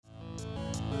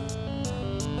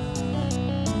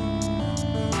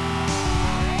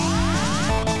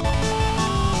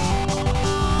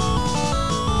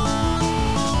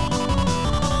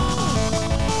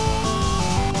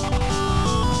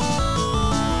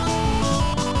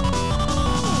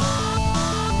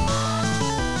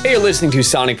Hey, you're listening to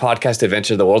Sonic Podcast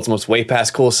Adventure, the world's most way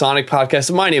past cool Sonic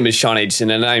podcast. My name is Sean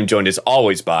Aitchison, and I am joined as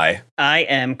always by... I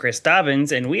am Chris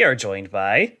Dobbins, and we are joined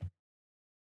by...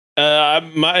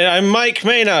 I'm Mike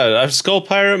Maynard. I'm Skull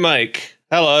Pirate Mike.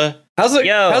 Hello. How's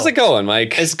it going,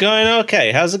 Mike? It's going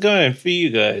okay. How's it going for you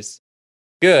guys?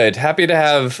 Good. Happy to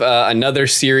have another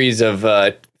series of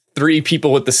three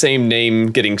people with the same name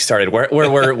getting started. We're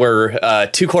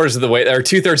 2/4 of the way, or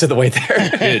 2/3 of the way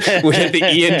there. We had the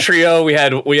Ian trio. We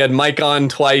had Mike on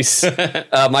twice,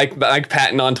 Mike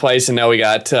Patton on twice, and now we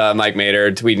got Mike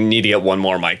Maynard. We need to get one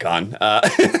more Mike on.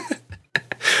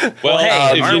 Well,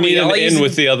 hey, if you need an in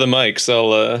with the other mics,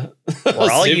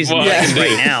 we're all using mics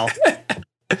right now.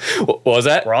 What was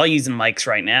that? We're all using mics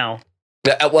right now.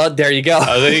 Well, there you go.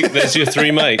 I think there's your three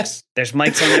mics. There's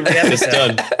mics on every episode. It's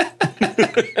done.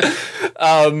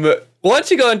 Why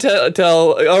don't you go and tell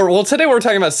today we're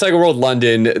talking about Sega World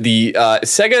London, the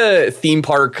Sega theme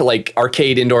park, like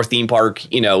arcade indoor theme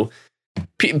park. You know,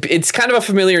 it's kind of a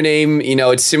familiar name. You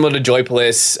know, it's similar to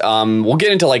Joypolis. We'll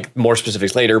get into like more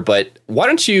specifics later, but why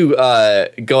don't you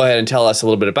go ahead and tell us a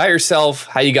little bit about yourself,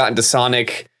 how you got into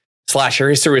Sonic, / your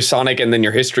history with Sonic, and then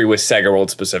your history with Sega World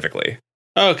specifically.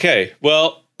 Okay,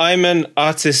 well, I'm an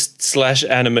artist /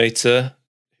 animator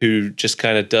who just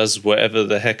kind of does whatever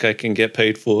the heck I can get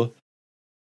paid for.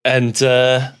 And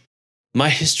my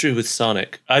history with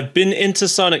Sonic. I've been into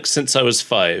Sonic since I was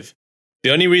 5.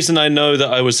 The only reason I know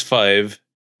that I was 5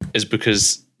 is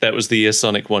because that was the year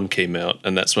Sonic 1 came out,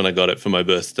 and that's when I got it for my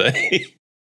birthday.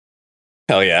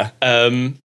 Hell yeah.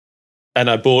 And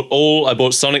I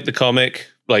bought Sonic the comic,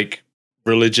 like,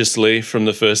 religiously from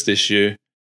the first issue.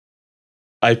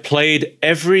 I played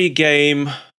every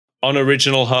game on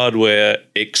original hardware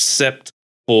except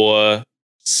for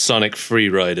Sonic Free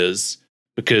Riders,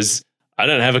 because I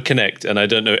don't have a Kinect, and I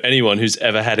don't know anyone who's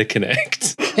ever had a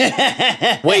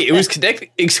Kinect. Wait, it was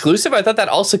Kinect exclusive? I thought that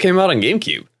also came out on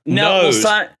GameCube. No,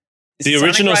 the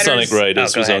original Sonic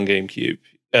Riders was on GameCube.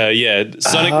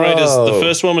 Sonic Riders, the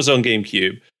first one was on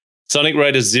GameCube. Sonic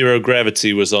Riders Zero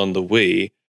Gravity was on the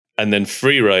Wii, and then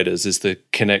Free Riders is the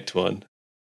Kinect one.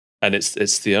 And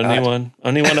it's the only one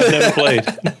I've never played.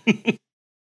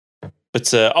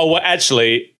 But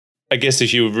actually, I guess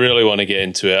if you really want to get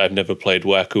into it, I've never played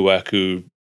Waku Waku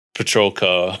Patrol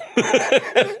Car.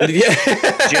 Did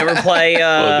you ever play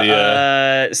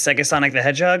Sega Sonic the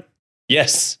Hedgehog?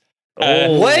 Yes.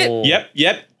 What?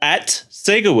 Yep. At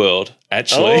Sega World,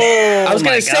 actually. I was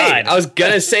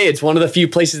gonna say it's one of the few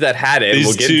places that had it.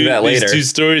 We'll get into that later. These two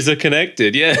stories are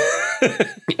connected. Yeah.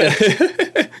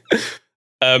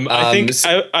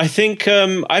 I think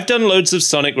I've done loads of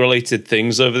Sonic related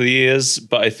things over the years,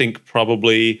 but I think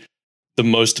probably the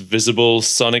most visible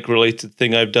Sonic related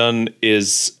thing I've done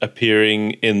is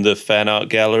appearing in the fan art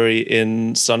gallery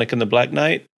in Sonic and the Black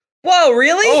Knight. Whoa,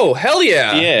 really? Oh, hell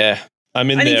yeah. Yeah. I'm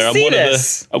in there.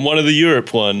 I'm one of the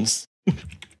Europe ones.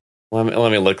 Let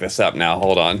me look this up now.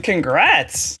 Hold on.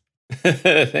 Congrats.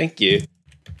 Thank you.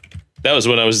 That was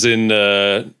when I was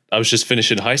I was just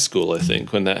finishing high school, I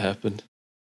think, when that happened.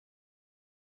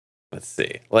 Let's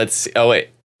see. Oh,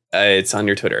 wait. It's on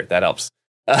your Twitter. That helps.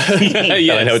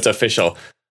 Yes. I know it's official.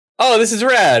 Oh, this is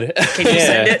rad. Can you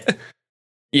send it?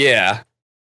 Yeah.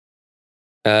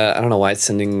 I don't know why it's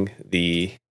sending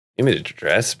the image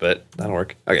address, but that'll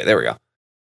work. Okay, there we go.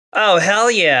 Oh,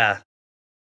 hell yeah.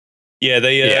 Yeah,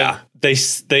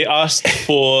 they asked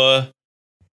for...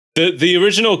 The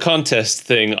original contest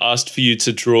thing asked for you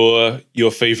to draw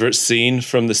your favorite scene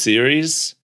from the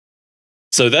series.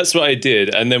 So that's what I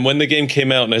did. And then when the game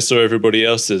came out and I saw everybody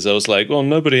else's, I was like, well,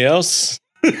 nobody else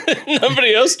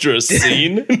drew a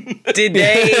scene. Did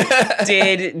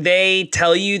they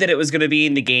tell you that it was going to be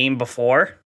in the game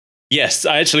before? Yes,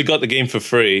 I actually got the game for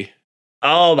free.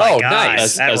 Oh my god,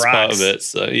 nice. As part of it.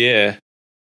 So yeah.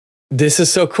 This is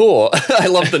so cool. I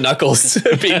love the Knuckles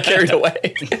being carried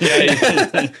away.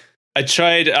 I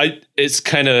tried. It's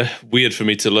kind of weird for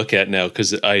me to look at now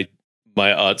because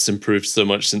my art's improved so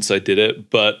much since I did it,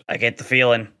 but I get the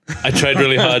feeling. I tried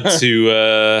really hard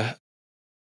to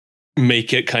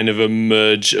make it kind of a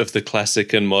merge of the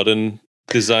classic and modern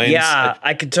designs. Yeah,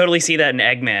 I could totally see that in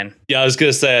Eggman. Yeah, I was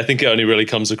going to say, I think it only really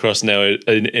comes across now in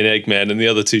Eggman, and the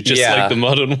other two just like the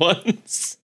modern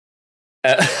ones.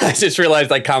 I just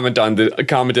realized I commented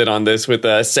on this with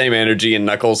same energy and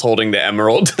Knuckles holding the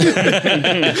emerald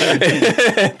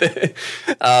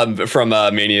from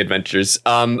Mania Adventures.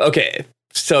 Okay,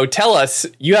 so tell us,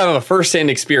 you have a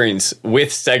first-hand experience with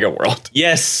Sega World.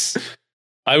 Yes,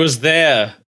 I was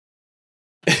there.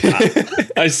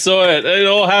 I saw it. It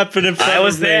all happened in front of me. I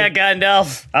was there,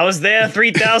 Gandalf. I was there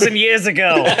 3,000 years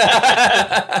ago.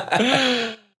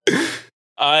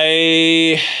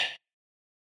 I'm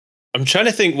trying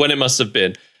to think when it must have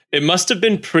been. It must have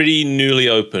been pretty newly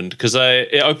opened because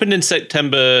it opened in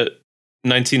September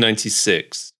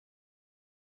 1996.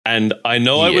 And I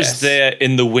know I was there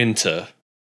in the winter.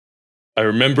 I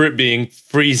remember it being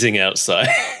freezing outside.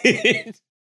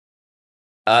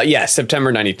 September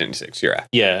 1996. You're right.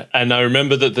 Yeah, and I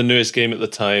remember that the newest game at the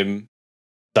time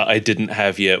that I didn't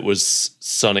have yet was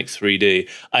Sonic 3D.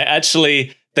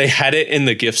 They had it in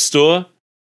the gift store.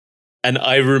 And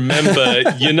I remember,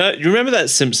 you remember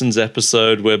that Simpsons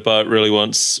episode where Bart really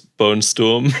wants Bone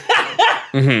Storm?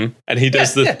 Mm-hmm. And he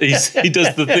does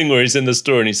the thing where he's in the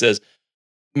store and he says,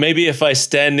 maybe if I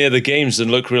stand near the games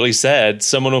and look really sad,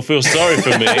 someone will feel sorry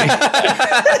for me.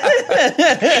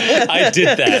 I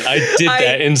did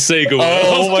that in Sega World.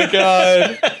 Oh my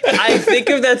God. I think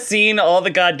of that scene all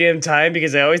the goddamn time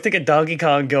because I always think of Donkey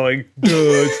Kong going,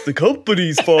 it's the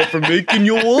company's fault for making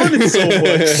you want it so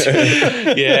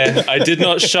much. Yeah, I did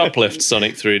not shoplift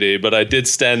Sonic 3D, but I did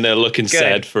stand there looking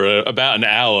sad for about an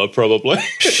hour, probably.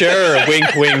 Sure,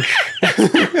 wink, wink.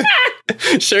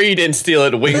 Sure you didn't steal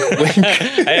it, wink, wink.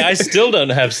 Hey, I still don't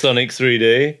have Sonic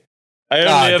 3D. I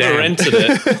only ever rented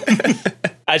it.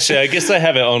 Actually, I guess I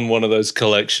have it on one of those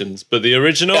collections, but the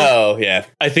original,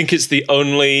 I think it's the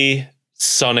only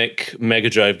Sonic Mega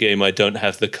Drive game I don't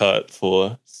have the cut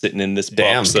for sitting in this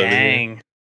box over here.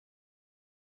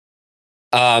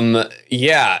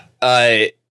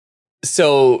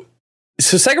 So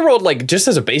Sega World, like, just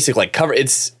as a basic like cover,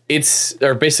 it's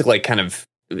or basic like kind of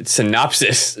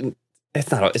synopsis.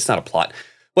 It's not a plot.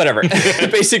 Whatever.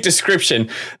 Basic description.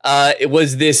 It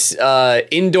was this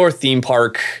indoor theme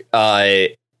park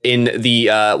in the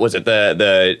was it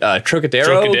the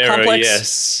Trocadero complex?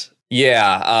 Yes.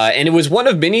 Yeah, and it was one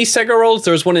of many Sega Worlds.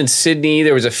 There was one in Sydney.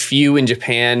 There was a few in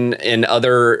Japan and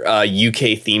other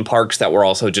UK theme parks that were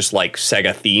also just like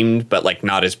Sega themed, but like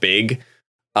not as big.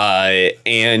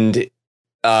 And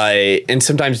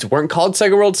sometimes weren't called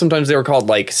Sega World. Sometimes they were called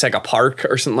like Sega Park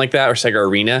or something like that, or Sega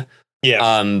Arena. Yeah.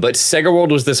 But Sega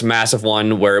World was this massive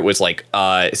one where it was like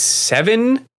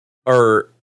 7 or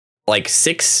like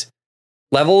 6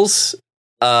 levels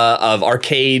of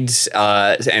arcades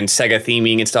and Sega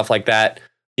theming and stuff like that.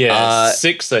 Yeah,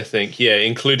 6, I think. Yeah,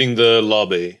 including the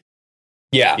lobby.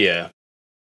 Yeah. Yeah.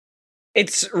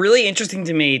 It's really interesting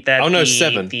to me that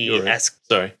 7.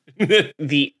 Sorry.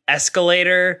 The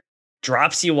escalator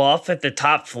drops you off at the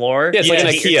top floor. Yeah, it's like an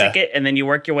IKEA. Your ticket, and then you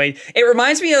work your way. It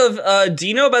reminds me of, do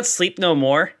you know about Sleep No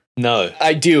More? No.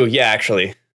 I do, yeah,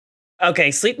 actually. Okay,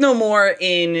 Sleep No More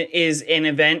is an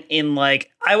event in,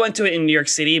 like, I went to it in New York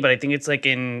City, but I think it's like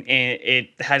it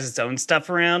has its own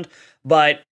stuff around.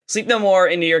 But Sleep No More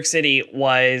in New York City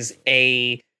was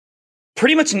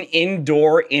pretty much an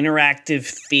indoor interactive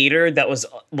theater that was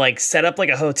like set up like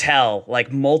a hotel,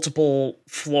 like multiple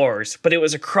floors, but it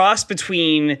was a cross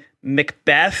between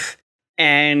Macbeth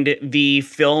and the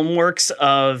film works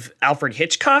of Alfred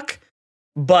Hitchcock.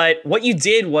 But what you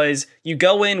did was you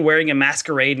go in wearing a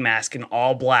masquerade mask in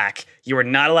all black. You are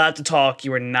not allowed to talk.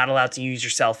 You are not allowed to use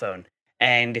your cell phone.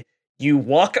 And you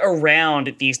walk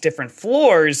around these different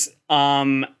floors,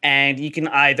 and you can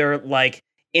either like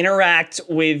interact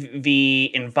with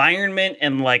the environment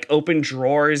and like open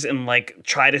drawers and like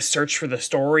try to search for the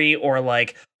story, or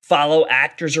like follow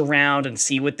actors around and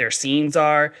see what their scenes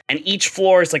are. And each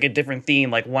floor is like a different theme.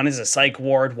 Like one is a psych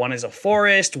ward, one is a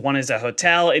forest, one is a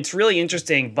hotel. It's really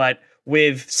interesting. But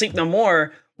with Sleep No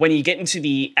More, when you get into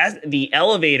the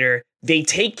elevator, they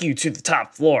take you to the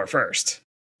top floor first.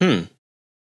 And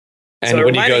so it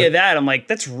reminded me of that. I'm like,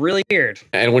 that's really weird.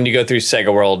 And when you go through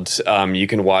Sega World, you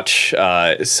can watch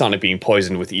Sonic being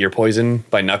poisoned with ear poison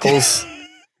by Knuckles.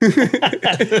 No,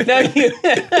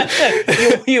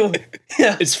 you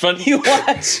it's fun. You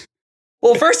watch.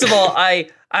 Well, first of all, I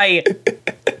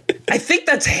think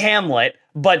that's Hamlet.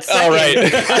 But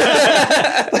second,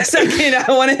 second, I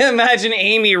want to imagine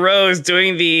Amy Rose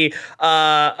doing the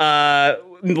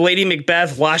Lady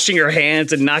Macbeth washing her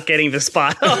hands and not getting the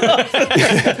spot off.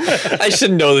 I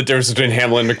should know the difference between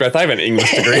Hamlet and Macbeth. I have an English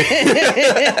degree.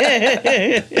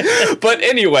 But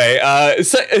anyway,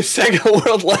 Sega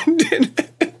World London.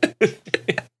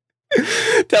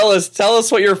 Tell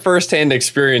us what your first-hand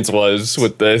experience was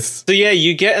with this. So yeah,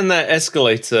 you get in that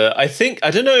escalator. I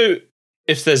don't know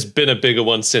if there's been a bigger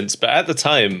one since, but at the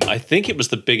time, I think it was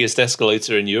the biggest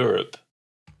escalator in Europe.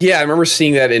 Yeah, I remember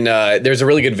seeing that in, there's a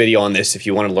really good video on this if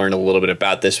you want to learn a little bit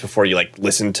about this before you like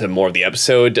listen to more of the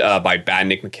episode by Bad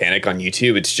Nick Mechanic on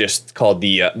YouTube. It's just called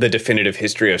the Definitive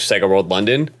History of Sega World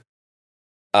London.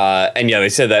 And yeah, they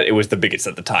said that it was the biggest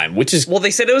at the time, which is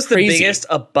they said it was the biggest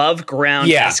above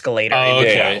ground escalator in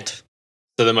the world.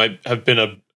 So there might have been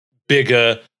a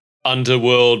bigger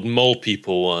underworld mole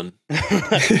people one.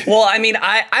 Well, I mean,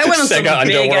 I went on some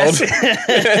big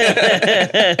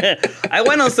I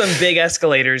went on some big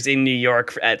escalators in New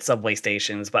York at subway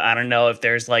stations, but I don't know if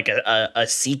there's like a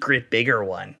secret bigger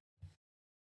one.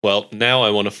 Well, now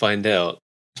I want to find out.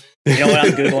 You know what?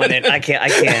 I'm Googling it. I can't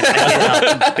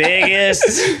help. Biggest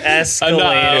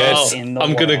escalator in the world.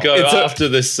 I'm going to go after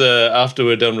this, after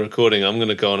we're done recording, I'm going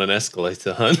to go on an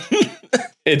escalator hunt.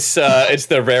 It's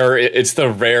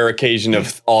the rare occasion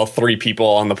of all three people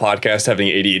on the podcast having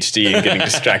ADHD and getting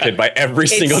distracted by every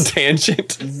single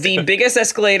tangent. The biggest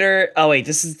escalator. Oh wait,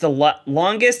 this is the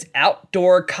longest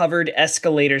outdoor covered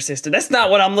escalator system. That's not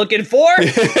what I'm looking for.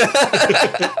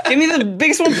 Give me the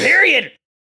biggest one, period.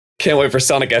 Can't wait for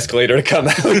Sonic Escalator to come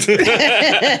out.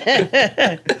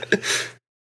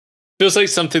 Feels like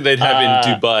something they'd have in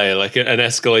Dubai, like an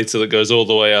escalator that goes all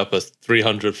the way up a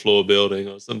 300-floor building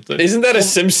or something. Isn't that a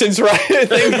Simpsons ride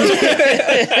thing?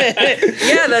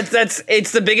 Yeah, that's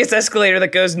it's the biggest escalator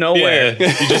that goes nowhere.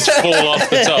 Yeah, you just fall off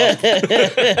the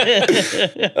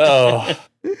top. Oh.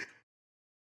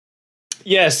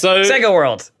 Yeah, so Sega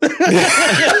World.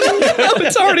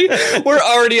 We're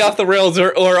already off the rails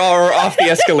or off the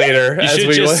escalator.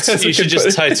 You should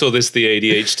just title this the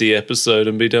ADHD episode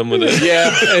and be done with it.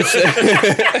 Yeah.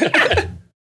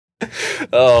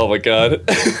 Oh my god.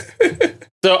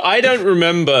 So I don't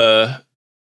remember.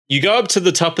 You go up to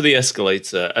the top of the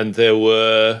escalator and there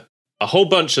were a whole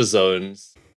bunch of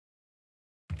zones.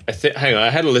 Hang on,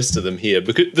 I had a list of them here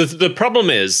because the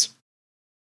problem is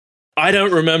I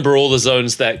don't remember all the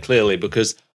zones that clearly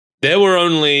because there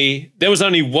was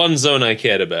only one zone I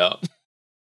cared about.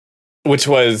 Which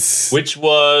was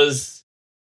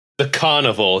the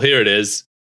carnival. Here it is.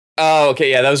 Oh,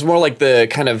 okay, yeah, that was more like the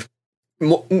kind of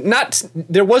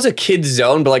there was a kids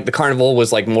zone, but like the carnival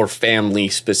was like more family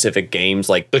specific games,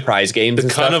 like the prize games. The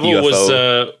carnival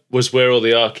was where all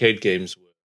the arcade games were.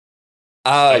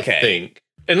 Okay. I think,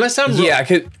 unless I'm wrong.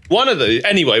 Yeah, one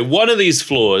of these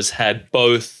floors had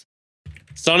both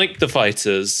Sonic the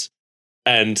Fighters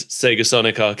and Sega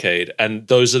Sonic Arcade, and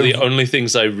those are the only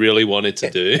things I really wanted to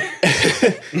do.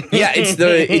 Yeah,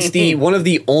 it's the one of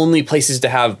the only places to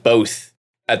have both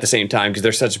at the same time because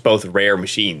they're such both rare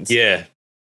machines. Yeah.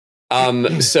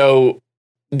 So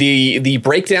the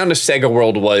breakdown of Sega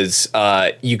World was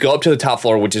you go up to the top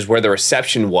floor, which is where the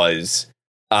reception was,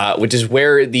 which is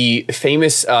where the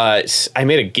famous I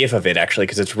made a GIF of it actually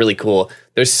because it's really cool.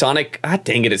 There's Sonic. Ah,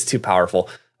 dang it, it's too powerful.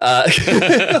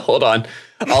 Hold on,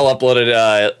 I'll upload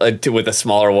it with a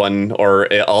smaller one, or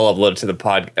I'll upload it to the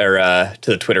pod or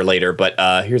to the Twitter later.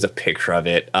 But here's a picture of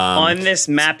it. On this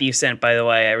map you sent, by the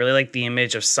way, I really like the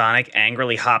image of Sonic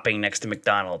angrily hopping next to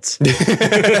McDonald's.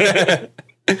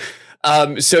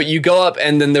 So you go up,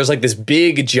 and then there's like this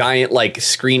big giant like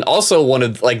screen, also one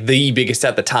of like the biggest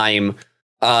at the time,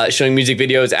 showing music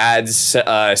videos, ads,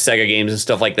 Sega games, and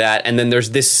stuff like that. And then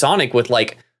there's this Sonic with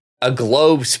like a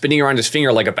globe spinning around his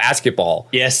finger like a basketball.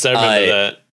 Yes, I remember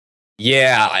that.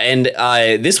 Yeah, and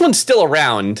this one's still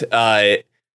around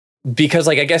because,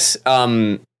 like, I guess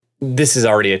this is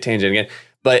already a tangent again.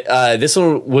 But this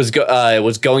one was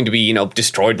going to be,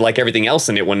 destroyed like everything else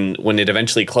in it when it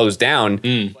eventually closed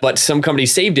down. But some company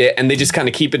saved it, and they just kind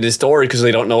of keep it in storage because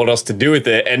they don't know what else to do with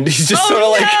it. And he's just sort of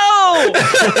like, no!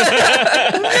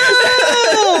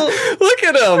 Look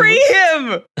at him, free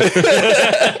him.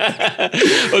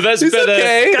 Well, that's better.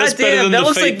 Okay. That's better than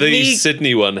the fate the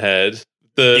Sydney one had.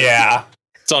 Yeah,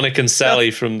 Sonic and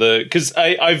Sally from because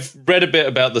I've read a bit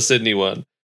about the Sydney one.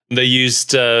 They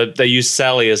used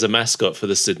Sally as a mascot for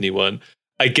the Sydney one.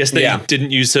 I guess they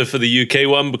didn't use her for the UK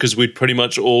one because we'd pretty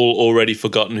much all already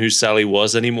forgotten who Sally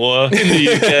was anymore in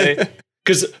the UK.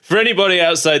 Because for anybody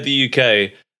outside the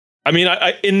UK, I mean,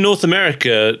 in North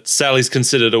America, Sally's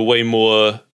considered a way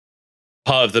more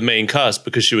part of the main cast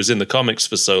because she was in the comics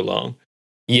for so long.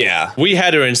 Yeah. We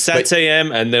had her in Sat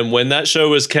AM, and then when that show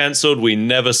was cancelled, we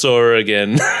never saw her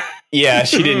again. Yeah,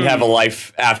 she didn't have a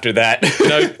life after that.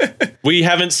 No, we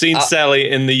haven't seen Sally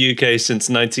in the UK since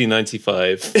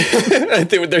 1995. I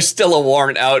think there's still a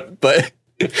warrant out, but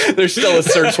there's still a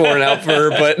search warrant out for her,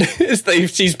 but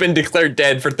she's been declared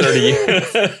dead for 30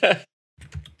 years.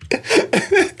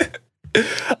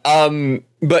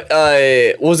 But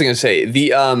what was I going to say?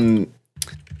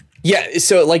 Yeah,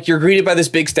 so like you're greeted by this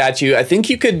big statue. I think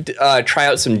you could try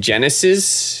out some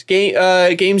Genesis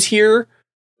games here.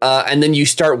 And then you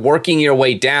start working your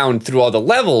way down through all the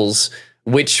levels,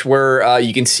 which were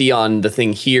you can see on the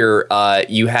thing here.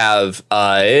 You have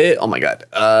oh my god,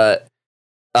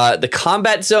 the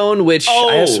combat zone, which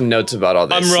I have some notes about all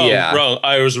this. I'm wrong.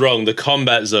 I was wrong. The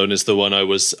combat zone is the one I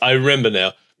remember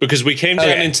now because we came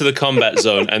down into the combat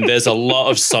zone and there's a lot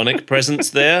of Sonic presence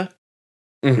there.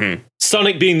 Mm-hmm.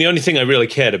 Sonic being the only thing I really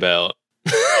cared about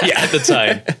at the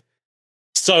time.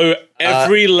 So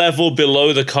every level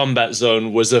below the combat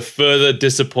zone was a further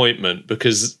disappointment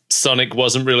because Sonic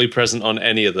wasn't really present on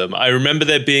any of them. I remember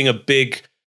there being a big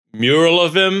mural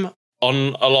of him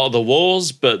on a lot of the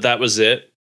walls, but that was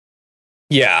it.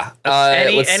 Yeah.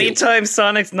 Anytime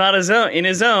Sonic's not in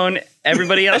his own,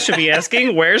 everybody else should be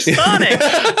asking, where's Sonic?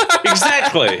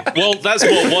 Exactly. Well, that's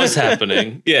what was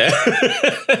happening. Yeah.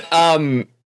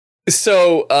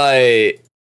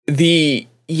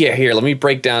 Here, let me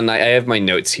break down. I have my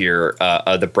notes here,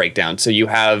 the breakdown. So you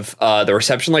have the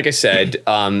reception, like I said,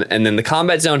 and then the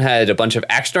combat zone had a bunch of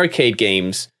action arcade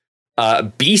games.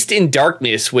 Beast in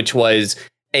Darkness, which was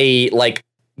a like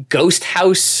ghost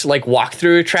house like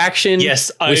walkthrough attraction.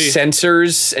 Yes, with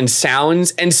sensors and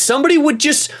sounds, and somebody would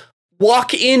just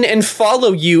walk in and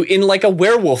follow you in like a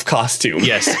werewolf costume.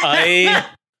 Yes, I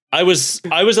was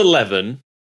 11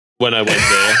 when I went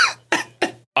there.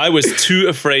 I was too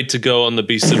afraid to go on the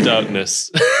Beast of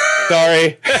Darkness.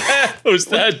 Sorry. Was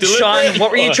that deliberate? Sean,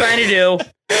 what were you trying to do?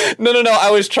 No.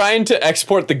 I was trying to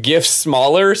export the GIF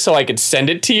smaller so I could send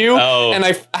it to you. Oh. And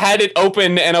I had it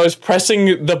open and I was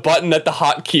pressing the button that the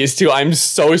hotkey is to. I'm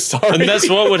so sorry. And that's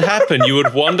what would happen. You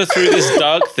would wander through this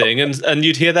dark thing and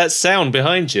you'd hear that sound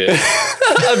behind you.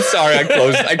 I'm sorry.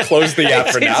 I closed the app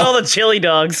for now. It's all the chili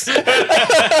dogs.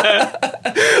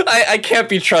 I can't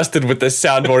be trusted with this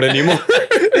soundboard anymore.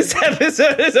 This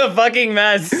episode is a fucking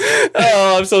mess.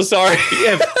 Oh, I'm so sorry.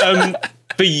 Yeah,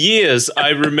 for years, I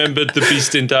remembered the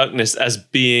Beast in Darkness as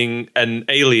being an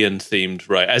alien themed,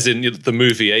 right? As in the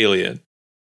movie Alien.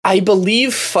 I believe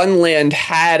Funland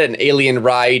had an alien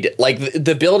ride. Like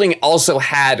the building also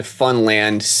had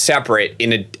Funland separate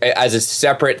as a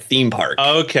separate theme park.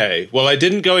 Okay, well, I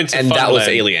didn't go into and Funland, that was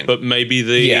Alien. But maybe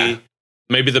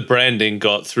the branding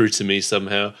got through to me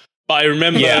somehow. But I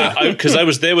remember because I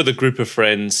was there with a group of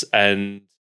friends and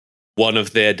one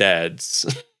of their dads.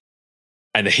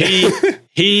 And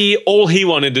all he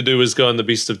wanted to do was go on the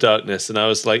Beast of Darkness, and I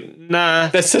was like, nah.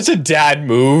 That's such a dad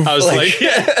move. I was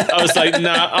like,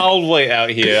 nah, I'll wait out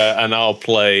here and I'll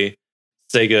play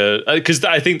Sega, because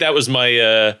I think that was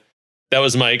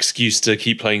my excuse to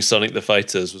keep playing Sonic the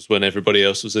Fighters, was when everybody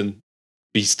else was in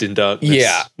Beast in Darkness.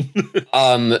 Yeah.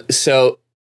 So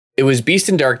it was Beast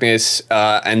in Darkness,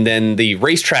 and then the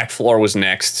racetrack floor was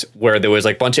next, where there was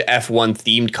like a bunch of F1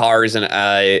 themed cars, and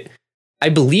I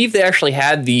believe they actually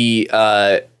had the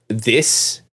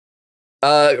this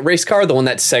race car, the one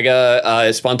that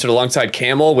Sega sponsored alongside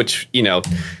Camel, which, you know,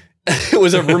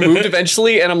 was removed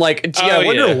eventually. And I'm like, gee, I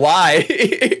wonder why.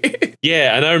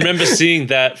 Yeah, and I remember seeing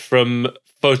that from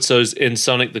photos in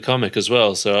Sonic the Comic as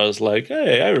well. So I was like,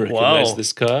 hey, I recognize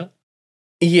this car.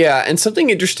 Yeah, and something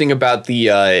interesting about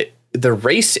the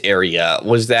race area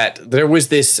was that there was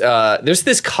this there's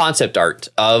this concept art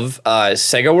of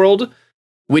Sega World,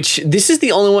 which this is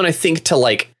the only one I think to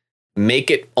like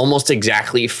make it almost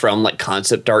exactly from like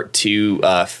concept art to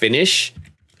finish,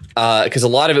 because a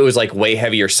lot of it was like way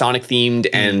heavier Sonic themed,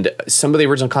 and some of the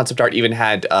original concept art even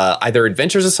had either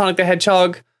Adventures of Sonic the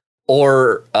Hedgehog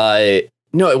or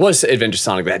no, it was Adventures of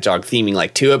Sonic the Hedgehog theming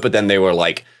like to it, but then they were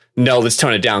like, no, let's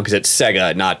tone it down because it's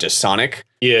Sega, not just Sonic.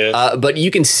 Yeah. But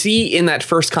you can see in that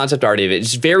first concept art of it,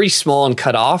 it's very small and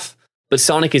cut off, but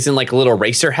Sonic is in like a little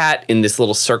racer hat in this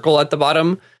little circle at the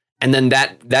bottom. And then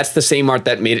that's the same art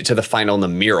that made it to the final in the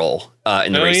mural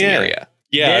in the racing area.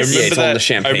 Yeah, yes. I remember that. The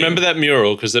champagne. I remember that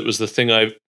mural because it was the thing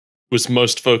I was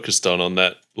most focused on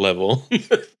that level.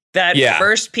 That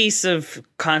first piece of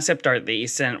concept art that you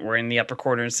sent, where in the upper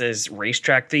corner it says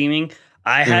racetrack theming,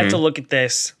 I had to look at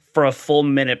this for a full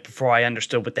minute before I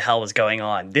understood what the hell was going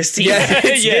on. This seems,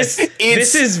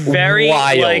 this is very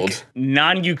wild. Like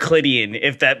non-Euclidean,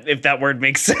 if that word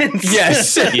makes sense.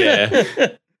 Yes. Yeah.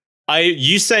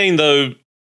 You saying though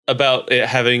about it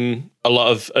having a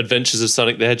lot of Adventures of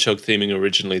Sonic the Hedgehog theming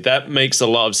originally, that makes a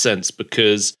lot of sense,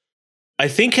 because I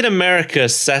think in America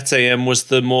Sat AM was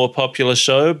the more popular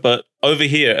show, but over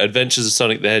here Adventures of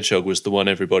Sonic the Hedgehog was the one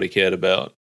everybody cared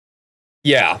about.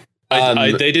 Yeah.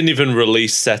 They didn't even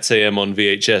release Sat AM on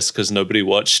VHS because nobody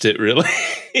watched it, really.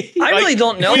 I really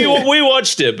don't know. We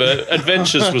watched it, but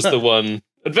Adventures was the one.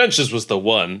 Adventures was the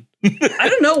one. I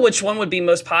don't know which one would be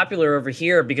most popular over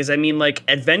here, because I mean, like,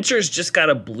 Adventures just got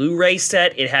a Blu-ray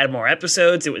set. It had more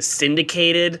episodes. It was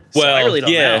syndicated. So I really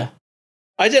don't know.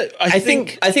 I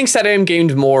think Sat AM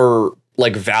gained more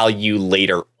like value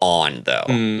later on, though.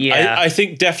 I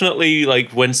think definitely,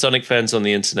 like, when Sonic fans on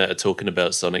the internet are talking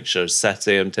about Sonic shows, Sat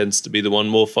AM tends to be the one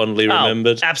more fondly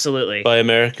remembered. Absolutely. By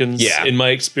Americans, in my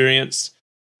experience.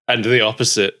 And the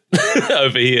opposite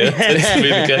over here tends to be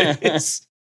the case.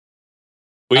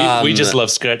 We just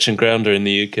love Scratch and Grounder in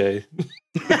the UK.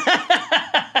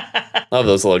 Love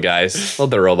those little guys. Love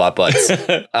their robot butts.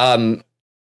 And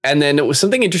then it was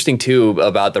something interesting too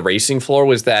about the racing floor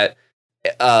was that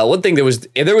one thing there was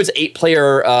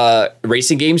 8-player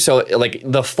racing games, so like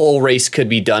the full race could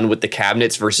be done with the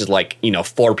cabinets versus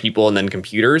 4 people and then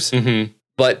computers. Mm-hmm.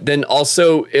 But then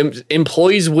also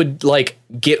employees would like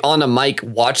get on a mic,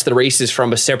 watch the races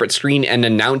from a separate screen, and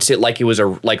announce it like it was a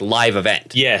live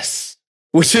event. Yes,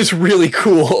 which is really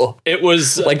cool. It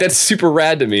was like that's super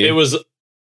rad to me. It was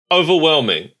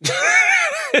overwhelming. All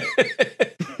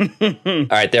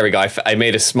right, there we go. I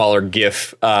made a smaller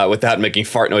GIF without making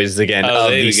fart noises again of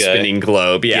the spinning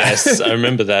globe. Yeah. Yes, I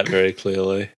remember that very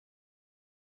clearly.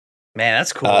 Man,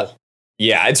 that's cool.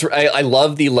 Yeah, I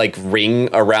love the like ring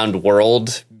around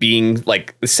world being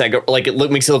like the Sega, like it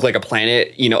makes it look like a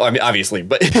planet, I mean, obviously,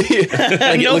 but like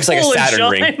it looks like a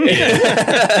Saturn ring.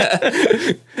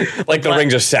 Like the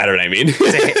rings of Saturn, I mean.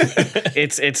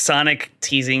 It's Sonic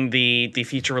teasing the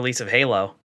future release of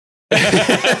Halo.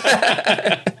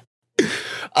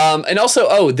 And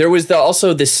also, there was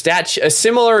also the statue, a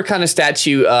similar kind of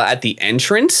statue at the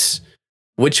entrance,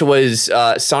 which was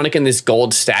Sonic in this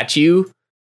gold statue.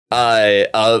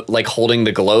 Like holding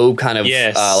the globe, kind of,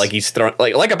 yes. Like he's throwing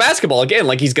like a basketball again,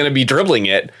 like he's gonna be dribbling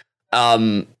it.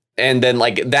 And then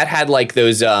like that had like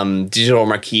those digital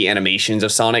marquee animations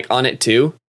of Sonic on it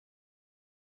too.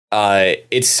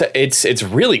 It's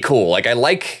really cool. Like I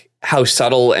like how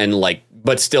subtle and like,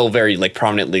 but still very like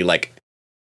prominently like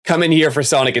come in here for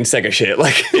Sonic and Sega shit.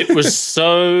 Like it was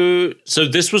so.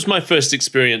 This was my first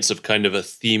experience of kind of a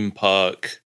theme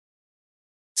park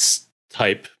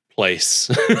type place,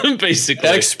 basically.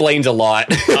 That explains a lot.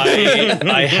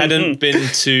 I hadn't been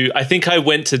to, I think I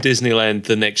went to Disneyland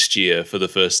the next year for the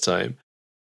first time.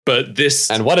 But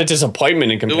this... And what a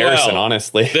disappointment in comparison,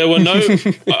 honestly. There were no...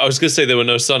 I was going to say there were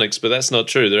no Sonics, but that's not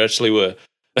true. There actually were.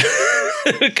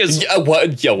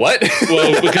 What?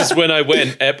 Well, because when I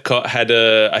went, Epcot had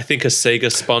I think a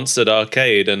Sega-sponsored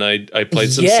arcade, and I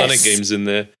played some Sonic games in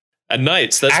there. At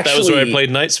nights. That was where I played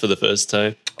nights for the first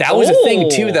time. That was a thing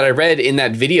too that I read in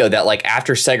that video, that like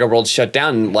after Sega World shut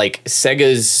down, like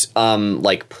Sega's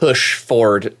like push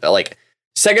forward, like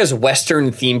Sega's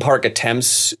Western theme park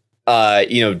attempts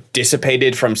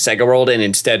dissipated from Sega World and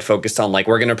instead focused on like,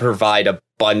 we're going to provide a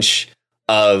bunch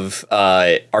of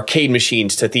arcade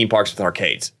machines to theme parks with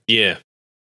arcades. Yeah.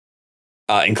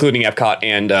 Including Epcot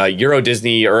and Euro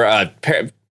Disney or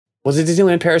was it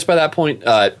Disneyland Paris by that point?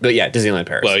 But yeah, Disneyland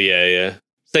Paris. Well, yeah.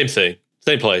 Same thing.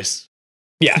 Same place.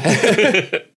 Yeah.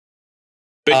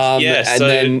 But so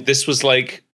then this was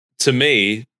like, to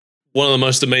me, one of the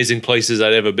most amazing places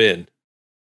I'd ever been.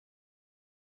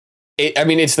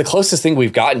 It's the closest thing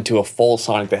we've gotten to a full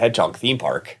Sonic the Hedgehog theme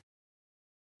park.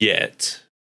 Yet.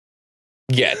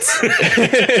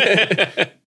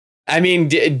 I mean,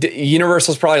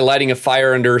 Universal's probably lighting a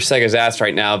fire under Sega's ass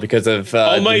right now because of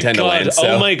Nintendo Land. So.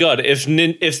 Oh my god! If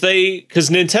they, because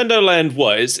Nintendo Land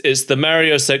it's the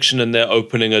Mario section and they're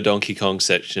opening a Donkey Kong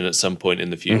section at some point in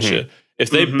the future. Mm-hmm.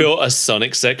 If they built a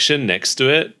Sonic section next to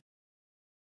it,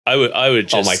 I would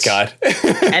just. Oh my god!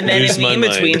 And then in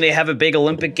between, they have a big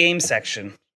Olympic Games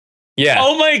section. Yeah.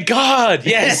 Oh my god!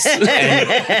 Yes.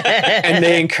 and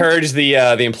they encourage the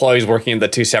employees working in the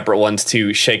two separate ones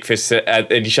to shake fists at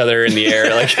each other in the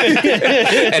air, like,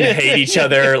 and hate each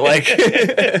other, like, to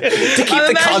keep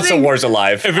the console wars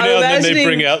alive. Every now and then they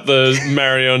bring out the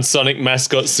Mario and Sonic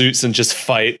mascot suits and just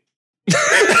fight.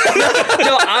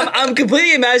 No, I'm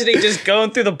completely imagining just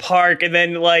going through the park and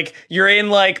then like you're in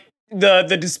like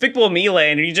the Despicable Me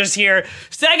land and you just hear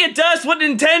Sega does what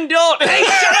Nintendo don't. Hey,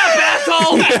 shut up,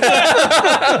 asshole!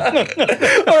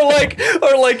 or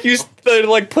like they're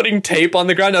like putting tape on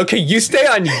the ground. Okay, you stay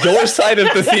on your side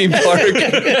of the theme park.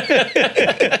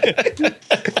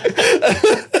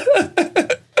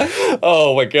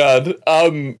 Oh my god.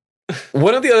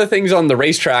 One of the other things on the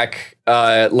racetrack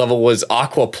level was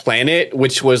Aqua Planet,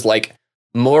 which was like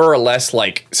more or less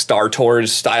like Star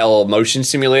Tours style motion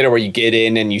simulator where you get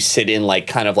in and you sit in like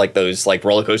kind of like those like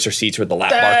roller coaster seats where the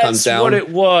lap bar comes down. That's what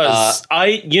it was.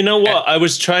 I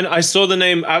saw the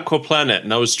name Aqua Planet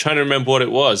and I was trying to remember what it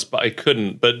was, but I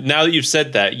couldn't. But now that you've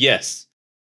said that, yes,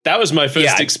 that was my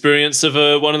first experience of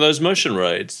one of those motion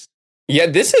rides. Yeah,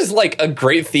 this is like a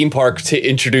great theme park to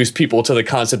introduce people to the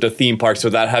concept of theme parks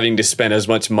without having to spend as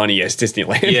much money as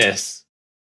Disneyland. Yes.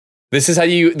 This is how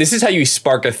you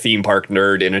spark a theme park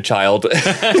nerd in a child.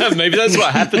 Maybe that's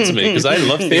what happened to me because I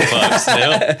love theme parks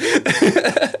now.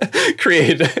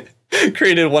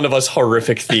 created one of us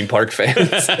horrific theme park fans.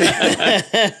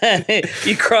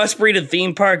 You crossbreed a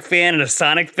theme park fan and a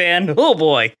Sonic fan. Oh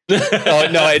boy! Oh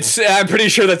no, I'm pretty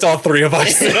sure that's all three of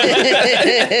us,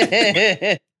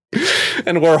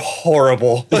 and we're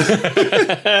horrible.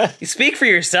 You speak for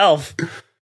yourself.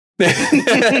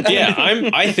 Yeah,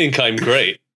 I think I'm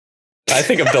great. I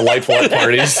think I'm delightful at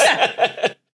parties.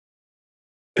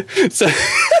 So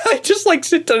I just like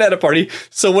sit down at a party.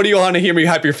 So what do you want to hear me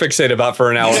hyperfixate about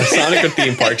for an hour? Sonic or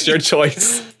theme parks? Your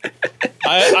choice.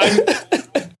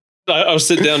 I'll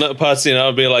sit down at a party and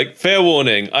I'll be like, fair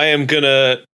warning, I am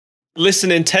gonna listen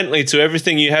intently to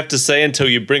everything you have to say until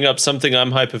you bring up something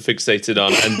I'm hyperfixated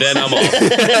on, and then I'm off.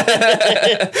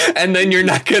 And then you're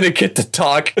not gonna get to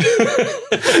talk.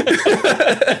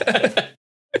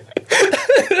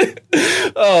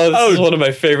 This is one of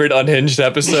my favorite unhinged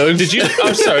episodes.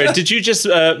 Did you just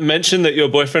mention that your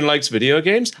boyfriend likes video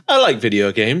games? I like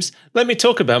video games. Let me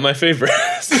talk about my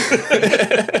favorites.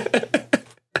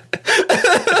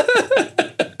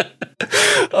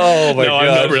 Oh my god!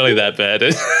 I'm not really that bad.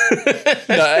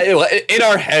 No, in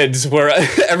our heads, where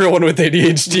everyone with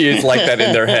ADHD is like that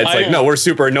in their heads. Like, no, we're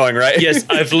super annoying, right? Yes,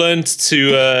 I've learned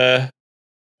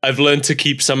to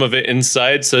keep some of it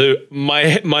inside. So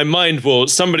my mind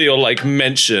somebody will like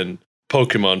mention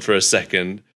Pokemon for a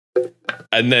second,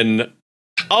 and then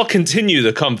I'll continue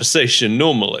the conversation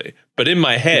normally. But in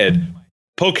my head,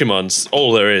 Pokemon's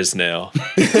all there is now.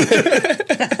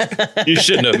 You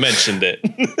shouldn't have mentioned it.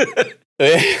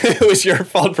 It was your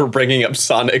fault for bringing up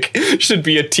Sonic. Should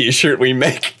be a t-shirt we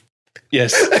make.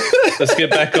 Yes. Let's get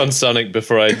back on Sonic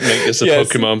before I make this a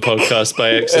Pokemon podcast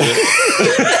by accident.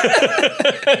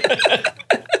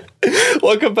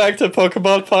 Welcome back to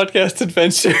Pokemon Podcast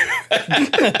Adventure.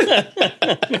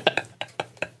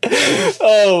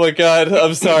 Oh my god,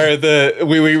 I'm sorry.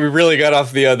 We really got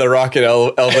off the rocket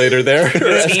elevator there.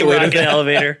 Team rocket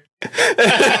elevator.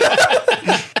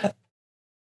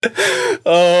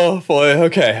 Oh boy.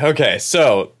 Okay.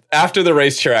 So after the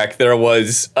racetrack, there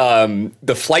was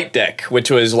the flight deck,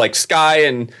 which was like Sky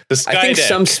and I think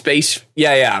some space.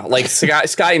 Yeah, like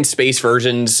Sky and space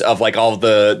versions of like all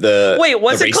the. Wait,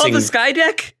 was it called the Sky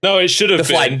deck? No, it should have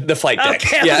been the flight deck.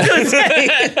 Okay, yeah.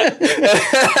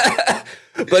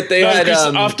 But they had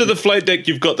after the flight deck,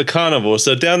 you've got the carnival.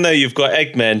 So down there, you've got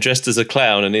Eggman dressed as a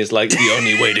clown, and he's like, "The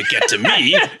only way to get to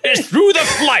me is through the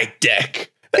flight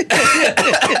deck."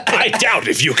 I doubt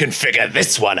if you can figure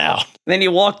this one out. Then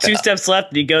you walk 2 steps left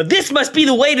and you go, "This must be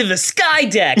the way to the Sky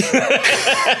deck."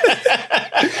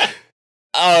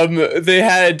 They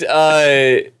had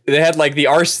like the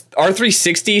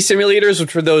R360 simulators,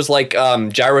 which were those like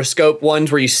gyroscope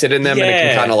ones where you sit in them and it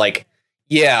can kind of like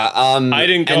I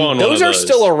didn't go on those. One are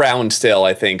still around still,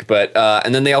 I think, but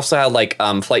and then they also had like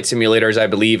flight simulators, I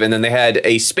believe, and then they had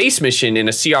a space mission in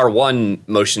a CR1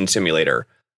 motion simulator.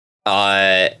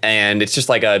 And it's just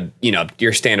like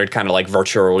your standard kind of like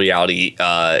virtual reality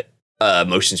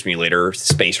motion simulator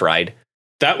space ride.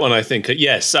 That one, I think,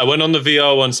 yes. I went on the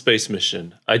VR1 space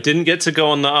mission. I didn't get to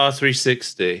go on the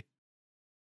R360.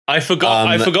 I forgot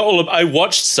I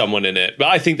watched someone in it, but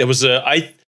I think there was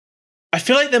I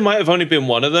feel like there might have only been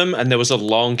one of them, and there was a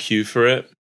long queue for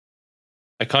it.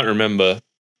 I can't remember.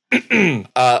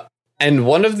 And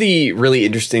one of the really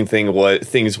interesting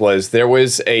things was there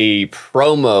was a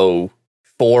promo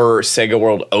for Sega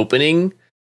World Opening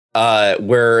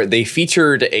where they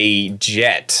featured a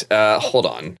jet. Hold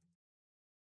on.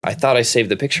 I thought I saved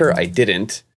the picture. I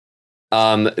didn't.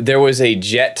 There was a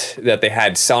jet that they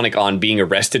had Sonic on being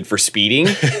arrested for speeding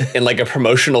in like a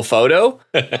promotional photo.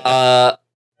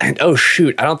 And oh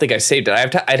shoot, I don't think I saved it.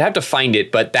 I'd have to find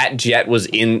it, but that jet was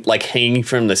in like hanging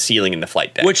from the ceiling in the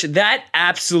flight deck. Which that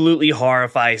absolutely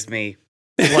horrifies me.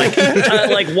 Like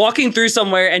walking through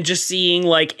somewhere and just seeing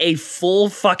like a full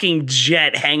fucking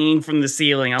jet hanging from the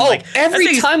ceiling. I'm like,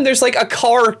 every time there's like a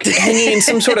car hanging in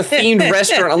some sort of themed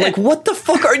restaurant, I'm like, what the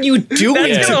fuck are you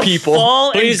doing to people?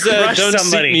 Please don't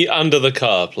seat me under the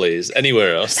car, please.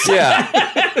 Anywhere else.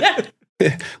 Yeah.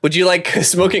 Would you like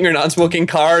smoking or non-smoking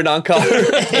car or non-car?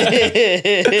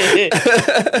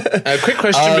 Quick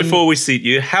question before we seat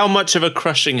you. How much of a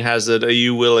crushing hazard are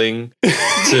you willing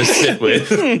to sit with?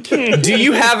 Do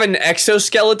you have an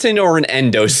exoskeleton or an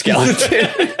endoskeleton?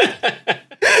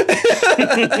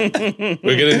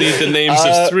 We're going to need the names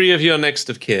of 3 of your next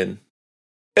of kin.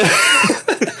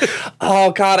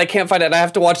 Oh god, I can't find it. I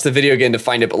have to watch the video again to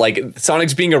find it. But like,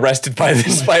 Sonic's being arrested by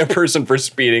a person for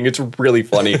speeding. It's really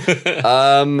funny.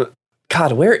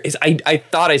 God, where is I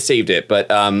thought I saved it, but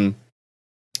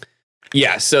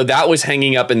Yeah, so that was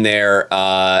hanging up in there,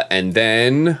 and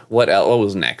then what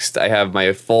was next? I have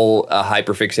my full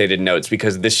hyperfixated notes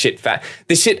because this shit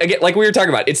again, like we were talking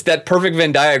about, it's that perfect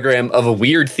Venn diagram of a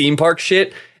weird theme park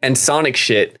shit and Sonic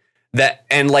shit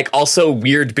and like also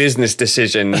weird business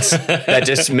decisions that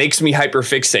just makes me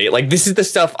hyperfixate. Like this is the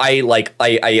stuff I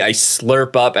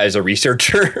slurp up as a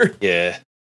researcher. Yeah.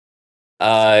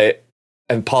 I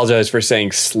apologize for saying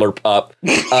slurp up.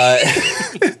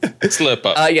 Slurp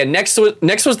up. Yeah. Next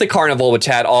was the carnival, which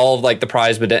had all of like the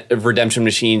prize redemption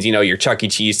machines. You know, your Chuck E.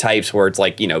 Cheese types, where it's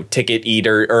like ticket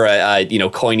eater or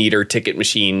coin eater ticket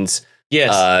machines.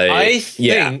 Yes, I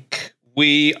think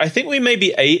we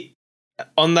maybe ate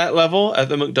on that level at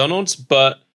the McDonald's,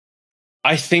 but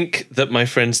I think that my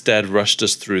friend's dad rushed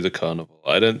us through the carnival.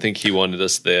 I don't think he wanted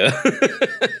us there.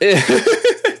 He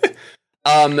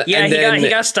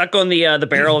got stuck on the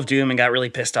barrel of doom and got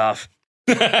really pissed off.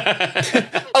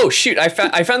 Oh shoot! I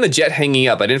found the jet hanging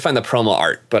up. I didn't find the promo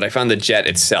art, but I found the jet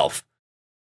itself.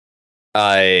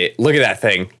 Look at that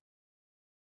thing.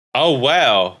 Oh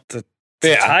wow!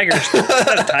 Tiger,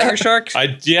 tiger shark. I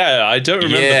don't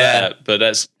remember that, but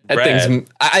that's rad.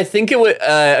 I think it was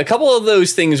a couple of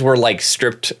those things were like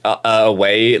stripped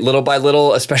away little by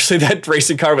little, especially that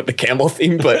racing car with the camel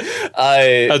theme. But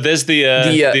there's the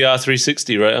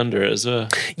R360 right under it as well.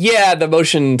 Yeah, the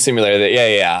motion simulator.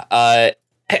 Yeah.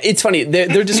 It's funny.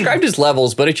 They're described as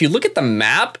levels, but if you look at the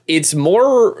map, it's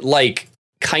more like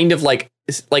kind of like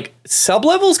sub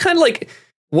levels, kind of like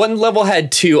one level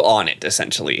had two on it,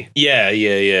 essentially. Yeah.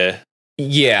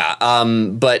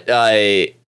 But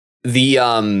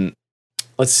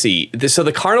let's see. So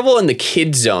the carnival and the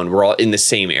kids zone were all in the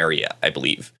same area, I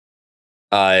believe.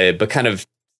 But kind of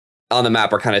on the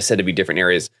map are kind of said to be different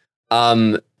areas.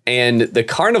 And the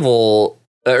carnival,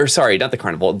 or sorry, not the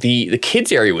carnival. The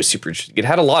kids area was super interesting. It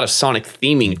had a lot of Sonic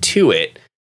theming to it.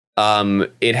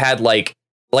 It had like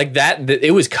that.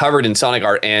 It was covered in Sonic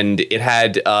art, and it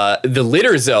had the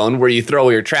litter zone where you throw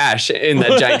your trash in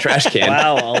that giant trash can.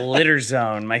 Wow, a litter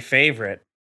zone, my favorite.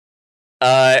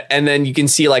 And then you can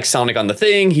see like Sonic on the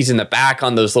thing. He's in the back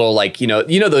on those little like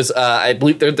those I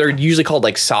believe they're usually called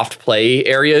like soft play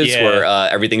areas where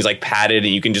everything's like padded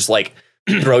and you can just like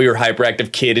throw your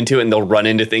hyperactive kid into it and they'll run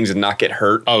into things and not get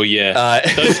hurt. Oh yeah,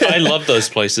 I loved those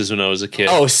places when I was a kid.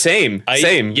 Oh, same.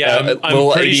 Yeah,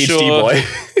 I'm pretty ADHD sure. Boy.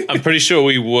 I'm pretty sure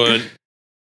we weren't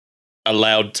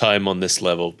allowed time on this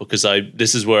level because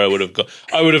this is where I would have got.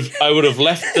 I would have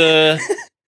left the.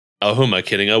 Oh, who am I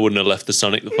kidding? I wouldn't have left the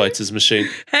Sonic the Fighters machine.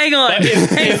 Hang on.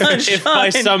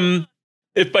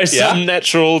 If by some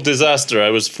natural disaster I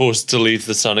was forced to leave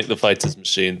the Sonic the Fighters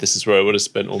machine, this is where I would have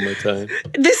spent all my time.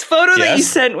 This photo that you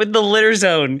sent with the litter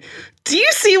zone, do you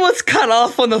see what's cut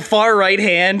off on the far right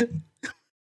hand?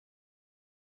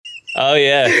 Oh,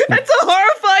 yeah. That's a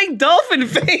horrifying dolphin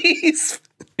face.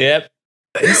 Yep.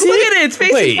 Look at it. It's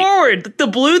facing forward. The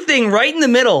blue thing right in the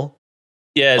middle.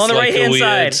 Yeah, it's on the like right-hand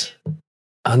side.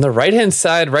 On the right-hand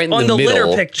side, right in the middle. On the litter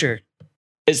picture.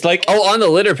 It's like... Oh, on the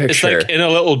litter picture. It's like in a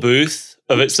little booth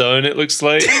of its own, it looks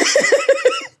like.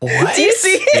 What? Do you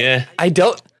see it? Yeah. I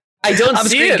don't see it. I'm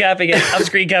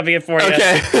screen capping it for you.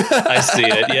 Okay. I see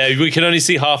it. Yeah, we can only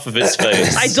see half of its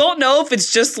face. I don't know if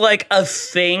it's just like a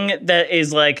thing that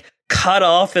is like cut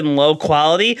off in low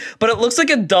quality, but it looks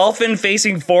like a dolphin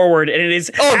facing forward, and it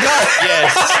is... Oh, God.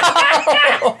 Yes.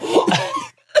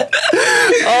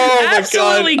 Oh, my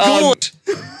absolutely God.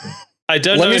 Cool. I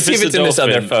don't know if it's in this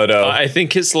other photo. I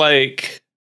think it's like...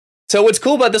 So what's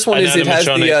cool about this one is it has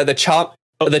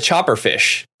the chopper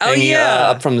fish hanging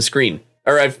up from the screen.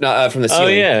 Or from the ceiling. Oh,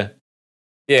 yeah.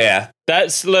 Yeah.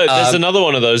 There's another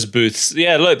one of those booths.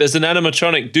 Yeah, look, there's an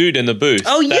animatronic dude in the booth.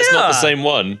 Oh, yeah. That's not the same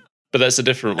one, but that's a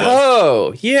different one.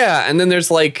 Oh, yeah. And then there's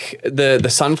like the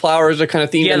sunflowers are kind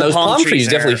of themed. Yeah, and those palm trees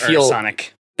definitely feel...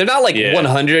 Sonic. They're not like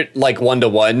 100, like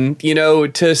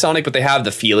 1-to-1, to Sonic, but they have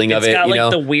the feeling of it. It's got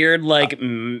like the weird, like,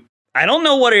 I don't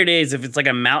know what it is, if it's like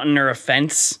a mountain or a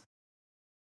fence.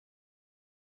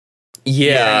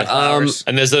 Yeah.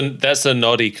 And that's a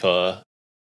Noddy car.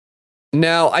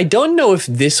 Now, I don't know if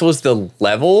this was the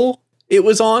level it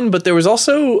was on, but there was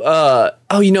also,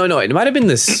 no, it might have been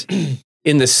this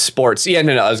in the sports. Yeah,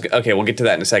 no, okay, we'll get to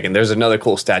that in a second. There's another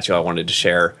cool statue I wanted to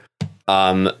share.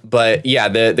 But yeah,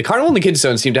 the Carnival and the Kids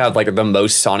Zone seem to have like the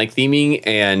most Sonic theming,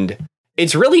 and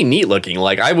it's really neat looking.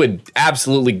 Like I would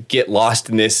absolutely get lost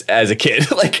in this as a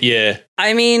kid. Like, yeah,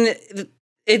 I mean,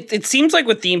 it seems like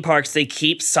with theme parks they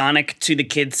keep Sonic to the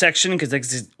kids section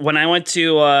because when I went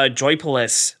to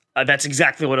Joypolis, that's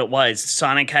exactly what it was.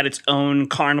 Sonic had its own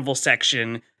carnival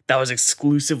section that was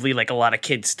exclusively like a lot of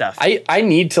kids stuff. I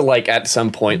need to like at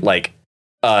some point like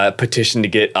petition to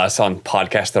get us on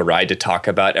Podcast The Ride to talk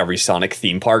about every Sonic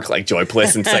theme park like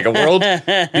Joyplis and Sega World,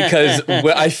 because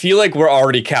I feel like we're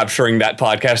already capturing that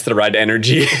Podcast The Ride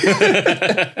energy.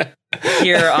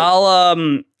 Here,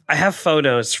 I have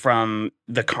photos from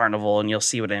the carnival, and you'll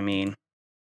see what I mean.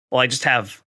 Well, I just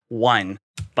have one,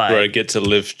 but where I get to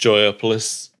live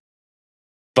Joyopolis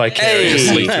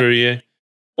vicariously through you.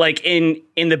 Like in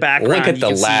the background, look at you the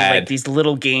can see lad. like these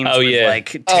little games with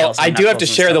like tails. I do have to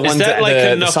share the Is ones that like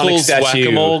a the Sonic Knuckles statue.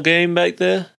 whack-a-mole game back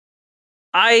there?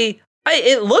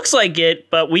 It looks like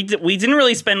it, but we didn't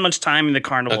really spend much time in the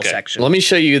carnival section. Let me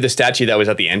show you the statue that was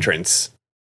at the entrance.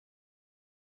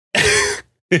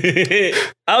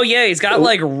 Oh yeah, he's got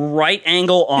like right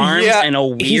angle arms and a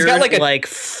weird he's got like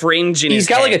fringe in his He's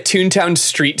got head. like a Toontown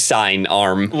street sign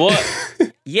arm. What?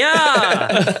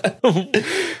 Yeah.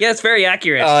 Yeah, it's very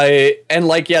accurate. And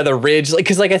like, the ridge, like,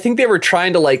 cause like, I think they were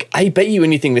trying to like, I bet you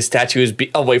anything the statue is,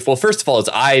 well, first of all, his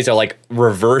eyes are like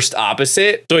reversed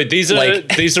opposite. So wait, these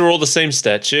are all the same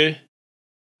statue?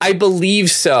 I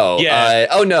believe so. Yeah.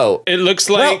 Oh no. It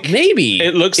looks like maybe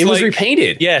it was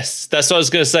repainted. Yes, that's what I was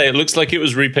going to say. It looks like it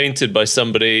was repainted by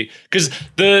somebody, because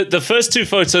the first two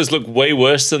photos look way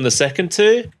worse than the second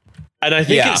two, and I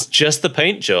think it's just the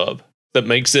paint job that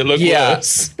makes it look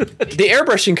worse. The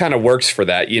airbrushing kind of works for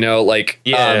that,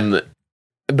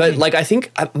 but like, I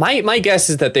think my guess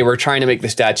is that they were trying to make the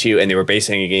statue and they were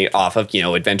basing it off of,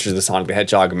 Adventures of the Sonic the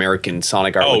Hedgehog, American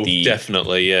Sonic art with the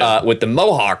definitely, with the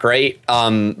mohawk, right?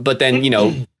 But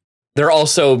then, they're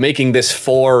also making this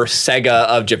for Sega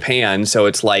of Japan. So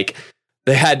it's like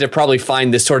they had to probably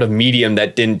find this sort of medium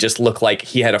that didn't just look like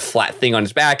he had a flat thing on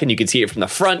his back and you could see it from the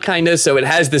front kind of. So it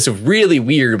has this really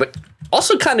weird, but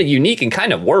also kind of unique and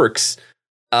kind of works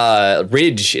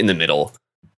ridge in the middle.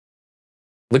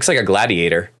 Looks like a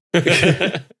gladiator.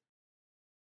 Like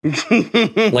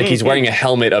he's wearing a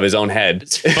helmet of his own head.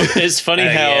 It's funny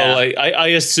how like I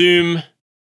assume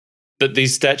that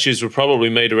these statues were probably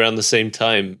made around the same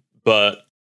time, but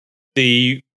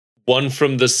the one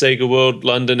from the Sega World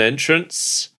London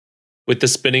entrance with the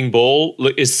spinning ball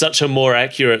is such a more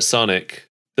accurate Sonic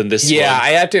than this one. Yeah,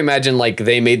 I have to imagine like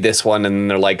they made this one and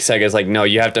they're like, Sega's like, no,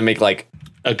 you have to make like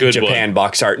a good Japan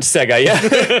box art. Sega,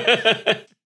 yeah.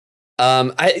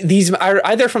 These are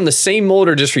either from the same mold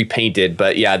or just repainted,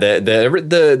 but yeah,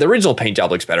 the original paint job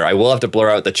looks better. I will have to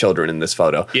blur out the children in this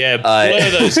photo. Yeah,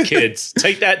 blur those kids.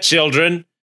 Take that, children.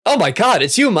 Oh my God,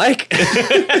 it's you, Mike. No,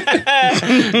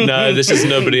 this is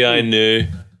nobody I knew.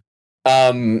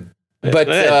 But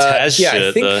Taz yeah, shirt,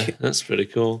 I think though. That's pretty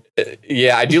cool.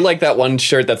 Yeah, I do like that one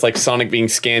shirt that's like Sonic being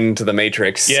scanned into the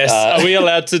Matrix. Yes. Are we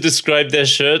allowed to describe their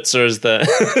shirts, or is that?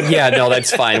 Yeah, no,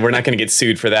 that's fine. We're not going to get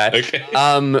sued for that. Okay.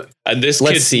 And this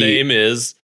kid's name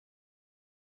is.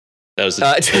 That was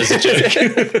a joke.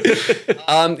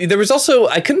 There was also,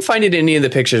 I couldn't find it in any of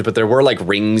the pictures, but there were like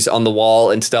rings on the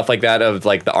wall and stuff like that of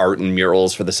like the art and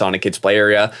murals for the Sonic Kids play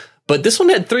area. But this one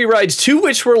had 3 rides, 2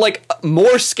 which were like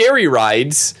more scary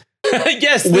rides.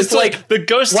 Yes, with like the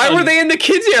ghost. Why hunt, were they in the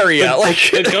kids area?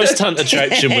 The ghost hunt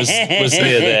attraction was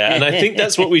near there, and I think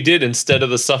that's what we did instead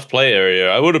of the soft play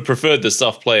area. I would have preferred the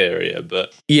soft play area,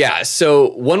 but yeah.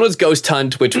 So one was Ghost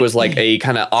Hunt, which was like a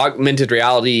kind of augmented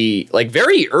reality, like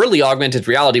very early augmented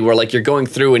reality, where like you're going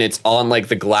through and it's on like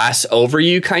the glass over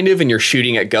you, kind of, and you're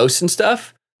shooting at ghosts and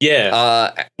stuff.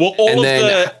 Yeah. Well,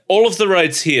 all of the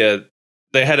rides here,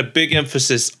 they had a big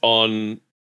emphasis on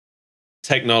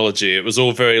technology. It was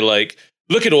all very like,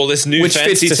 look at all this new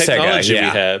fancy technology we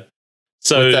have.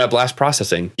 So with, blast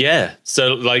processing. Yeah.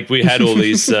 So like we had all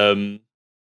these Star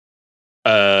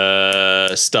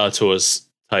Tours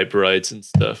type rides and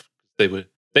stuff.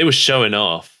 They were showing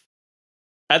off.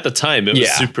 At the time, it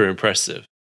was super impressive.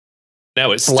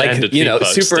 Now it's standard,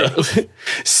 like,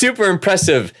 super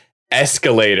impressive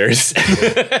escalators.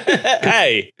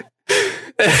 Hey.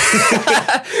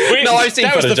 I've seen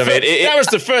footage of it. That was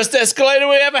the first escalator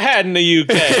we ever had in the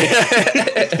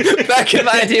UK. Back in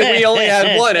my day, we only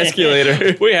had one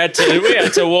escalator. We had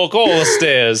to walk all the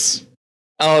stairs.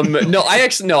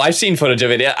 I've seen footage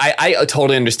of it. I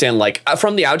totally understand. Like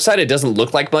from the outside, it doesn't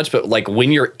look like much, but like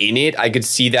when you're in it, I could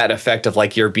see that effect of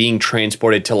like you're being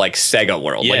transported to like Sega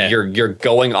World. Yeah. Like you're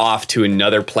going off to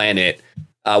another planet,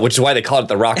 which is why they call it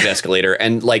the rocket escalator.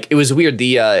 And like it was weird.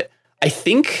 I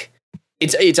think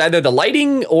it's either the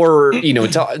lighting or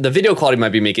the video quality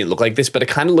might be making it look like this, but it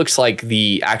kind of looks like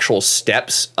the actual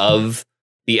steps of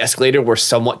the escalator were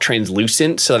somewhat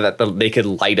translucent so that they could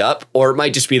light up, or it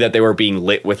might just be that they were being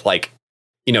lit with like,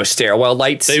 stairwell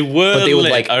lights. They were, but they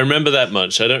would like, I remember that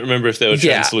much. I don't remember if they were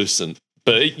translucent,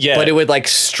 but yeah. But it would like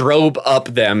strobe up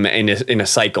them in a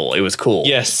cycle. It was cool.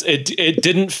 Yes, it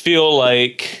didn't feel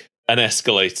like an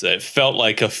escalator. It felt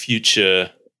like a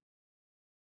future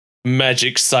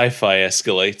magic sci-fi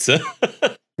escalator.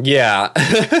 Yeah.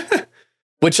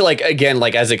 Which, like, again,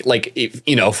 like, as a, like,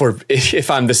 if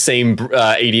I'm the same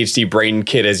ADHD brain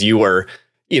kid as you were,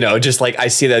 just like I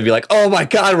see that and be like, oh my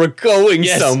God, we're going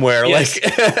somewhere. Yes.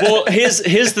 Like, well,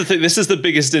 here's the thing. This is the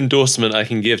biggest endorsement I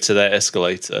can give to that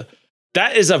escalator.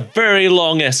 That is a very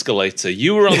long escalator.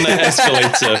 You were on that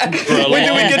escalator for a long time. When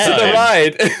did we get to the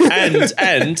ride?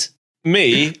 and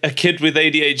me, a kid with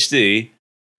ADHD,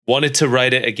 wanted to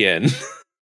ride it again.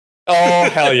 Oh,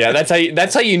 hell yeah.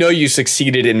 That's how you know you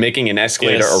succeeded in making an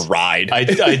escalator a ride. I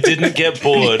didn't get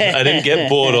bored. I didn't get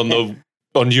bored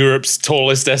on Europe's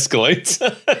tallest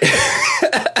escalator.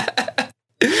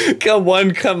 Come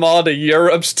on to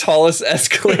Europe's tallest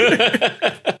escalator.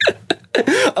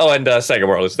 Oh, and Sega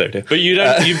World is there too. But you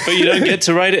don't get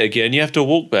to ride it again. You have to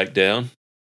walk back down.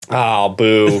 Oh,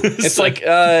 boo! It's like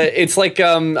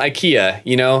IKEA.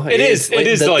 It is like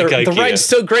IKEA. The ride's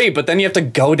so great, but then you have to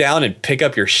go down and pick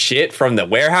up your shit from the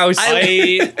warehouse.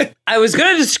 I was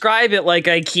gonna describe it like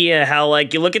IKEA, how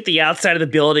like you look at the outside of the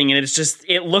building and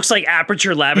it looks like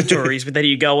Aperture Laboratories, but then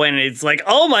you go in and it's like,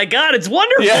 oh my God, it's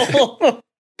wonderful. Yeah.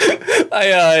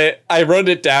 I wrote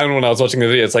it down when I was watching the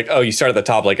video. It's like, oh, you start at the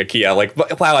top like IKEA. Like,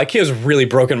 wow, IKEA's really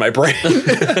broken my brain.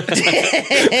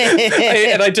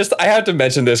 I have to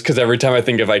mention this because every time I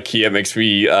think of IKEA, it makes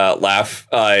me laugh.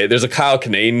 There's a Kyle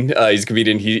Kinane. He's a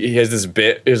comedian. He has this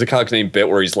bit. There's a Kyle Kinane bit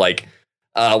where he's like,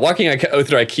 walking through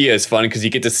IKEA is fun because you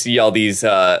get to see all these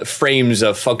frames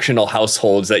of functional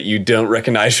households that you don't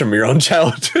recognize from your own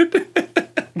childhood.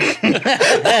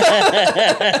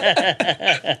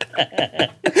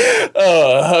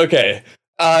 Oh, okay.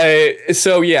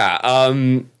 So yeah.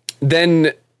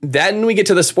 Then we get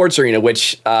to the sports arena,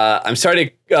 which I'm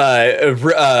sorry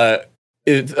to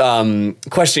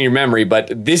question your memory, but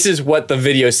this is what the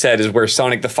video said is where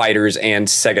Sonic the Fighters and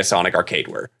Sega Sonic Arcade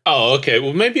were. Oh, okay.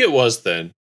 Well, maybe it was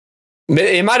then.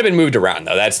 It might have been moved around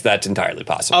though. That's entirely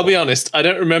possible. I'll be honest. I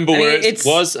don't remember where it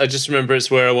was. I just remember it's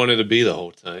where I wanted to be the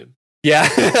whole time. Yeah.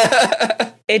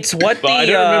 It's what I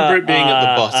don't remember it being at the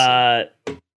bottom.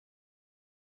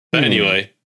 But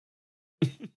anyway.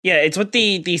 Yeah, it's what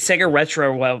the Sega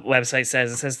Retro website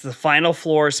says. It says the final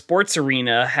floor sports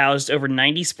arena housed over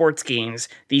 90 sports games.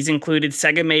 These included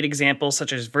Sega-made examples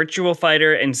such as Virtua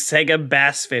Fighter and Sega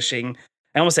Bass Fishing.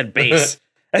 I almost said bass.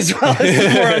 As well as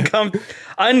the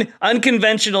more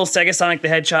unconventional Sega Sonic the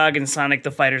Hedgehog and Sonic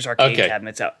the Fighters arcade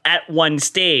cabinets out at one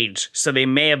stage, so they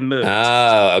may have moved.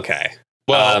 Oh, okay.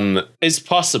 Well, it's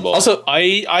possible. Also,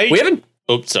 we haven't.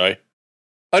 Oh, sorry.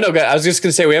 Oh no, I was just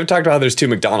gonna say we haven't talked about how there's 2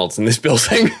 McDonald's in this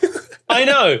building. I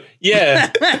know.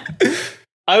 Yeah.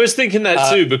 I was thinking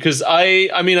that too because I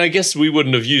guess we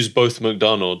wouldn't have used both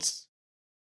McDonald's.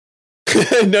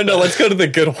 No, let's go to the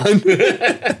good one.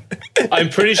 I'm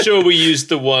pretty sure we used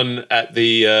the one at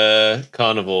the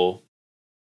carnival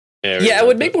area. Yeah, it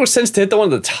would make more sense to hit the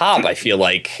one at the top, I feel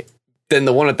like, than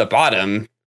the one at the bottom.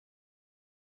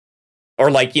 Or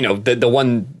like, the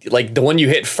one you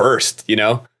hit first,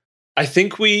 I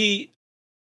think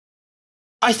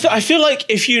I feel like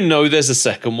if you know there's a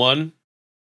second one,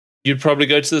 you'd probably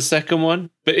go to the second one.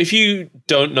 But if you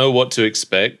don't know what to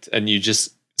expect and you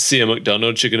just see a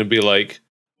McDonald's, you're going to be like,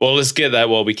 well, let's get that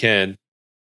while we can.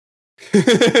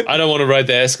 I don't want to ride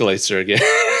the escalator again.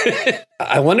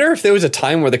 I wonder if there was a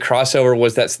time where the crossover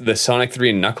was that the Sonic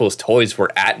 3 and Knuckles toys were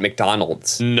at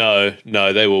McDonald's. No,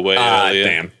 they were way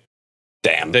earlier.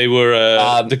 Damn. They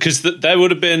were, because that would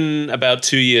have been about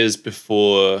 2 years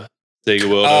before Sega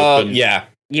World opened. Yeah,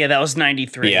 that was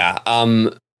 93. Yeah.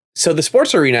 So the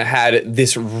sports arena had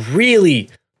this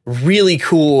really, really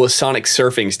cool Sonic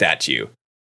surfing statue.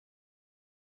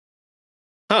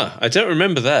 Huh, I don't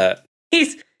remember that.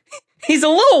 He's a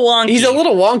little wonky. He's a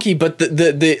little wonky, but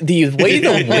the way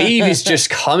the wave is just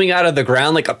coming out of the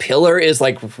ground like a pillar is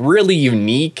like really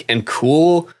unique and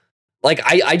cool. Like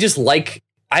I just like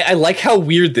I like how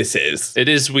weird this is. It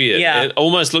is weird. Yeah. It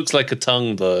almost looks like a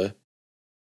tongue though.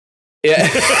 Yeah.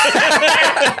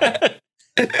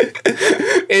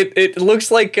 It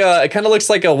looks like it kind of looks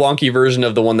like a wonky version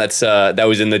of the one that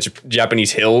was in the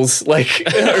Japanese hills, like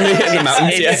in the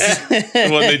mountains. The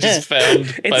one they just found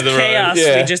by the chaos. road.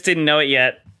 Yeah. We just didn't know it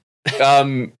yet.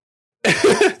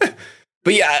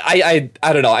 But yeah, I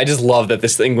don't know. I just love that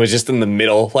this thing was just in the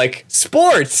middle, like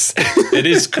sports. It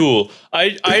is cool.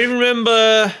 I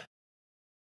remember.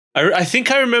 I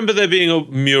think I remember there being a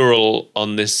mural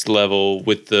on this level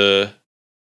with the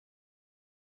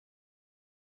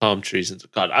palm trees and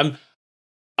God.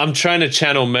 I'm trying to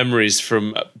channel memories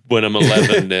from when I'm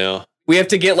 11 now. We have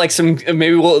to get like some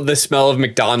maybe the smell of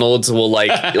McDonald's will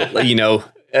like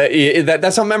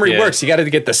That's how memory works. You got to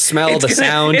get the smell,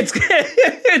 sound.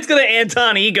 It's gonna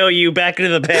Anton Ego you back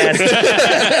into the past.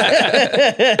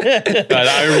 But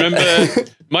I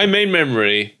remember my main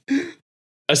memory.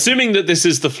 Assuming that this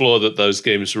is the floor that those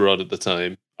games were on at the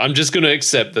time, I'm just going to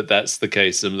accept that that's the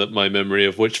case and that my memory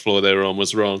of which floor they were on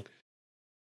was wrong.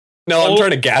 No, I'm trying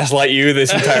to gaslight you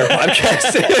this entire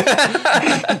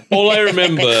podcast. All I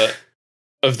remember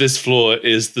of this floor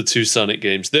is the 2 Sonic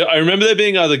games. I remember there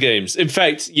being other games. In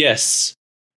fact, yes,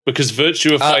 because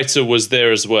Virtua Fighter was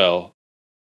there as well.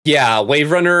 Yeah,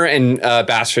 Wave Runner and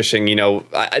Bass Fishing,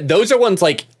 those are ones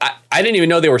like, I didn't even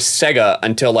know they were Sega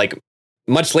until like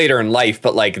much later in life,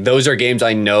 but like those are games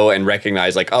I know and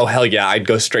recognize. Like, oh hell yeah, I'd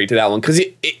go straight to that one because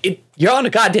you're on a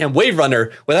goddamn Wave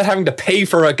Runner without having to pay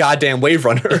for a goddamn Wave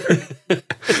Runner.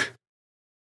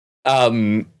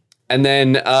 And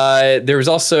then there was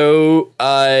also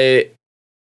what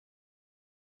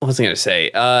was I going to say?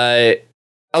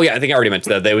 Oh yeah, I think I already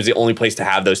mentioned that. That was the only place to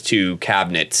have those 2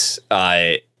 cabinets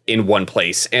in one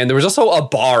place, and there was also a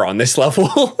bar on this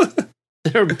level.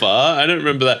 There a bar? I don't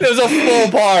remember that. It was a full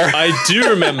bar. I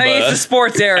do remember. It's a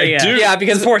sports area. Yeah,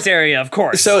 because sports area, of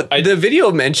course. So the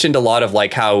video mentioned a lot of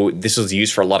like how this was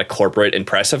used for a lot of corporate and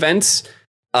press events.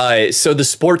 So the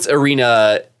sports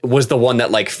arena was the one that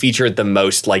like featured the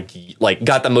most, like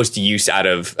got the most use out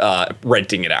of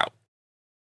renting it out.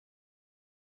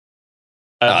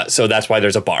 So that's why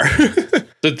there's a bar.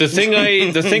 The thing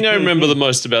I remember the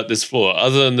most about this floor,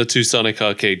 other than the 2 Sonic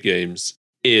arcade games,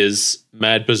 is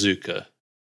Mad Bazooka.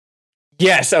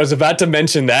 Yes, I was about to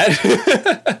mention that.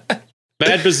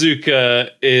 Mad Bazooka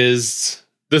is...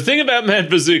 The thing about Mad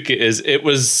Bazooka is it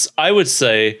was, I would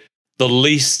say, the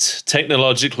least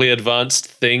technologically advanced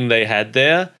thing they had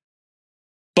there,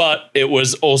 but it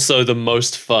was also the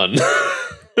most fun.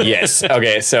 Yes.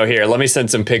 Okay, so here, let me send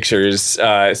some pictures.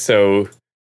 So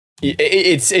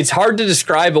it's hard to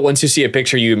describe, but once you see a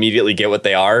picture, you immediately get what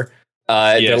they are.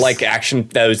 Yes. They're like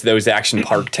those action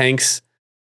park tanks.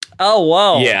 Oh,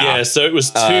 whoa. Yeah, so it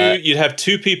was you'd have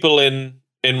 2 people in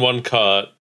one cart,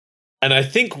 and I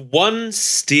think one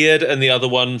steered and the other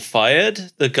one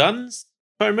fired the guns,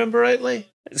 if I remember rightly.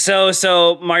 So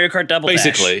Mario Kart Double Dash.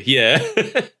 Basically, yeah.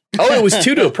 Oh, it was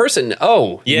 2 to a person.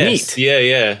 Oh, yes. Neat.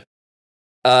 Yeah.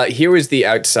 Here was the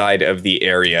outside of the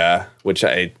area, which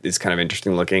is kind of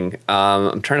interesting looking.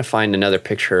 I'm trying to find another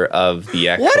picture of the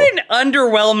actual... What an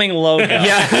underwhelming logo.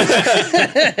 Yeah.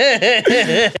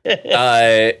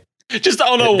 Just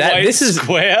on a white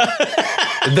square.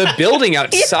 The building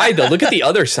outside, though. Look at the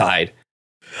other side.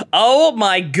 Oh,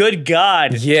 my good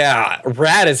God. Yeah.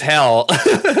 Rad as hell.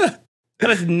 That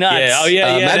is nuts. Yeah. Oh,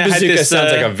 yeah. Mad Bazooka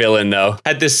sounds like a villain, though.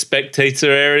 Had this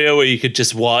spectator area where you could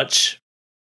just watch.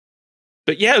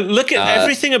 But yeah, look at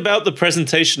everything about the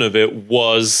presentation of it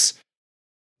was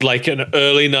like an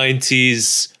early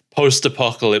 90s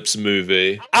post-apocalypse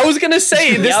movie. I was going to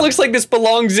say, this looks like this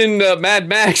belongs in Mad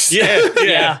Max.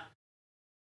 Yeah.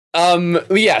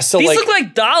 Yeah, so these like... look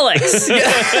like Daleks.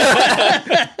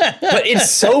 But it's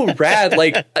so rad.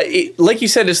 Like you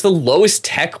said, it's the lowest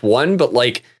tech one, but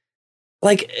like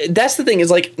that's the thing is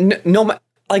like, no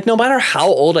matter how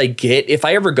old I get, if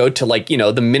I ever go to like,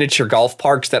 the miniature golf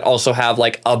parks that also have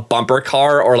like a bumper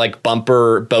car or like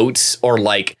bumper boats or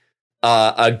like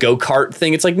a go-kart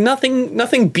thing, it's like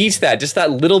nothing beats that. Just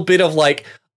that little bit of like,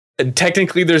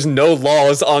 technically there's no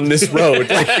laws on this road.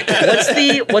 Like,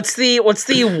 what's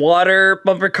the water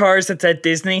bumper cars that's at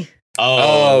Disney?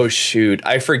 Oh shoot,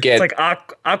 I forget. It's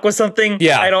like Aqua something.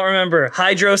 Yeah, I don't remember.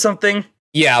 Hydro something.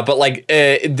 Yeah, but like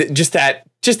just that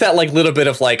like little bit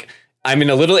of like, I'm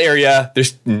in a little area.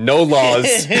 There's no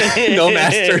laws, no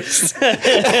masters.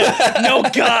 No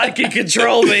God can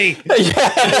control me.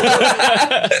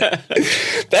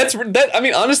 That's that. I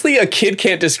mean, honestly, a kid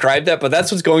can't describe that, but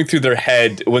that's what's going through their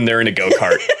head when they're in a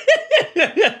go-kart.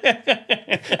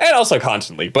 And also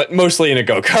constantly, but mostly in a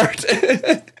go-kart.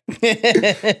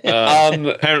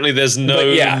 Apparently, there's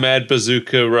no Mad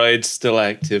Bazooka ride still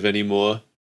active anymore.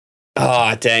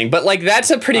 Oh, dang. But, like,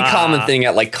 that's a pretty common thing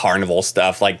at, like, carnival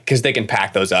stuff, like, because they can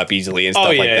pack those up easily and stuff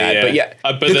like that. Yeah. But, yeah.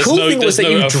 But there's cool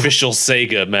no official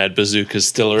Sega Mad Bazookas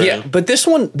still around. Yeah, but this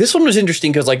one was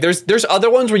interesting because, like, there's other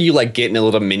ones where you, like, get in a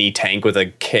little mini tank with a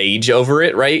cage over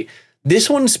it, right? This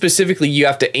one specifically, you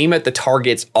have to aim at the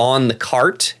targets on the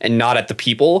cart and not at the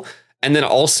people. And then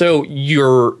also,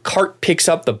 your cart picks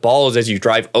up the balls as you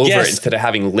drive over it instead of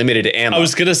having limited ammo. I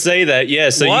was going to say that, yeah.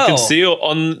 So you can see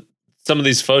on some of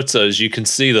these photos, you can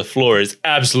see the floor is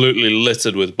absolutely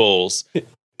littered with balls.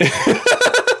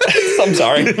 I'm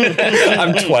sorry.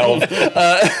 I'm 12.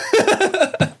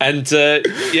 And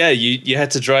you had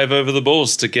to drive over the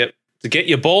balls to get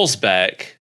your balls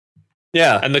back.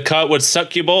 Yeah. And the cart would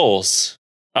suck your balls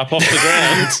up off the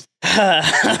ground.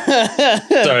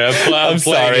 Sorry, I'm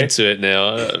playing into it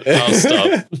now. I'll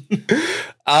stop.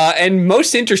 And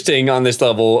most interesting on this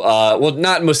level, well,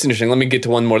 not most interesting, let me get to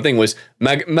one more thing, was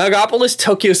Megapolis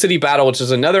Tokyo City Battle, which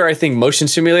is another, I think, motion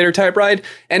simulator type ride,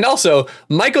 and also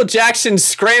Michael Jackson's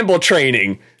Scramble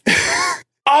Training.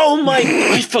 Oh my,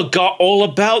 I forgot all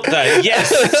about that.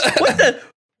 Yes.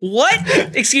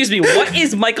 What? Excuse me. What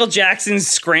is Michael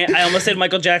Jackson's I almost said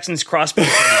Michael Jackson's crossbow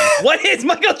training. What is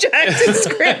Michael Jackson's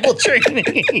scramble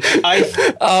training?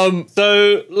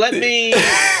 So let me.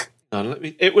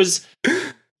 It was.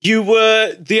 You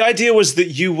were. The idea was that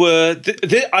you were.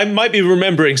 I might be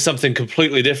remembering something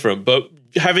completely different, but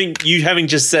having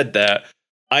just said that,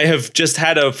 I have just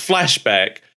had a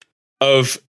flashback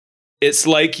of. It's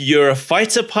like you're a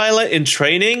fighter pilot in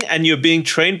training, and you're being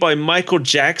trained by Michael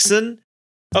Jackson.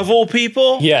 Of all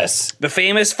people? Yes. The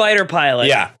famous fighter pilot.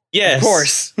 Yeah. Yes. Of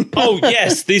course. Oh,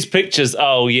 yes. These pictures.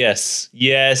 Oh, yes.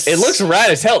 Yes. It looks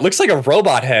rad as hell. It looks like a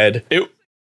robot head.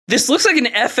 This looks like an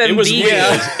FMV. It was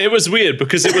weird. It was weird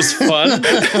because it was fun,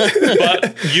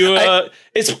 but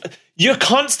you're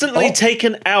constantly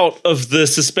taken out of the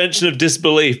suspension of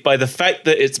disbelief by the fact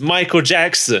that it's Michael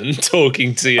Jackson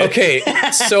talking to you. Okay,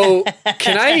 so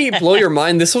can I blow your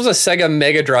mind? This was a Sega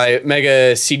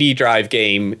Mega CD drive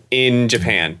game in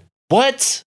Japan.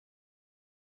 What?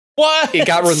 It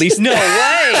got released. No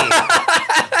way.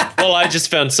 Well, I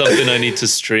just found something I need to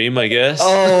stream, I guess.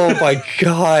 Oh my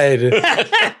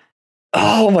god.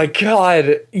 Oh my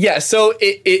god. Yeah, so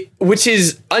it which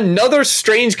is another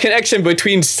strange connection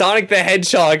between Sonic the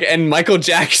Hedgehog and Michael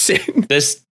Jackson.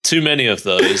 There's too many of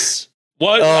those.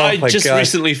 What? I just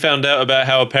recently found out about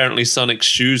how apparently Sonic's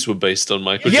shoes were based on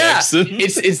Michael Jackson.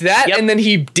 It's that, and then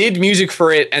he did music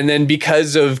for it, and then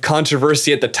because of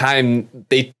controversy at the time,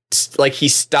 he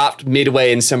stopped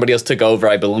midway and somebody else took over,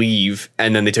 I believe,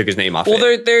 and then they took his name off.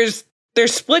 Well,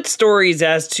 there's split stories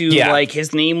as to like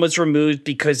his name was removed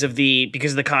because of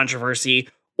the controversy,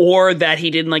 or that he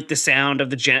didn't like the sound of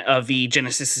the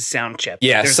Genesis sound chip.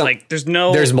 Yeah, there's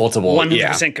multiple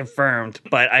 100% confirmed,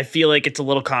 but I feel like it's a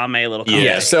little column A, a little column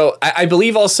B. So I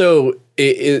believe also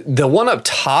the one up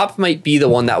top might be the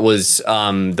one that was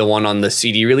the one on the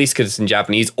CD release because it's in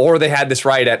Japanese, or they had this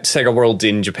right at Sega World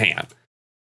in Japan.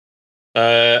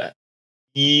 I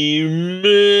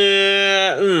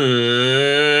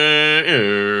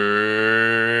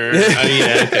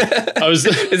was.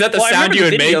 Is that the sound you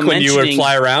would make when you would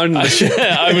fly around?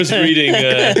 I was reading.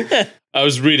 I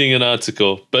was reading an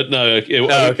article, but no.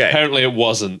 Apparently, it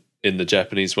wasn't in the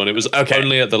Japanese one. It was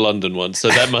only at the London one. So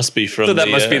that must be from. So that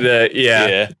must be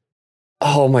the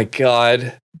Oh my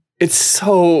god! It's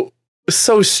so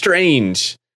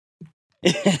strange.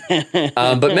 But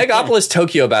Megapolis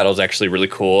Tokyo Battle is actually really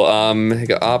cool.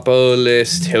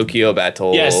 Megapolis Tokyo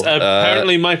Battle. Yes,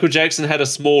 apparently Michael Jackson had a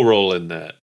small role in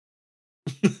that.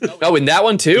 Oh, in that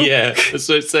one too? Yeah, that's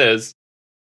what it says.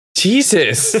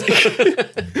 Jesus.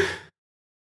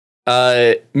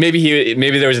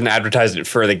 Maybe there was an advertisement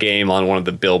for the game on one of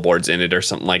the billboards in it or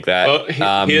something like that. Oh,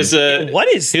 here's a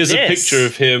picture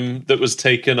of him that was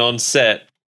taken on set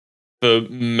for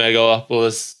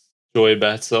Megalopolis Joy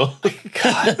Battle.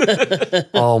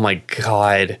 Oh my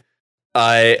god.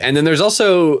 And then there's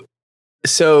also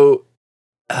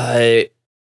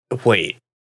wait.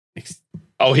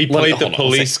 Oh, he played the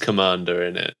police commander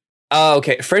in it. Oh,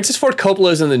 okay. Francis Ford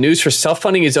Coppola is in the news for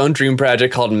self-funding his own dream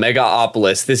project called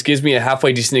Megapolis. This gives me a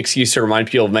halfway decent excuse to remind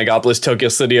people of Megapolis Tokyo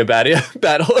City Battle.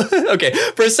 Okay,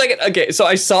 for a second. Okay, so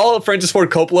I saw Francis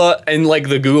Ford Coppola in like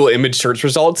the Google image search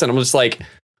results, and I'm just like,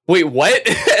 wait, what?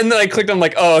 And then I clicked. I'm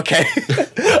like, oh, okay.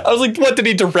 I was like, what? Did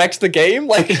he direct the game?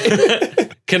 Like,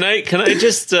 can I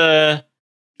just draw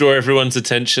everyone's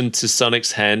attention to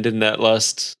Sonic's hand in that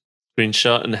last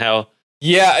screenshot and how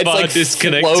it's far like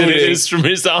disconnected floating. it is from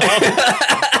his arm?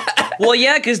 Well,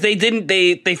 yeah, because they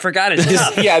forgot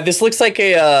it. This looks like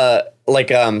a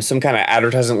some kind of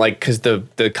advertisement, like because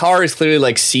the car is clearly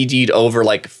like CG'd over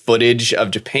like footage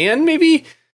of Japan, maybe,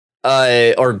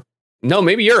 or no,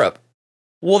 maybe Europe.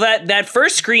 Well, that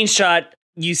first screenshot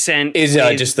you sent is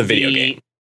just the video game.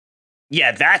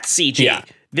 Yeah, that's CG. Yeah.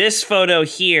 This photo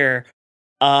here,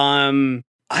 the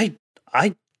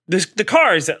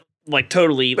car is like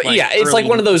totally. But like, yeah, it's like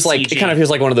one of those like CG. it kind of feels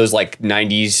like one of those like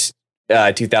 90s,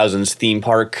 2000s theme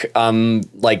park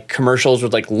like commercials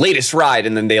with like latest ride,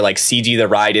 and then they like CG the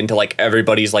ride into like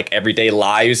everybody's like everyday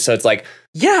lives. So it's like,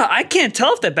 yeah, I can't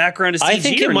tell if that background is CG. I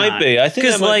think it might be. I think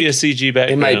that might be a CG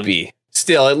background. It might be.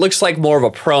 Still, it looks like more of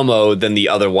a promo than the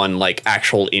other one, like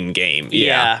actual in game.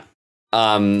 Yeah.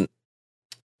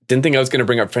 Didn't think I was going to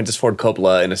bring up Francis Ford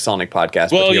Coppola in a Sonic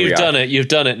podcast. Well, you've done it. You've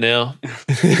done it now.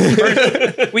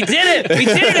 We did it. We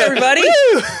did it, everybody.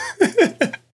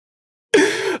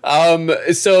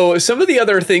 So some of the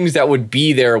other things that would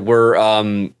be there were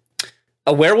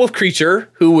a werewolf creature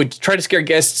who would try to scare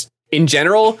guests in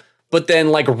general, but then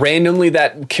like randomly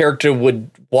that character would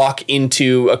walk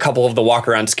into a couple of the walk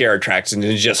around scare attractions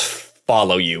and just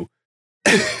follow you.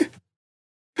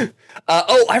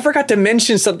 I forgot to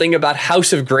mention something about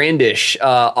House of Grandish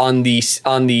on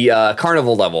the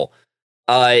carnival level.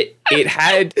 It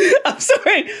had. I'm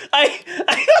sorry. I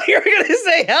thought you were going to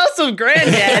say House of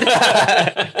Granddad.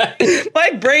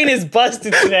 My brain is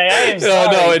busted today. I am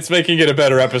sorry. No, it's making it a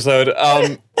better episode.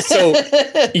 So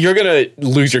you're gonna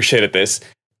lose your shit at this.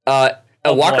 A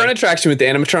walk-around attraction with the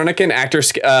animatronic and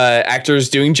actors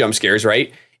doing jump scares,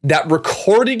 right? That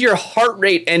recorded your heart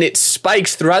rate and its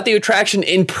spikes throughout the attraction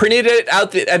and printed it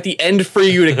out at the end for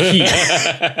you to keep.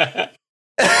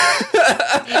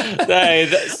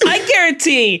 I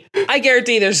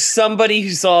guarantee there's somebody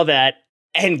who saw that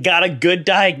and got a good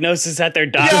diagnosis at their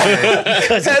doctor. Yeah.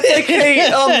 That's like, hey,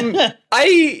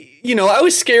 I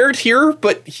was scared here,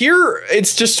 but here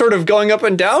it's just sort of going up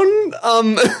and down.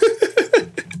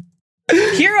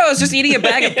 Here I was just eating a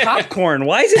bag of popcorn.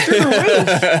 Why is it through the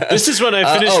roof? This is when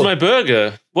I finished my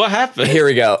burger. What happened? Here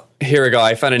we go.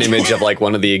 I found an image of like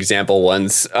one of the example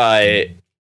ones.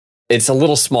 It's a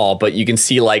little small, but you can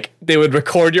see like they would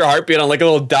record your heartbeat on like a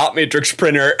little dot matrix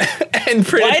printer and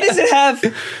print. Why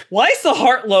does the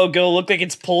heart logo look like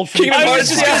it's pulled from Kingdom Hearts? I was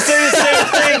just going to say the same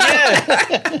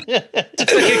thing, yeah.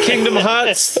 It's like a Kingdom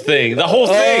Hearts thing. The whole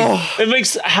thing. It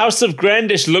makes House of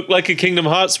Grandish look like a Kingdom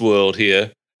Hearts world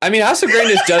here. I mean, House of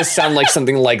Grandish does sound like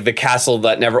something like the Castle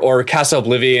That Never, or Castle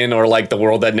Oblivion, or like the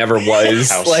World That Never Was.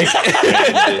 House like of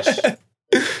Grandish.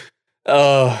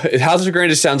 House of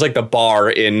Grandish sounds like the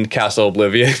bar in Castle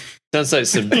Oblivion. Sounds like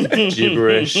some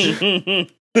gibberish. I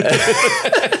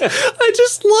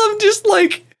just love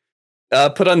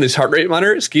put on this heart rate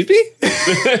monitor. Excuse me.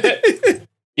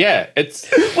 Yeah, it's.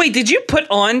 Wait, did you put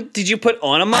on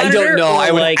a monitor? I don't know.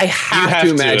 I have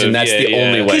to imagine that's the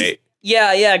only way.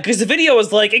 Yeah, because the video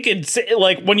was like, it could say,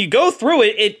 like, when you go through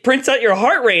it, it prints out your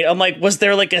heart rate. I'm like, was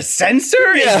there like a sensor?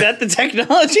 Yeah. Is that the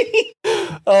technology?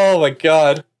 Oh my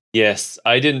God. Yes,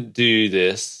 I didn't do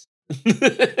this.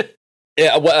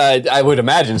 Yeah, I would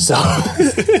imagine so.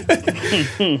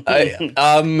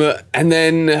 And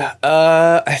then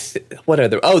what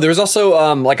other? Oh, there was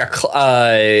also like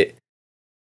a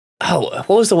what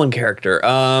was the one character?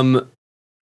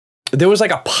 There was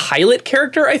like a pilot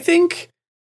character, I think.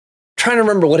 Trying to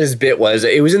remember what his bit was.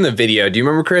 It was in the video. Do you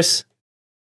remember, Chris?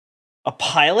 A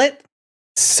pilot?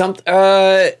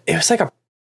 It was like a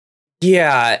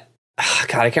God,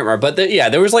 I can't remember. But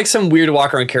there was like some weird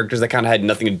walk around characters that kind of had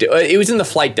nothing to do. It was in the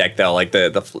flight deck though, like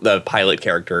the pilot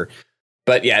character.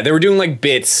 But yeah, they were doing like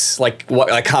bits, like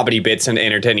comedy bits and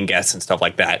entertaining guests and stuff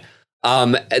like that.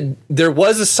 There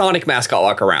was a Sonic mascot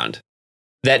walk around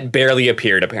that barely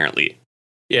appeared, apparently.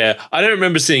 Yeah, I don't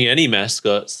remember seeing any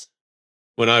mascots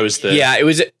when I was there. Yeah,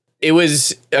 it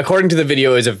was according to the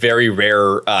video, is a very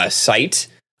rare sight.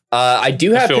 I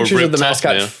do have pictures of the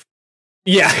mascot.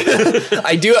 Yeah,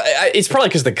 I do. It's probably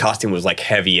because the costume was like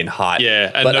heavy and hot.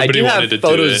 Yeah, and but nobody I do wanted have to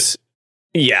photos.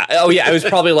 Do it. Yeah. Oh yeah. It was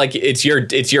probably like it's your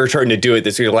turn to do it.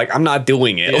 This year, like I'm not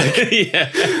doing it. Like,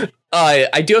 yeah.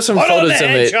 I do have some photos of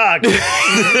it.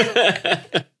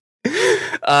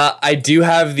 I do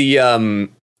have the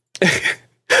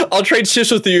I'll trade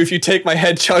shifts with you if you take my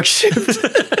hedgehog shift.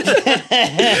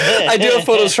 I do have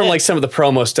photos from like some of the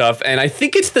promo stuff, and I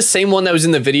think it's the same one that was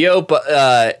in the video, but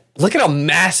look at how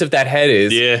massive that head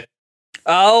is. Yeah.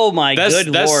 Oh my good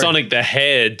lord. That's Sonic the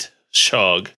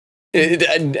Hedgehog.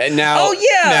 Now. Oh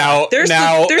yeah. There's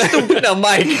the now,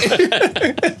 Mike.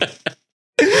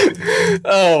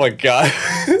 Oh my God.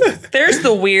 There's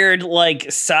the weird like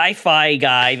sci-fi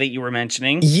guy that you were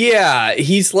mentioning. Yeah,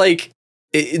 he's like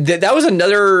that was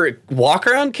another walk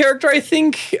around character, I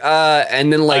think.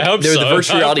 And then like there was the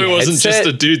virtual reality headset. It wasn't just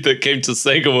a dude that came to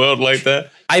Sega World like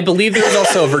that. I believe there was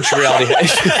also a virtual reality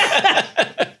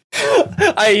headset.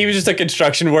 He was just a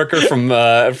construction worker from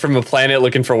a planet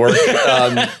looking for work.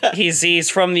 He's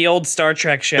from the old Star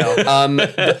Trek show.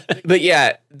 But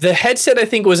yeah, the headset I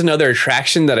think was another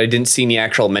attraction that I didn't see any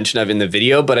actual mention of in the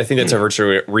video, but I think that's a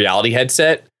virtual reality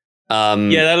headset.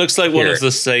 Yeah, that looks like one of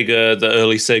the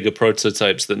early Sega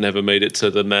prototypes that never made it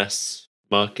to the mass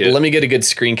market. Let me get a good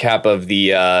screen cap of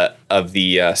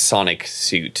the Sonic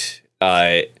suit.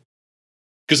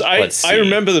 Because I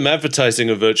remember them advertising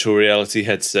a virtual reality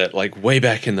headset like way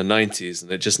back in the 90s,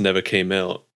 and it just never came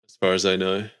out, as far as I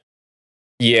know.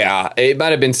 Yeah, it might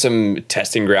have been some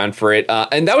testing ground for it.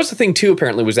 And that was the thing too,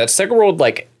 apparently, was that Sega World,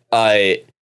 like,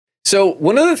 so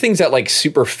one of the things that like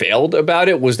super failed about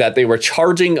it was that they were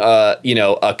charging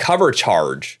a cover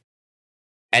charge,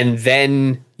 and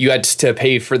then you had to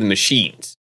pay for the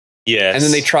machines. Yes. And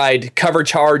then they tried cover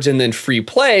charge and then free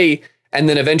play, and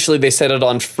then eventually they set it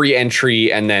on free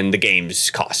entry, and then the games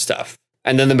cost stuff.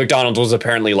 And then the McDonald's was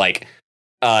apparently like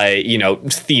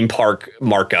theme park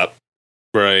markup.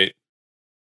 Right.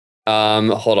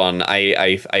 Hold on.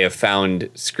 I have found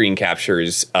screen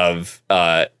captures of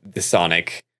the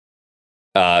Sonic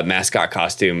mascot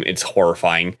costume. It's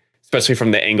horrifying, especially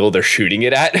from the angle they're shooting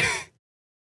it at.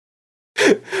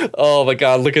 Oh my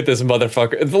god, look at this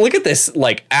motherfucker. Look at this,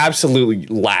 like, absolutely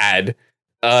lad.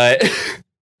 There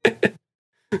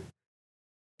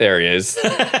he is. His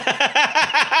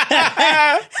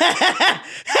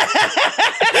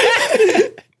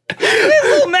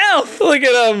little mouth. Look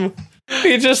at him.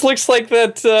 He just looks like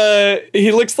that.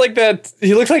 He looks like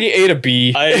he ate a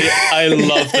bee. I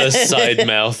love the side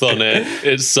mouth on it.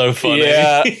 It's so funny.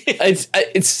 Yeah,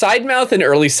 it's side mouth and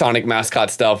early Sonic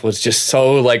mascot stuff was just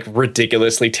so like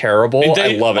ridiculously terrible.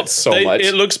 I love it so much.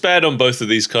 It looks bad on both of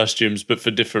these costumes, but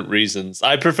for different reasons.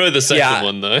 I prefer the second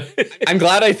one though. I'm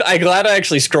glad I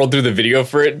actually scrolled through the video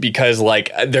for it, because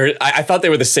like I thought they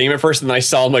were the same at first, and then I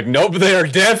saw them like, nope, they're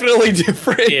definitely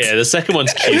different. Yeah, the second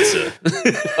one's cuter.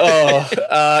 Oh.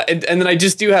 And then I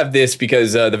just do have this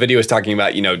because the video is talking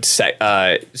about,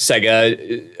 Sega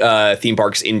theme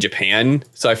parks in Japan.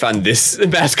 So I found this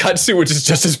mascot suit, which is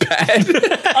just as bad.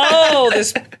 Oh,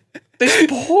 this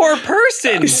poor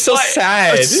person. He's so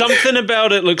sad. Something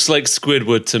about it looks like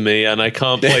Squidward to me, and I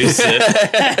can't place it.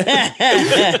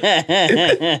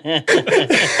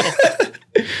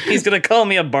 He's going to call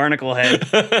me a barnacle head.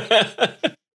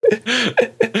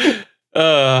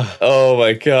 Oh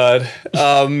my god.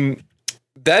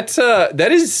 That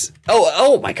is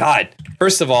oh my god.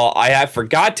 First of all, I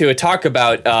forgot to talk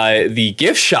about the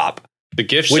gift shop. The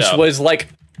gift shop, which was like,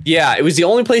 yeah, it was the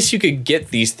only place you could get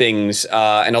these things,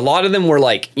 and a lot of them were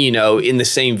like, in the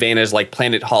same vein as like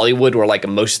Planet Hollywood, where like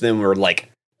most of them were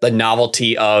like the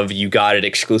novelty of you got it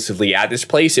exclusively at this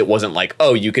place. It wasn't like,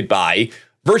 oh, you could buy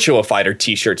Virtua Fighter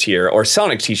t-shirts here or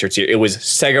Sonic t-shirts here. It was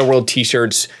Sega World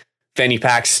t-shirts, fanny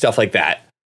packs, stuff like that.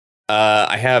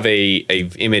 I have a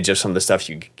image of some of the stuff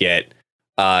you could get.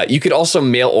 You could also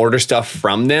mail order stuff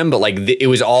from them, but like it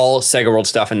was all Sega World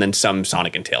stuff and then some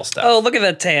Sonic and Tails stuff. Oh, look at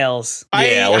the Tails.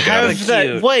 Yeah, I have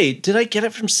that. Wait, did I get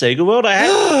it from Sega World?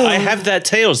 I have that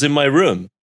Tails in my room.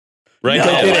 Right no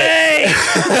now. Way.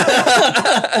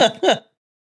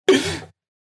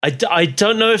 I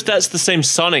don't know if that's the same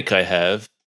Sonic I have.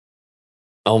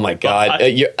 Oh my god.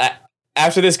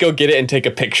 After this, go get it and take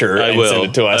a picture and send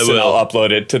it to us, and I'll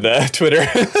upload it to the Twitter.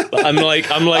 I'm like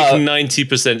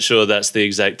 90% sure that's the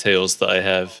exact Tails that I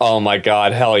have. Oh my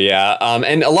god, hell yeah!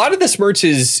 And a lot of this merch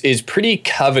is pretty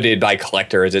coveted by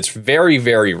collectors. It's very,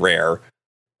 very rare.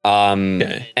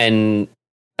 Okay. And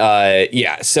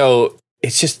yeah, so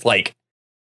it's just like,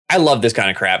 I love this kind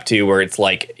of crap too, where it's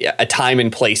like a time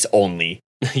and place only.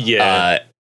 Yeah.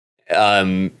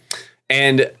 And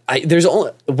there's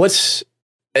only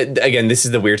again, this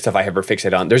is the weird stuff I ever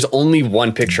fixate on. There's only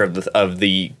one picture of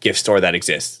the gift store that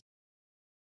exists.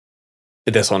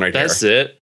 This one right here. That's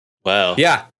it. Wow.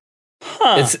 Yeah.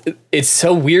 Huh. It's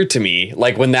so weird to me.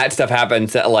 Like when that stuff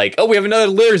happens, that like, oh, we have another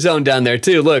litter zone down there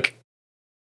too. Look.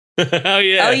 Oh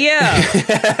yeah. Oh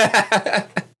yeah.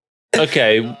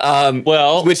 Okay.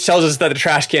 Well, which tells us that the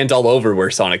trash cans all over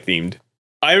were Sonic themed.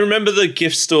 I remember the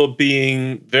gift store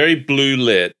being very blue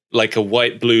lit, like a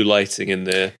white blue lighting in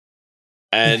there.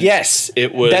 And yes,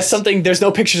 it was. That's something. There's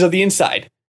no pictures of the inside.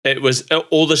 It was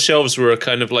all the shelves were a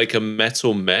kind of like a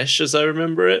metal mesh, as I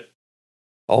remember it.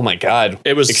 Oh my god!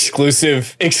 It was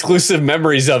exclusive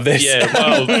memories of this. Yeah,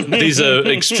 well, these are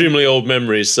extremely old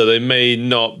memories, so they may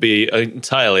not be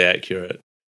entirely accurate.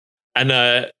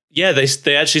 And yeah,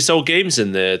 they actually sold games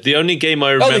in there. The only game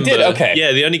I remember, they did? Okay.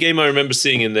 Yeah, the only game I remember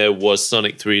seeing in there was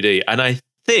Sonic 3D, and I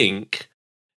think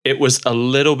it was a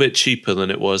little bit cheaper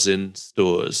than it was in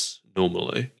stores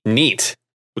normally. Neat.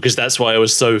 Because that's why I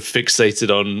was so fixated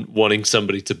on wanting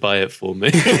somebody to buy it for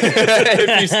me.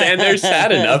 If you stand there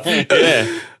sad enough.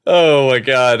 Yeah. Oh my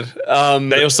god.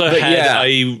 They also had. Yeah.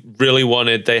 I really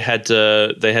wanted. They had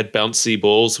bouncy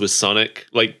balls with Sonic,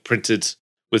 like printed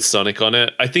with Sonic on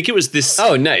it. I think it was this.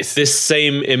 Oh, nice. This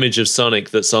same image of Sonic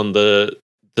that's on the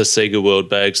Sega World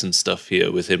bags and stuff here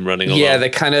with him running along. Yeah, the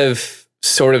kind of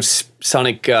sort of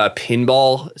Sonic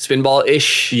spinball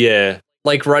ish. Yeah.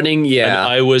 Like running, yeah. And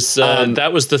I was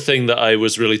that was the thing that I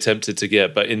was really tempted to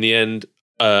get, but in the end,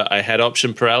 I had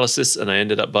option paralysis, and I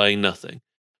ended up buying nothing.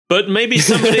 But maybe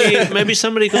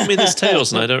somebody got me this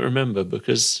Tails, and I don't remember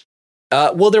because.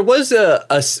 Well, there was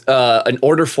an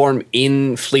order form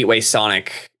in Fleetway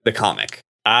Sonic the comic.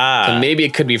 So maybe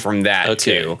it could be from that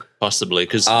too, possibly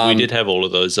because we did have all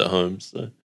of those at home.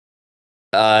 So.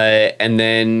 And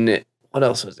then what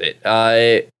else was it?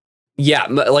 Yeah,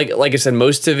 like I said,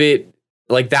 most of it,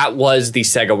 like that was the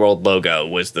Sega World logo,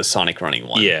 was the Sonic running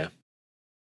one. Yeah.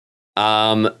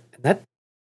 That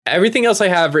everything else I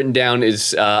have written down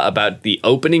is about the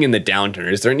opening and the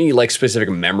downturn. Is there any like specific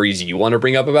memories you want to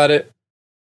bring up about it?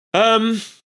 Not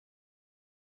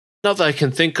that I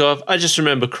can think of. I just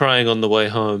remember crying on the way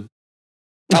home.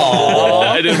 Oh,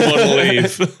 I didn't want to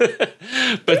leave.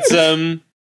 But I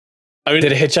mean,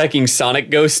 did a hitchhiking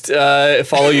Sonic ghost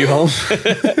follow you home?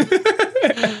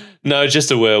 No,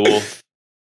 just a werewolf.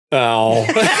 Oh.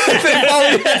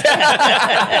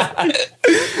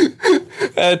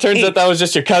 It turns out that was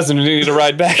just your cousin who needed a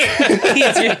ride back.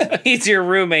 he's your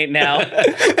roommate now.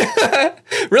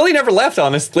 Really never left,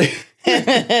 honestly.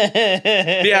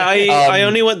 Yeah, I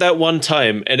only went that one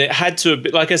time, and it had to have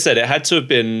been, like I said, it had to have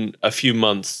been a few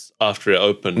months after it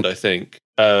opened, I think.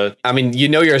 I mean, you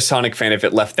know you're a Sonic fan if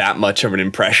it left that much of an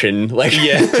impression. Like,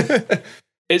 yeah.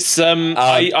 It's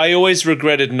I always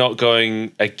regretted not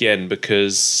going again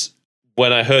because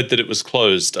when I heard that it was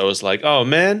closed, I was like, oh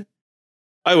man,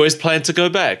 I always planned to go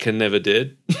back and never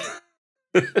did.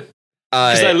 Because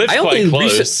I lived quite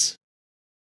close.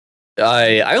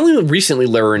 I only recently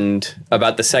learned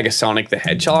about the Sega Sonic the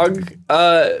Hedgehog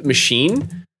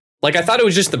machine. Like, I thought it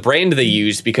was just the brand they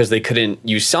used because they couldn't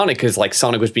use Sonic because, like,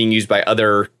 Sonic was being used by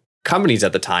other companies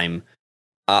at the time.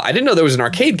 I didn't know there was an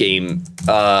arcade game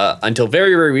until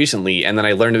very, very recently, and then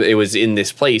I learned it was in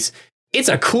this place. It's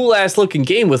a cool-ass looking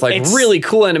game with, like, really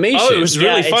cool animation. Oh, it was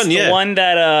really fun, it's the one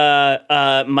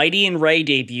that Mighty and Ray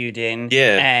debuted in.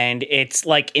 Yeah. And it's,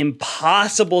 like,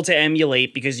 impossible to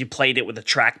emulate because you played it with a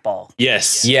trackball.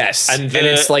 Yes. And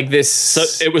it's like this... So,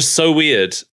 it was so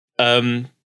weird.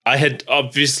 I had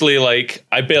obviously, like,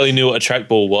 I barely knew what a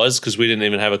trackball was because we didn't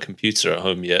even have a computer at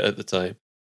home yet at the time.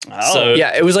 Oh. So,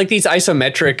 yeah, it was like these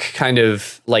isometric kind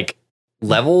of, like,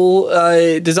 level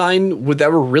design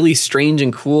that were really strange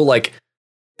and cool. Like,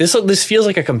 this feels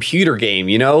like a computer game,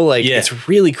 you know? Like, it's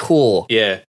really cool.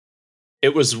 Yeah.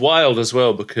 It was wild as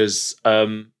well because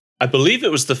I believe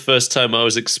it was the first time I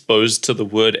was exposed to the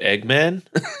word Eggman.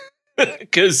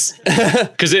 Because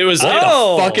it was what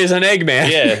the fuck is an Eggman?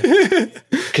 Yeah,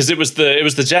 because it was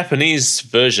the Japanese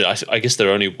version. I guess there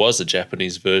only was a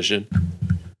Japanese version.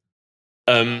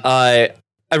 I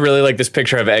really like this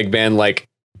picture of Eggman like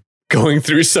going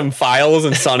through some files,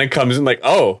 and Sonic comes in like,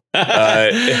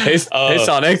 hey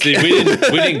Sonic. See, we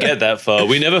didn't get that far.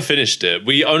 We never finished it.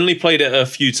 We only played it a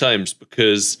few times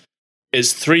because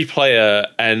it's 3-player,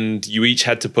 and you each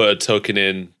had to put a token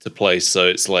in to play. So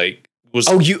it's like.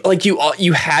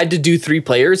 You had to do 3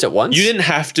 players at once? You didn't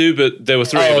have to, but there were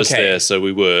 3 of us there, so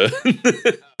we were.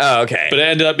 Oh, okay. But it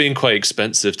ended up being quite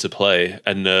expensive to play,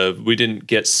 and we didn't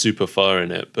get super far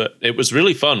in it. But it was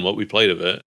really fun what we played of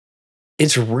it.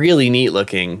 It's really neat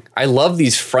looking. I love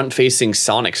these front-facing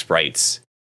Sonic sprites.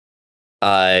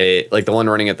 Like the one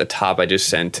running at the top I just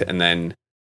sent, and then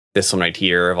this one right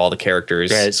here of all the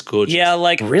characters. Yeah, it's gorgeous. Yeah,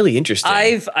 like really interesting.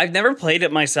 I've never played it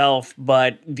myself,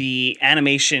 but the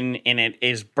animation in it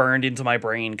is burned into my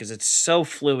brain because it's so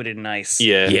fluid and nice.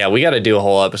 Yeah, we got to do a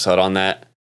whole episode on that.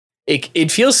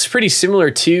 It feels pretty similar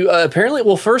to apparently.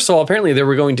 Well, first of all, apparently they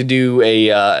were going to do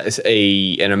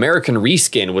an American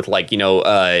reskin with like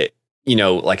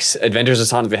like Adventures of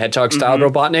Sonic the Hedgehog style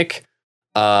Robotnik.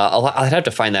 I'd have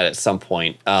to find that at some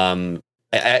point.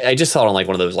 I just saw it on like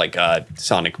one of those like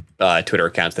Sonic Twitter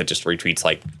accounts that just retweets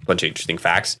like a bunch of interesting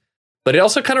facts. But it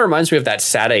also kind of reminds me of that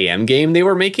Sad AM game they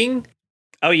were making.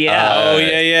 Oh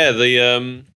yeah,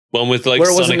 the one with like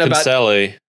Sonic and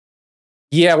Sally.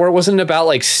 Yeah, where it wasn't about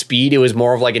like speed, it was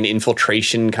more of like an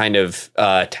infiltration kind of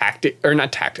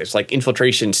like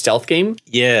infiltration stealth game.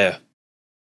 Yeah.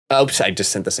 Oops, I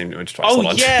just sent the same image twice.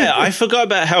 Oh yeah, I forgot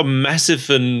about how massive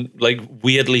and like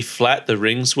weirdly flat the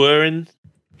rings were in.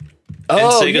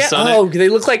 Oh, yeah. Sonic. Oh, they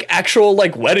look like actual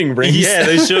like wedding rings. Yeah,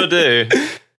 they sure do.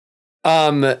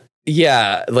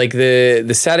 Yeah, like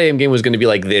the Sad AM game was going to be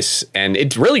like this, and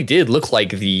it really did look like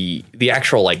the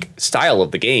actual like style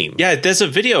of the game. Yeah, there's a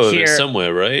video of it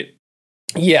somewhere, right?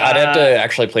 Yeah, I'd have to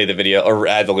actually play the video or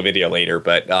add the video later,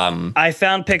 but I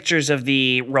found pictures of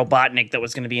the Robotnik that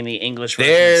was going to be in the English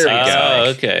version. There we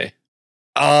go. Okay.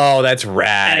 Oh, that's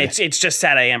rad. And it's just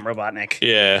Sad I Am Robotnik.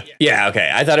 Yeah. Yeah,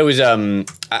 okay. I thought it was I'm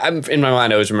in my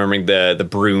mind I was remembering the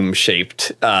broom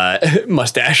shaped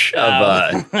mustache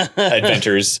of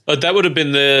Adventures. But that would have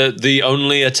been the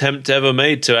only attempt ever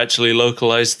made to actually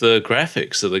localize the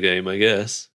graphics of the game, I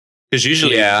guess. Because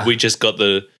usually we just got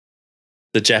the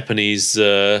Japanese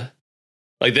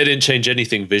like they didn't change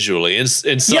anything visually. In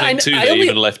Sonic 2 they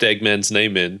even left Eggman's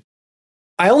name in.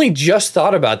 I only just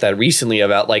thought about that recently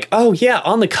about like, oh yeah,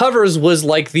 on the covers was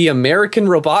like the American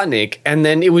Robotnik, and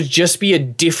then it would just be a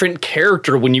different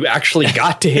character when you actually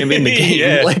got to him in the game.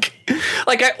 Yeah. Like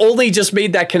I only just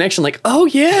made that connection. Like, oh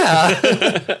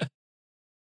yeah.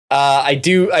 I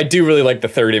do really like the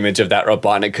third image of that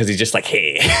Robotnik because he's just like,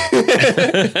 hey.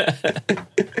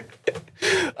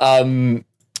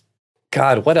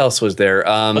 God, what else was there?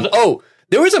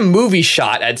 There was a movie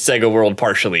shot at Sega World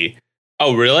partially.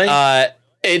 Oh, really?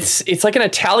 It's like an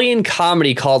Italian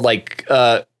comedy called like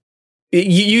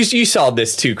you saw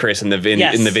this too, Chris, in the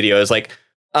video. It's like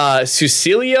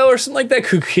Susilio or something like that.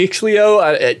 Cuciclio.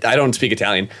 I don't speak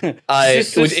Italian. It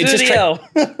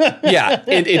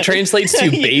translates to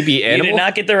baby animal. You did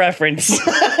not get the reference.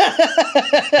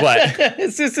 What?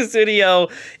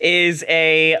 Susilio is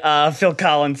a Phil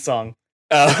Collins song.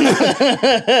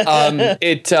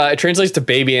 It translates to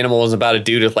baby animal is about a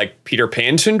dude with like Peter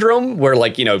Pan syndrome, where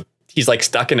like, you know, he's like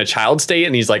stuck in a child state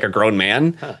and he's like a grown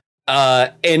man.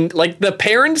 And like the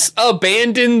parents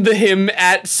abandoned him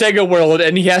at Sega World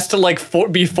and he has to like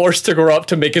be forced to grow up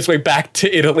to make his way back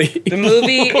to Italy. The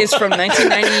movie is from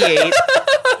 1998.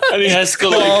 And he has to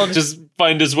like just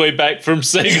find his way back from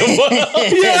Sega World.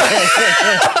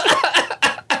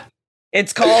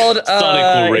 It's called, Sonic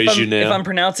will raise you now. If I'm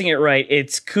pronouncing it right,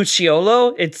 it's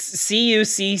Cucciolo. It's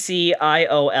Cucciolo.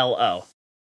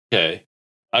 Okay.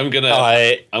 I'm gonna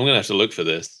have to look for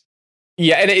this.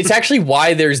 Yeah, and it's actually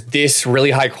why there's this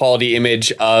really high quality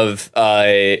image of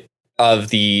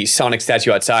the Sonic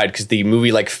statue outside, because the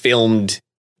movie like filmed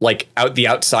like the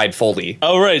outside Foley.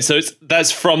 Oh right, so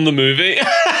that's from the movie.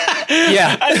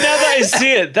 Yeah. And now that I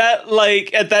see it,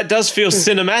 that does feel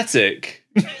cinematic.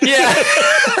 Yeah.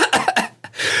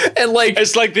 And like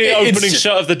it's like the opening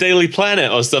shot of the Daily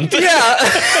Planet or something.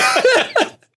 Yeah.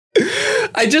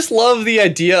 I just love the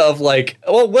idea of like,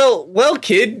 well,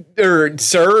 kid or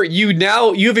sir,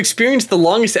 you've experienced the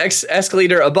longest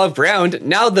escalator above ground.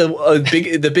 Now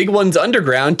the big ones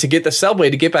underground to get the subway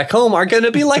to get back home are going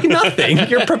to be like nothing.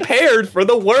 You're prepared for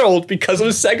the world because of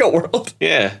Sega World.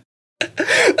 Yeah.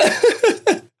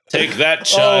 Take that,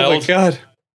 child. Oh my God.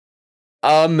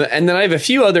 And then I have a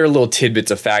few other little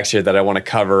tidbits of facts here that I want to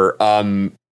cover.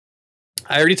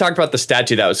 I already talked about the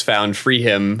statue that was found. Free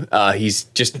him. He's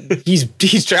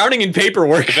drowning in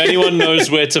paperwork. If anyone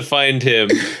knows where to find him,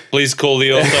 please call the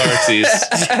authorities.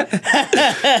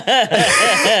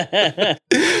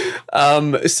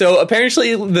 So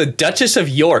apparently the Duchess of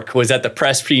York was at the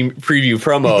press preview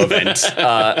promo event,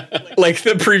 like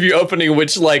the preview opening,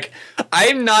 which like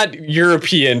I'm not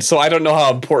European, so I don't know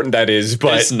how important that is,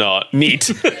 but it's not neat.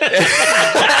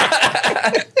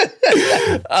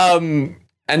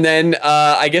 And then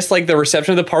I guess like the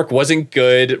reception of the park wasn't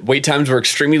good. Wait times were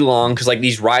extremely long because like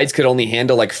these rides could only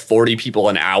handle like 40 people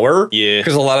an hour. Yeah.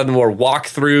 Because a lot of them were walk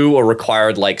through or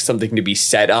required like something to be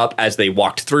set up as they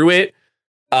walked through it.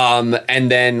 And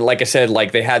then, like I said,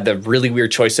 like they had the really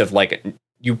weird choice of like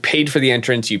you paid for the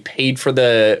entrance, you paid for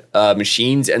the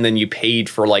machines, and then you paid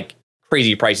for like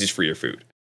crazy prices for your food.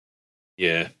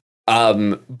 Yeah.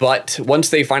 But once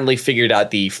they finally figured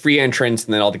out the free entrance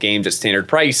and then all the games at standard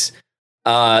price,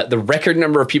 the record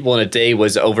number of people in a day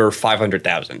was over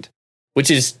 500,000, which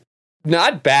is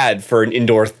not bad for an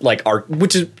indoor like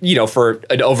which is, you know, for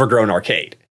an overgrown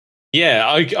arcade.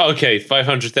 Yeah, okay,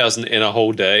 500,000 in a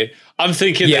whole day. I'm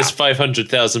thinking there's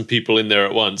 500,000 people in there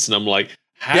at once, and I'm like,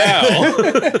 how?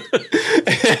 Yeah.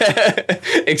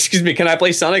 Excuse me, can I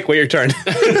play Sonic? Wait your turn.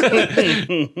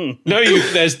 No,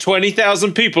 there's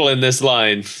 20,000 people in this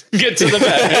line. Get to the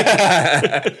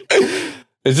back.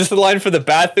 Is this the line for the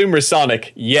bathroom or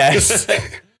Sonic? Yes.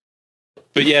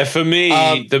 But yeah, for me,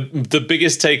 the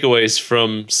biggest takeaways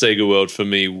from Sega World for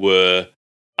me were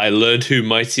I learned who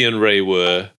Mighty and Ray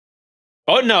were.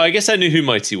 Oh, no, I guess I knew who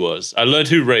Mighty was. I learned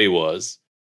who Ray was.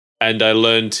 And I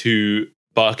learned who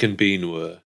Bark and Bean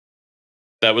were.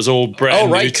 That was all brand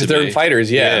new to me. Because they're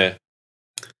fighters, yeah.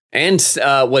 And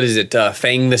what is it?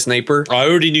 Fang the Sniper? I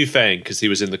already knew Fang because he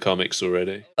was in the comics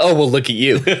already. Oh, well, look at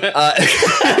you.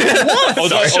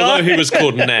 Although he was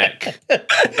called Knack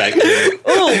back then.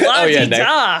 Oh, yeah,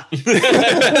 Knack.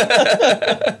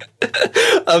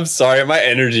 I'm sorry, my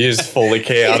energy is fully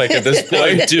chaotic at this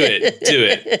point. No, do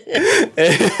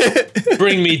it.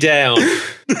 Bring me down.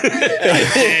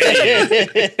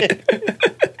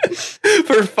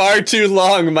 For far too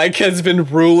long, Mike has been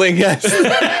ruling us.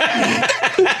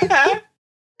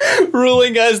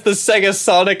 Ruling as the Sega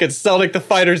Sonic and Sonic the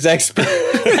Fighters expert.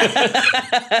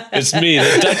 It's me,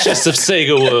 the Duchess of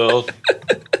Sega World.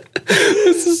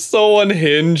 This is so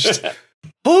unhinged.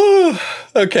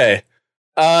 Okay.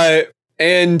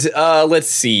 Let's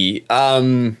see.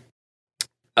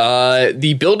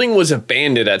 The building was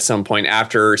abandoned at some point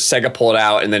after Sega pulled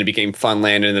out, and then it became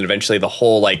Funland, and then eventually the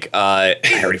whole I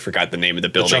already forgot the name of the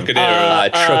building.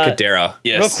 Trocadero.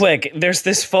 Yes. Real quick, there's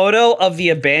this photo of the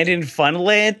abandoned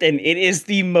Funland, and it is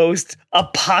the most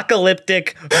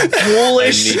apocalyptic,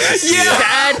 ghoulish,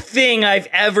 sad thing I've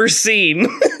ever seen.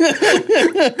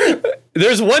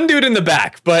 There's one dude in the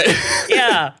back, but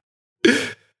yeah.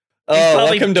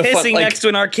 Probably pissing next to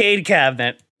an arcade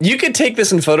cabinet. You could take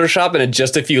this in Photoshop and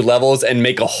adjust a few levels and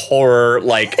make a horror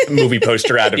movie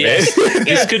poster out of it.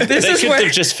 They could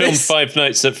have just filmed Five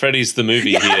Nights at Freddy's the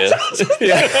movie here.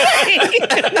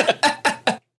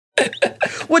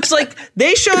 Which,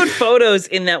 they showed photos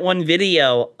in that one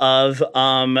video of,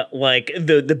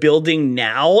 the building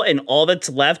now, and all that's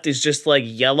left is just,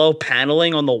 yellow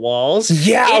paneling on the walls.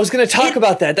 Yeah, I was going to talk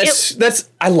about that.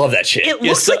 I love that shit. It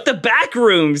looks like the back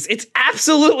rooms. It's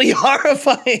absolutely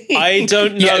horrifying. I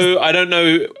don't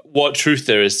know what truth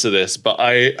there is to this, but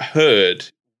I heard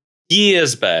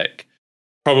years back,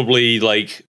 probably,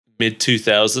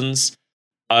 mid-2000s,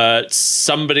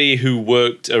 somebody who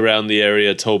worked around the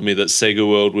area told me that Sega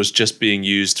World was just being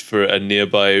used for a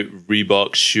nearby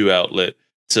Reebok shoe outlet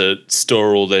to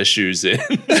store all their shoes in.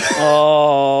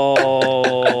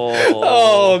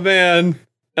 Oh, man.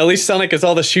 At least Sonic has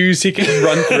all the shoes he can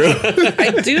run through.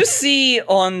 I do see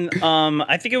on,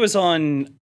 I think it was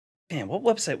on, what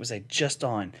website was I just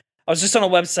on? I was just on a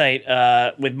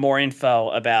website with more info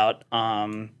about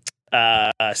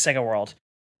Sega World.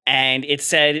 And it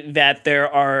said that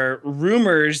there are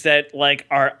rumors that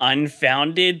are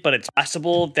unfounded, but it's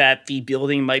possible that the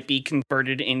building might be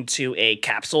converted into a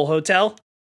capsule hotel.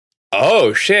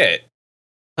 Oh shit.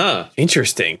 Huh.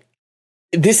 Interesting.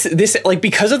 This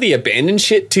because of the abandoned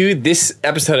shit too, this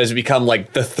episode has become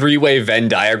the three-way Venn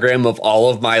diagram of all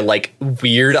of my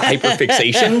weird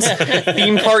hyperfixations.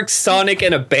 Theme parks, Sonic,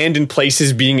 and abandoned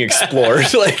places being explored.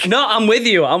 No, I'm with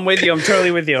you. I'm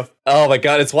totally with you. Oh my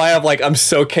god, it's why I'm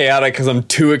so chaotic, because I'm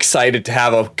too excited to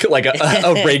have a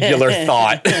regular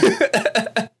thought.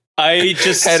 I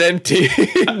just head empty.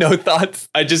 No thoughts.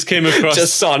 I just came across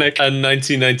just Sonic. A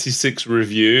 1996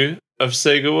 review of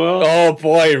Sega World. Oh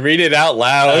boy, read it out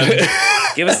loud.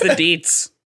 Give us the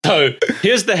deets. So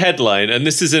here's the headline, and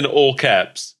this is in all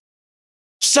caps.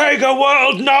 Sega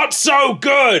World not so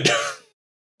good.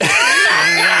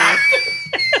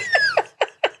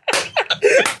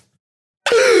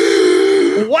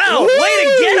 Wow, way to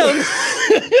get him.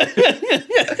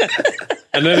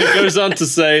 And then it goes on to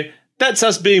say, that's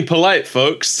us being polite,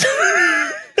 folks.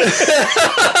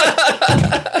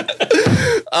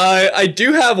 I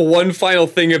do have one final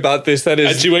thing about this that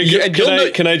is...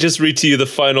 Can I just read to you the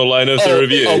final line of the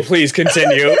review? Oh, please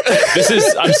continue.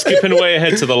 I'm skipping way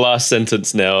ahead to the last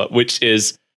sentence now, which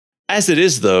is, as it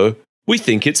is, though, we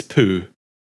think it's poo.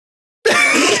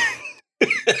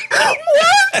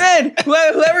 Man,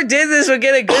 whoever did this would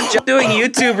get a good job doing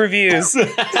YouTube reviews.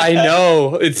 I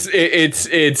know. It's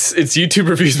YouTube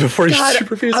reviews before YouTube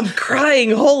reviews. I'm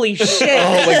crying. Holy shit.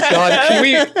 Oh my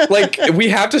god. Can we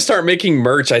have to start making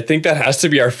merch. I think that has to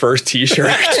be our first t-shirt.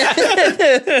 That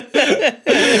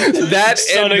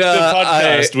Sonic the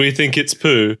podcast, we think it's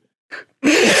poo.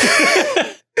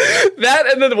 That,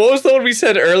 and then what was the one we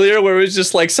said earlier where it was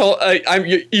just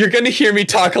you're going to hear me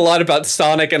talk a lot about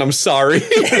Sonic, and I'm sorry.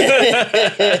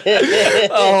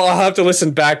 I'll have to listen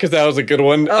back because that was a good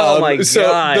one. Oh my god. So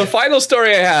the final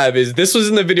story I have is, this was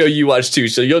in the video you watched too,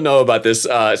 so you'll know about this.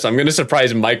 So I'm going to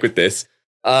surprise Mike with this.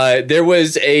 There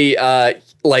was a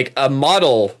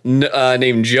model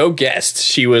named Joe Guest.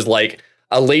 She was a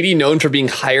lady known for being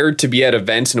hired to be at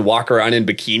events and walk around in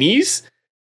bikinis.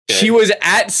 Okay. She was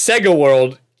at Sega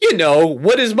World,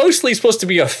 what is mostly supposed to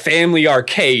be a family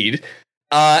arcade.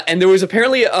 And there was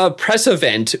apparently a press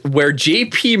event where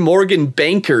JP Morgan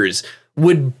bankers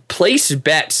would place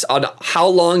bets on how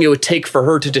long it would take for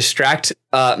her to distract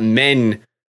men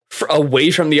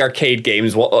away from the arcade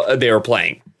games while they were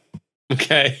playing.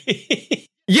 Okay.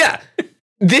 Yeah.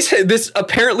 This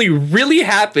apparently really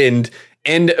happened.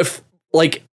 And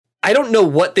I don't know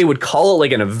what they would call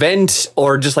it, an event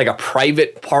or just a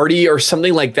private party or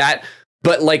something like that.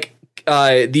 But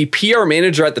the PR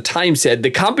manager at the time said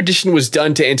the competition was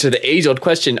done to answer the age-old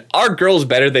question: are girls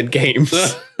better than games?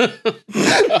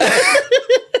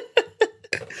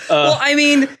 Well,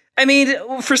 I mean,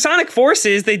 for Sonic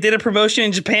Forces, they did a promotion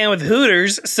in Japan with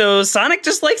Hooters, so Sonic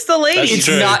just likes the ladies.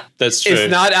 That's true.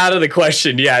 It's not out of the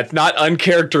question. Yeah, it's not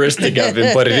uncharacteristic of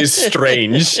him, but it is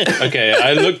strange. Okay,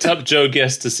 I looked up Joe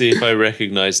Guest to see if I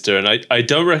recognized her, and I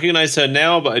don't recognize her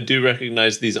now, but I do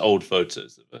recognize these old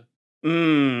photos of her.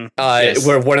 Yes.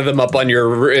 Were one of them up on your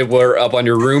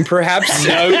room, perhaps?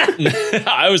 No,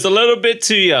 I was a little bit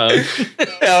too young.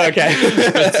 Oh, okay.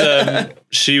 But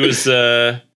she was.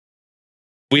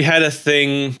 We had a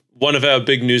thing. One of our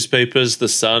big newspapers, The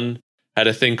Sun, had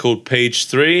a thing called Page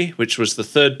 3, which was the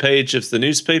third page of the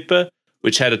newspaper,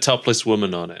 which had a topless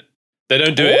woman on it. They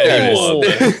don't do it anymore,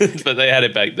 but they had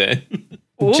it back then.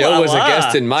 Ooh, Joe was a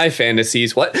guest in my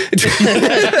fantasies. What?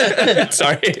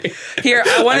 Sorry. Here,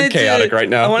 I'm chaotic right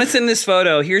now. I want to send this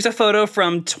photo. Here's a photo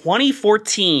from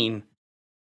 2014.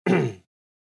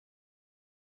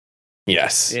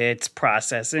 Yes. It's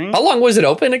processing. How long was it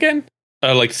open again?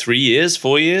 Like 3 years,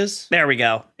 4 years. There we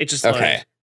go. It just loaded. Okay.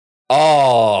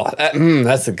 Oh,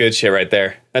 that's the good shit right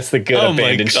there. That's the good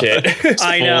abandoned shit. It's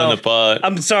I know. falling apart.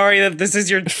 I'm sorry that this is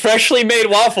your Freshly made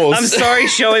waffles. I'm sorry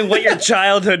showing what your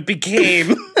childhood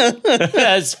became.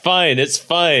 That's fine. It's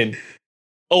fine.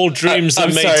 All dreams are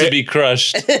made to be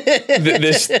crushed.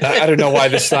 I don't know why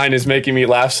this sign is making me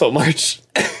laugh so much.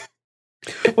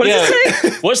 What does it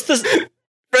say? What's the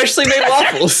Freshly made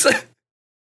waffles.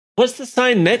 What's the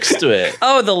sign next to it?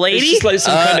 Oh, the lady? It's just like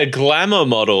some kind of glamour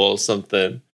model or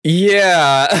something.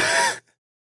 Yeah.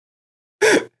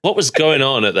 What was going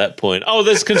on at that point? Oh,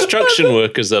 there's construction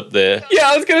workers up there. Yeah,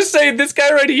 I was going to say, this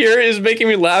guy right here is making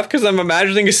me laugh because I'm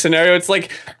imagining a scenario. It's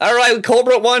like, all right,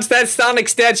 Colbert wants that Sonic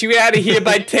statue out of here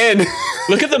by 10.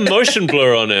 Look at the motion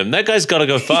blur on him. That guy's got to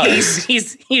go fast.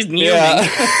 He's kneeling.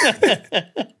 Yeah.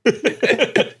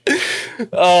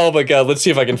 Oh my god, let's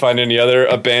see if I can find any other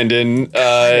abandoned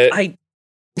I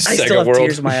Sega still have World.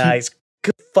 tears in my eyes.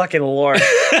 Good fucking lord.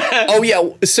 Oh yeah,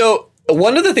 so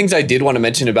one of the things I did want to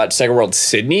mention about Sega World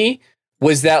Sydney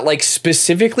was that, like,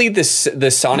 specifically the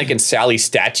Sonic and Sally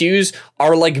statues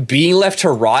are like being left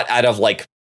to rot out of like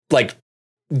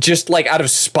just like out of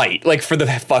spite, like for the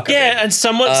fuck of it. Yeah, and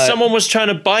someone was trying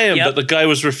to buy him, but the guy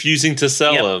was refusing to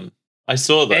sell him. I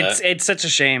saw that. It's such a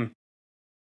shame.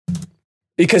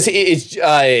 Because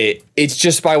it's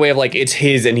just by way of like it's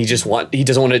his, and he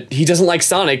doesn't like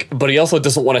Sonic, but he also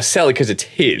doesn't want to sell it because it's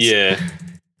his. Yeah,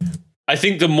 I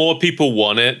think the more people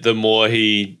want it, the more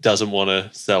he doesn't want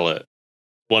to sell it.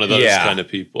 One of those kind of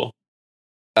people.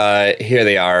 Here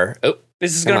they are. Oh,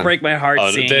 this is gonna break my heart.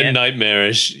 Seeing they're it.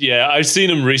 nightmarish. Yeah, I've seen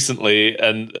them recently,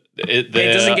 and it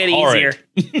doesn't get horrid.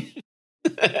 easier.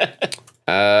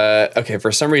 Okay,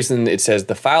 for some reason it says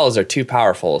the files are too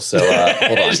powerful, so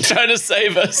hold on. It's trying to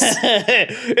save us.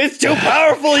 It's too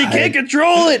powerful, you can't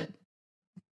control it.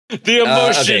 The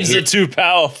emotions are too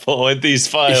powerful in these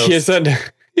files.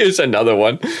 Here's another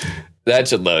one. That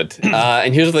should load.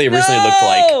 And here's what they originally looked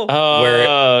like.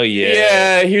 Oh, yeah.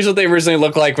 Yeah, here's what they originally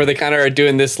looked like, where they kind of are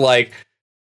doing this like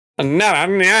like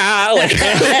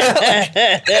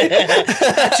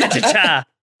Cha-cha-cha.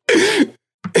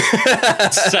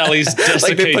 Sally's desiccated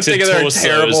like they put together a torso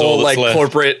terrible like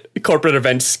corporate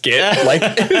event skit. Like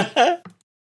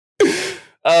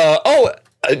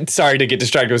sorry to get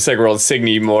distracted with Sega World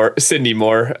Sydney more,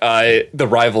 the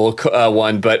rival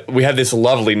one, but we have this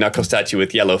lovely Knuckles statue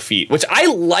with yellow feet, which I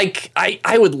like.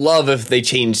 I would love if they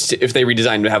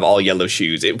redesigned to have all yellow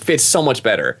shoes. It fits so much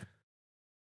better.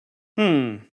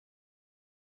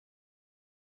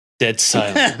 Dead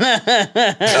silent.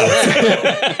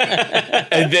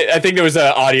 I think there was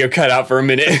an audio cut out for a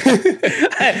minute.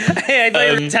 I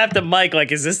thought you tapped the mic.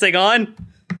 Like, is this thing on?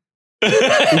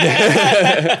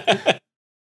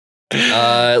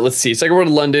 Let's see. Sega World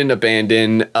London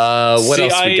abandoned. What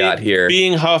else we got here?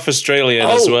 Being half Australian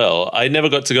as well, I never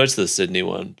got to go to the Sydney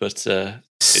one, but it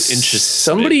interests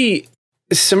me.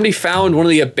 Somebody found one of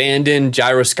the abandoned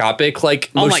gyroscopic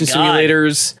motion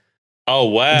simulators. Oh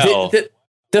wow.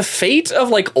 The fate of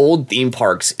like old theme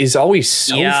parks is always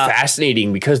so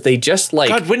fascinating because they just like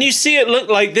God, when you see it look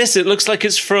like this, it looks like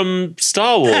it's from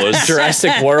Star Wars.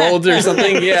 Jurassic World or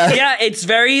something. Yeah. Yeah, it's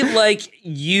very like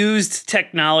used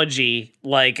technology,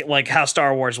 like how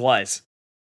Star Wars was.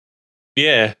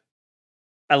 Yeah.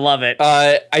 I love it.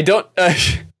 I don't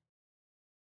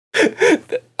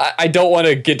want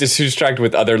to get distracted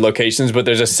with other locations, but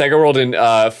there's a Sega World in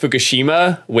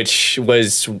Fukushima, which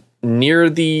was near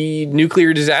the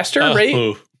nuclear disaster,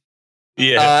 right?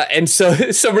 Yeah. And so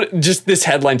just this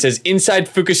headline says, inside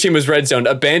Fukushima's red zone,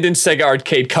 abandoned Sega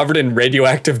arcade covered in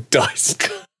radioactive dust.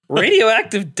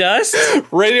 Radioactive dust?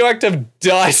 Radioactive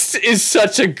dust is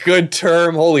such a good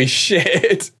term. Holy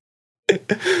shit.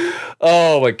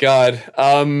 Oh my God.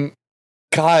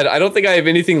 God, I don't think I have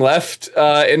anything left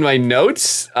in my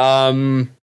notes. Let's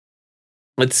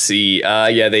see.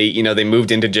 Yeah, they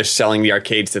moved into just selling the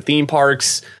arcades to theme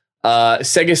parks.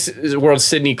 Sega World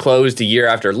Sydney closed a year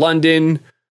after London.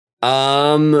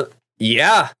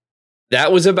 Yeah,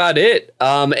 that was about it.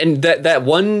 And that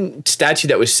one statue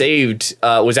that was saved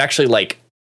was actually like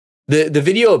the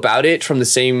video about it from the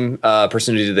same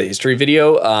person who did the history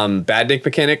video, Bad Nick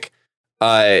Mechanic,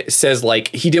 says like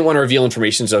he didn't want to reveal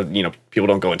information so people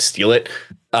don't go and steal it.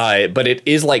 But it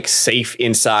is like safe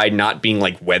inside, not being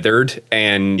like weathered,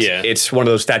 and it's one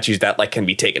of those statues that like can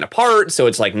be taken apart, so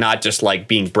it's like not just like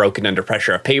being broken under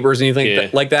pressure of papers or anything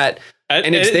like that.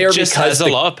 And it's there just because has a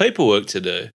lot of paperwork to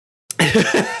do.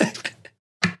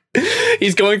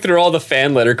 He's going through all the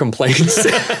fan letter complaints.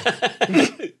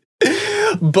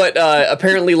 But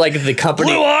apparently, like the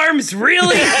company, Blue Arms,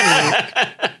 really?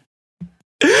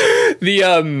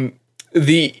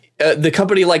 The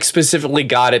company like specifically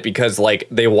got it because like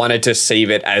they wanted to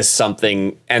save it as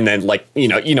something, and then like you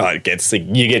know how it gets, like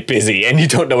you get busy and you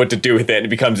don't know what to do with it and it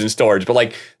becomes in storage. But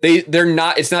like they're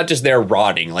not, it's not just they're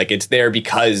rotting, like it's there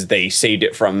because they saved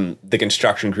it from the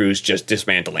construction crews just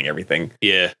dismantling everything.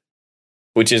 Yeah,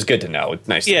 which is good to know. It's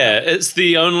nice. Yeah, it's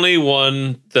the only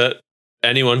one that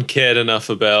anyone cared enough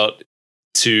about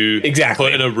to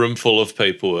put in a room full of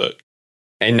paperwork.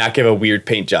 And not give a weird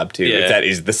paint job to, if that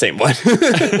is the same one.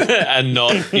 And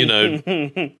not,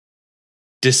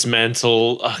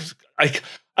 dismantle. I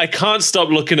can't stop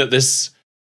looking at this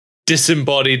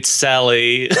disembodied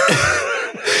Sally.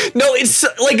 No, it's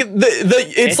like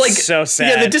it's like so sad.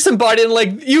 Yeah, the disembodied,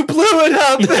 like you blew it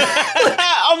up.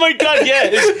 Oh my God, yeah,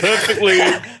 it's perfectly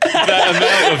that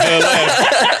amount of her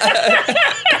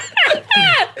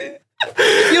left.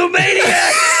 You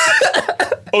maniac!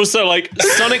 Also, like,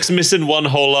 Sonic's missing one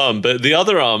whole arm, but the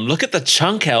other arm, look at the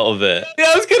chunk out of it.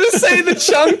 Yeah, I was gonna say the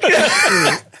chunk.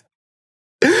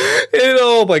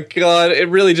 Oh my God, it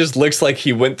really just looks like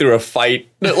he went through a fight.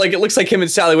 Like, it looks like him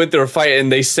and Sally went through a fight and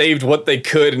they saved what they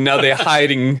could, and now they're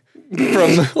hiding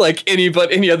from like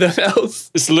any other else.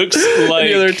 This looks like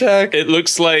any other attack. It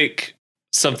looks like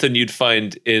something you'd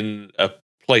find in a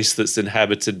place that's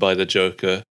inhabited by the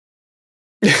Joker.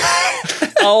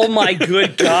 Oh my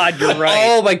good God, you're right.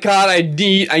 Oh my God, I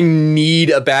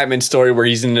need a Batman story where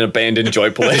he's in an abandoned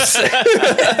Joy Place.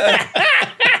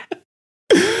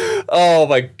 Oh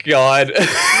my God.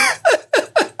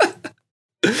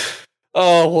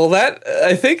 Oh, well,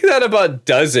 I think that about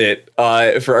does it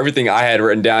for everything I had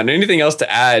written down. Anything else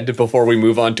to add before we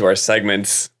move on to our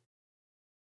segments?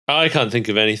 I can't think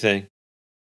of anything.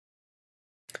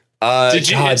 Did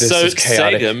you? God, so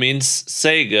Sega means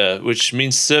Sega, which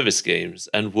means service games,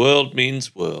 and world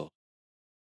means world.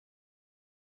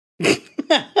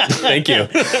 Thank you.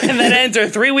 And that ends our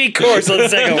 3-week course on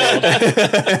Sega World.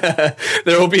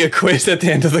 There will be a quiz at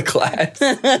the end of the class.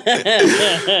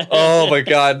 Oh my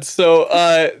God! So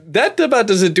that about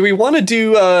does it. Do we want to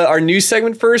do our news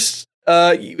segment first?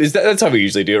 That's how we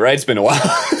usually do it, right? It's been a while.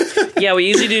 Yeah, we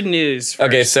usually do news first.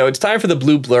 Okay, so it's time for the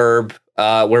Blue Blurb,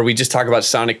 where we just talk about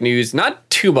Sonic news. Not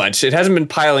too much. It hasn't been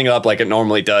piling up like it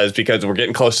normally does because we're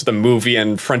getting close to the movie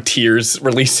and Frontiers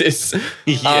releases.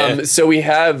 Yeah. So we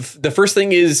have, the first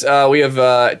thing is we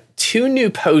have 2 new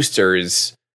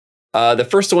posters. The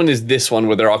first one is this one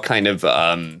where they're all kind of,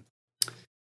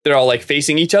 they're all like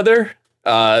facing each other.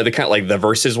 The kind of like the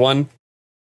versus one.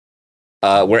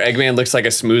 Where Eggman looks like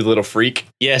a smooth little freak.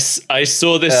 Yes, I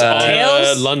saw this on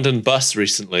a London bus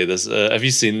recently. There's, have you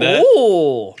seen that?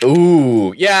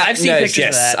 Ooh, yeah, I've seen pictures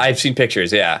of that. I've seen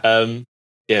pictures. Yeah,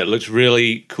 yeah, it looks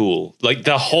really cool. Like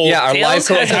the whole, our live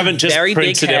they haven't just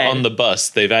printed it on the bus.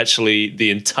 They've actually,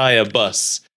 the entire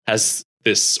bus has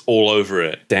this all over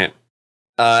it. Damn.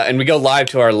 And we go live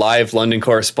to our live London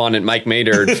correspondent, Mike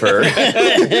Maynard, for...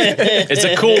 It's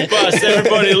a cool bus.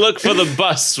 Everybody look for the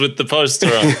bus with the poster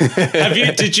on.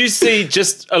 Did you see,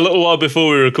 just a little while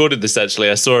before we recorded this,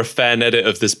 actually, I saw a fan edit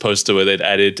of this poster where they'd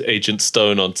added Agent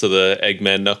Stone onto the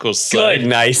Eggman Knuckles side. Good.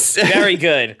 Nice. Very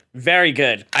good. Very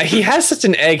good. He has such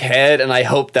an egg head, and I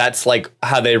hope that's like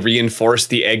how they reinforce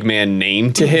the Eggman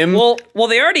name to him. Well,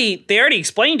 they already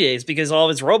explained it. It's because all of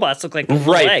his robots look like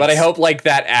right, legs. But I hope like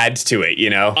that adds to it, you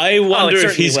know? I wonder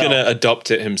if he's going to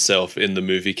adopt it himself in the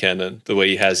movie canon, the way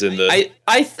he has in the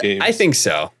I think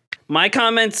so. My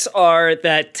comments are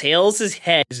that Tails'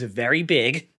 head is very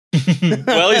big.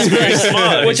 Well, he's very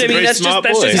smart. Which, I mean, that's just how,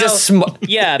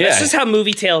 that's just how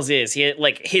Movie Tails is.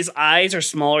 His eyes are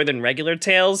smaller than regular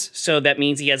Tails, so that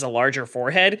means he has a larger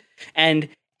forehead. And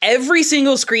every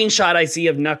single screenshot I see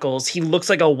of Knuckles, he looks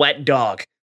like a wet dog.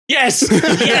 Yes,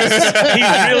 yes, he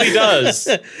really does.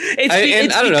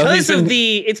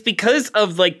 It's because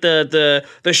of like the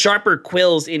sharper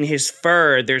quills in his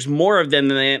fur. There's more of them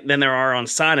than there are on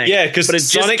Sonic. Yeah, because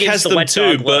Sonic has them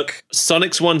too, but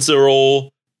Sonic's ones are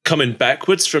all coming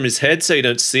backwards from his head, so you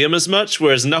don't see him as much.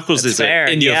 Whereas Knuckles is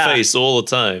in your face all the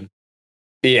time.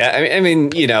 Yeah, I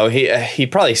mean, you know, he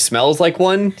probably smells like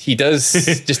one. He does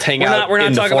just hang out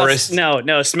in the forest.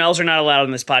 No, smells are not allowed on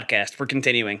this podcast. We're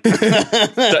continuing.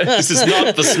 This is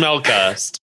not the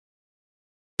Smellcast.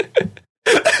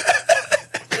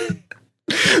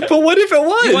 But what if it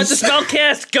was? You want the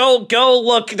Smellcast? Go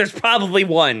look. There's probably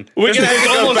one. We're going to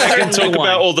go back and talk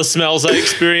about all the smells I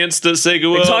experienced at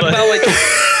Sega World.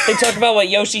 They talk about what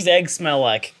Yoshi's eggs smell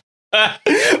like.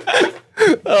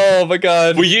 Oh my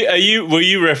god! Were you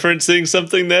referencing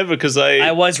something there? Because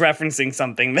I was referencing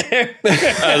something there.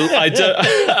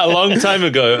 A long time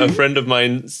ago, a friend of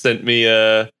mine sent me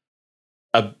a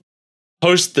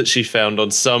post that she found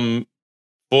on some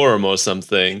forum or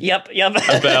something. Yep.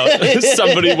 About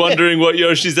somebody wondering what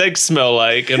Yoshi's eggs smell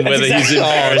like and whether he's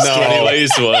embarrassed when he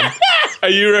lays one. Are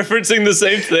you refereing the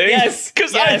same thing? Yes.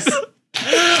 Yes.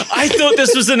 I thought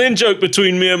this was an in-joke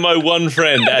between me and my one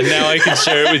friend, and now I can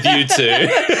share it with you too.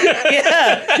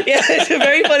 Yeah, it's a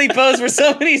very funny post where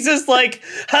somebody's just like,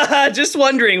 haha, just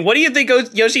wondering, what do you think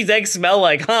Yoshi's eggs smell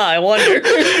like? Huh, I wonder.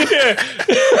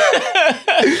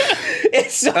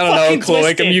 It's so I don't know,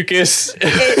 cloaca mucus.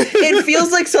 It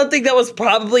feels like something that was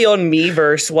probably on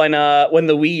Miiverse when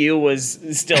the Wii U was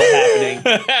still happening.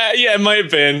 Yeah, it might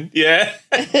have been. Yeah.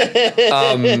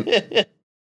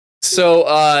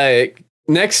 So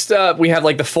next up, we have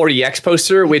like the 40X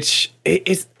poster, which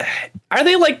are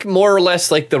they like more or less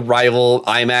like the rival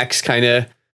IMAX kind of?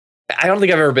 I don't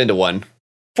think I've ever been to one.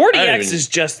 40X is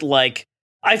just like,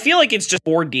 I feel like it's just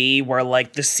 4D where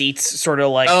like the seats sort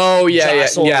of like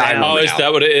jostle around. Oh, is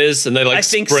that what it is? And they like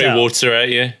spray water at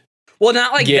you? Well,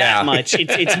 not like that much.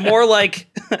 It's more like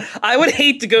I would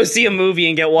hate to go see a movie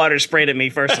and get water sprayed at me.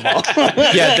 First of all,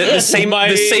 yeah, the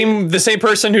same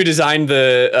person who designed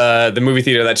the movie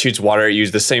theater that shoots water at you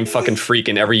is the same fucking freak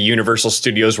in every Universal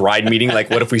Studios ride meeting.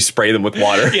 Like, what if we spray them with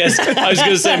water? Yes, I was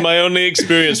going to say my only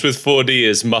experience with 4D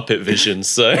is Muppet Vision.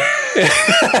 So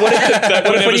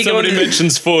whenever somebody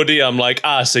mentions 4D, I'm like,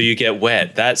 so you get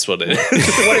wet. That's what it is.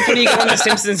 What if when you go on the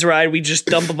Simpsons ride, we just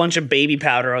dump a bunch of baby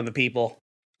powder on the people?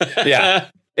 Yeah.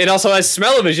 It also has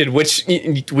smell-o-vision, which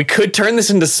we could turn this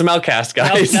into Smellcast,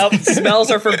 guys. Nope.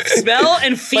 Smell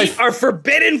and feet are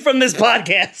forbidden from this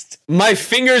podcast. My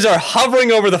fingers are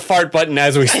hovering over the fart button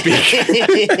as we speak. Do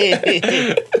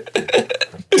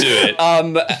it.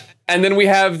 And then we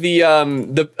have the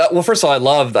well, first of all, I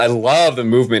love the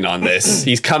movement on this.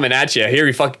 He's coming at you. Here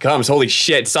he fucking comes. Holy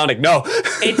shit, Sonic, no.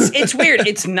 It's weird.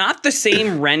 It's not the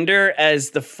same render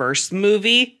as the first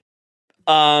movie.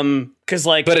 Because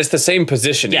like, but it's the same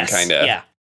positioning, kind of. Yeah.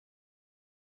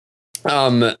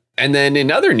 And then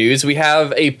in other news, we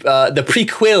have the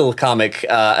prequel comic,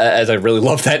 as I really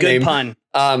love that name. Good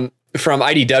pun. From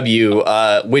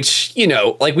IDW, which, you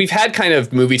know, like we've had kind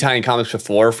of movie tie-in comics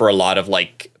before for a lot of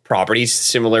like properties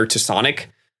similar to Sonic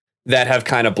that have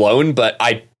kind of blown, but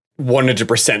I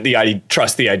 100%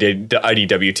 trust the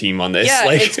IDW team on this.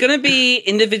 Yeah, it's going to be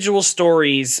individual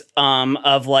stories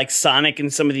of like Sonic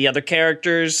and some of the other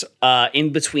characters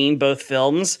in between both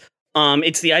films.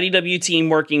 It's the IDW team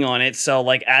working on it. So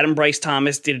like Adam Bryce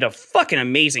Thomas did a fucking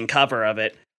amazing cover of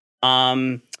it.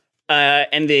 And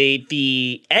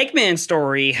the Eggman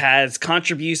story has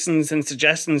contributions and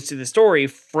suggestions to the story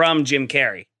from Jim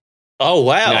Carrey. Oh,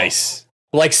 wow. Nice.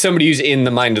 Like somebody who's in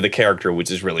the mind of the character, which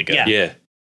is really good. Yeah.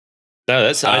 No,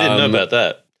 I didn't know about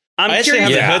that. I actually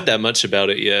haven't heard that much about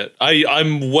it yet.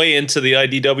 I'm way into the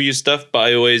IDW stuff, but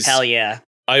I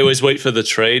always wait for the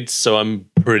trades, so I'm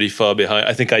pretty far behind.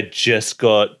 I think I just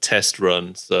got Test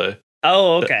Run, so.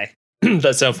 Oh, okay.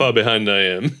 That's how far behind I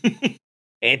am.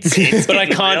 It's but I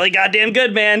can't really goddamn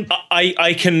good, man.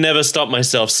 I can never stop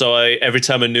myself, so every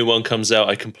time a new one comes out,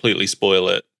 I completely spoil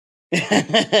it.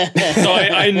 So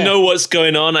I know what's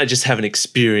going on. I just haven't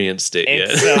experienced it yet.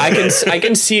 I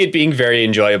can see it being very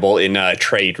enjoyable in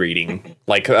trade reading,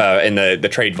 like in the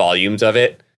trade volumes of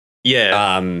it.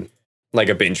 Yeah. Like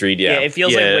a binge read. Yeah. It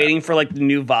feels like waiting for like the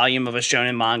new volume of a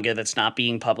shonen manga that's not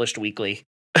being published weekly.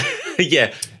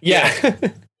 Yeah.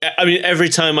 I mean, every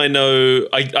time I know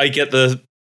I get the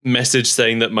message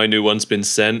saying that my new one's been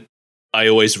sent, I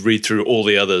always read through all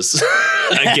the others.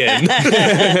 Again.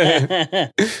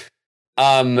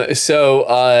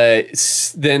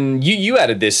 Then you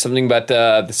added this, something about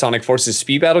the Sonic Forces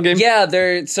speed battle game? Yeah,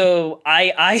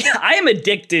 I am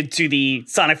addicted to the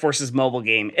Sonic Forces mobile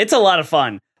game. It's a lot of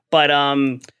fun. But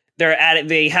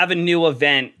they have a new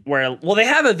event where they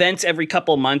have events every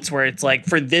couple of months where it's like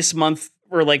for this month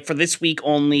or like for this week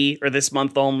only or this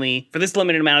month only, for this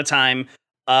limited amount of time,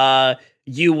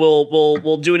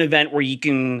 we'll do an event where you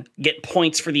can get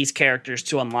points for these characters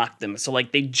to unlock them. So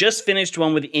like they just finished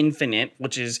one with Infinite,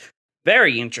 which is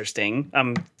very interesting.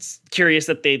 I'm curious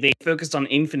that they focused on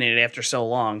Infinite after so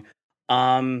long.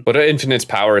 What do Infinite's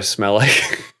powers smell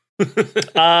like?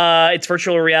 It's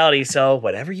virtual reality, so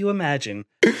whatever you imagine.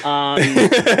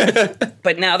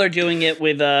 But now they're doing it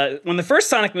with when the first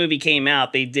Sonic movie came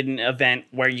out, they did an event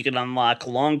where you could unlock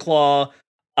Longclaw,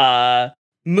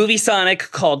 Movie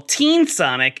Sonic called Teen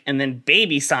Sonic, and then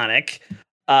Baby Sonic,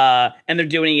 and they're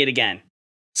doing it again.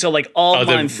 So like all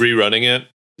month, they're rerunning it.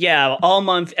 Yeah, all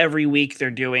month, every week they're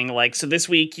doing like, so this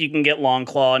week you can get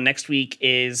Longclaw, next week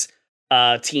is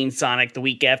Teen Sonic, the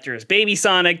week after is Baby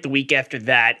Sonic, the week after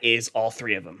that is all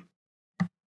three of them.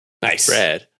 Nice.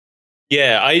 Rad.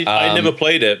 Yeah, I never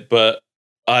played it, but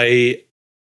I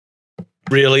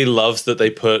really love that they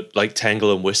put like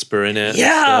Tangle and Whisper in it.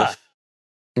 Yeah. Stuff.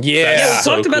 Yeah, we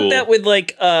talked about cool. that with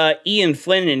like Ian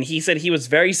Flynn, and he said he was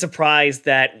very surprised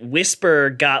that Whisper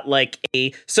got like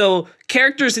so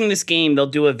characters in this game, they'll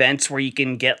do events where you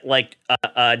can get like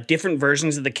different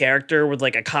versions of the character with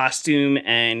like a costume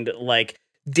and like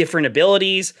different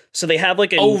abilities. So they have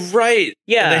like right.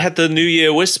 Yeah. And they had the New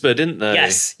Year Whisper, didn't they?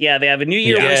 Yes. Yeah, they have a New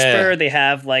Year Whisper. They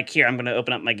have like, here, I'm going to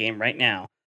open up my game right now.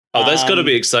 Oh, that's got to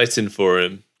be exciting for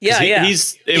him. Yeah, it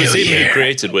was him who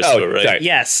created Whisper, right? Sorry.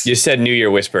 Yes. You said New Year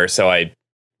Whisper, so I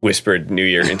whispered New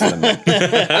Year into the mic.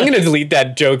 I'm going to delete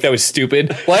that joke. That was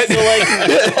stupid. What? So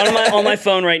like on my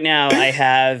phone right now, I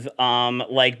have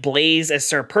like Blaze as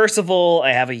Sir Percival.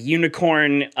 I have a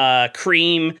unicorn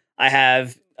Cream. I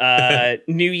have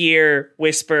New Year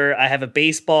Whisper. I have a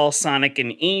baseball Sonic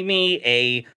and Amy,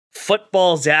 a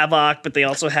football Zavok, but they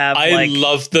also have I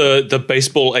love the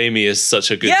baseball Amy is such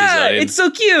a good design. Yeah, it's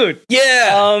so cute.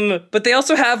 Yeah. But they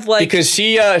also have like, because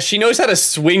she knows how to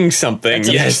swing something.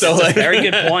 That's a very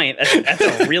good point.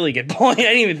 That's a really good point. I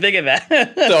didn't even think of that.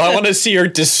 So I want to see her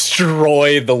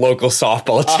destroy the local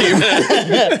softball team.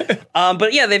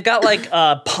 But yeah, they've got like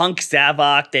Punk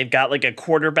Zavok. They've got like a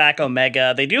quarterback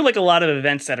Omega. They do like a lot of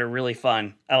events that are really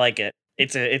fun. I like it.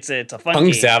 It's a fun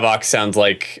Punk game. Zavok sounds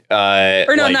like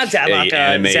or no, like not Zavok,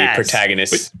 anime Zaz.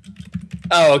 protagonist.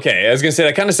 Oh, okay. I was gonna say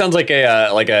that kind of sounds like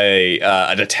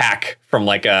an attack from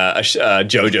like a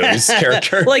JoJo's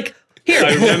character. Like here,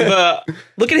 I remember.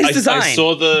 Look at his design. I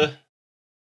saw the.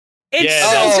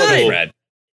 It's so good. Red.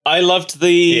 I loved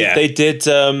they did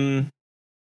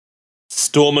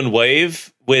Storm and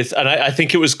Wave with, and I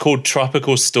think it was called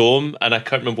Tropical Storm, and I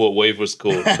can't remember what wave was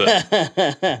called,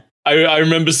 but. I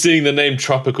remember seeing the name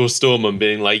Tropical Storm and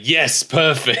being like, yes,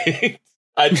 perfect.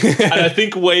 And I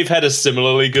think Wave had a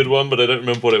similarly good one, but I don't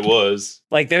remember what it was.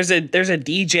 Like there's a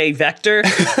DJ Vector.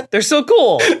 They're so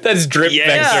cool. That's Drip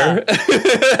Vector.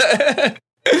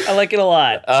 I like it a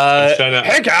lot.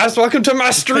 Hey guys, welcome to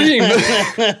my stream.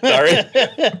 Sorry.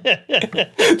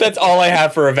 That's all I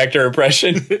have for a Vector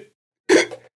impression. You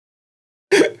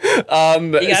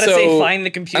gotta say find the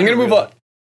computer. I'm gonna move on.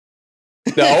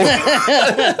 No.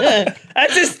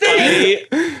 That's his thing.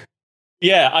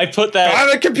 I put that.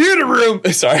 I'm a computer room.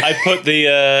 Sorry. I put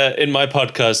the in my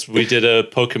podcast. We did a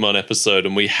Pokemon episode,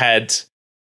 and we had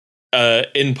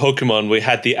in Pokemon we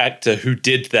had the actor who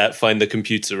did that find the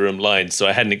computer room line. So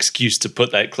I had an excuse to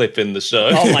put that clip in the show.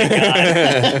 Oh my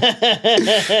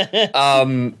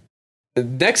god.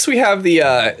 Next we have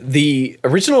the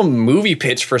original movie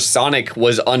pitch for Sonic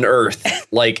was unearthed.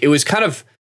 Like it was kind of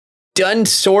done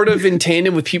sort of in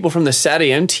tandem with people from the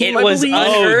SatAM team. It was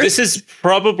unearthed. This is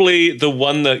probably the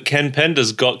one that Ken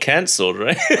Penders got cancelled,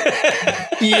 right?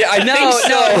 Yeah, I think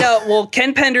so. No. Well,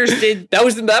 Ken Penders did. That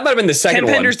might have been the second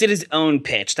one. Ken Penders did his own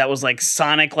pitch. That was like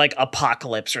Sonic, like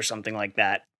Apocalypse or something like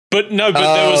that. But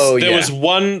there was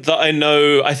one that I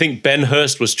know. I think Ben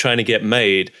Hurst was trying to get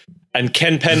made, and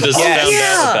Ken Penders found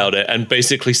out about it and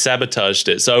basically sabotaged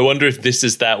it. So I wonder if this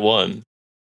is that one.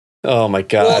 Oh my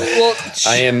god! Well,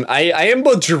 I am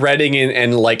both dreading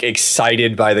and like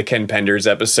excited by the Ken Penders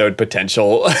episode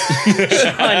potential.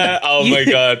 Oh my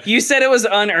god! You said it was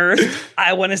unearthed.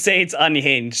 I want to say it's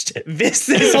unhinged. This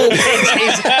whole thing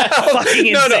is fucking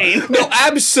insane. No,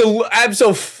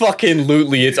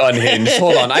 absolutely, it's unhinged.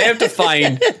 Hold on, I have to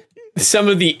find some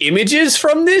of the images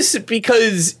from this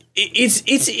because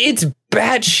it's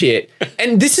batshit.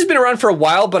 And this has been around for a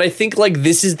while, but I think like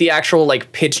this is the actual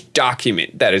like pitch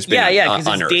document that has been because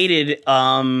it's dated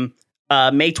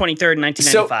May 23rd,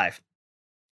 1995.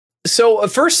 So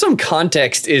first, some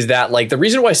context is that like the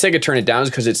reason why Sega turned it down is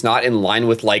because it's not in line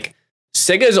with like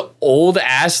Sega's old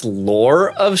ass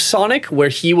lore of Sonic, where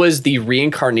he was the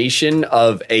reincarnation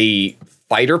of a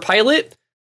fighter pilot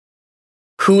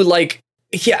who like,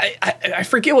 yeah, I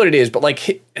forget what it is, but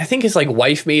like I think his like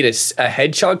wife made a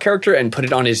hedgehog character and put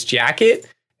it on his jacket,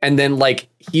 and then like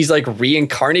he's like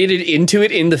reincarnated into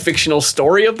it in the fictional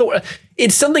story of the.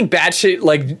 It's something batshit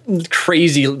like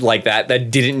crazy like that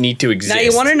didn't need to exist. Now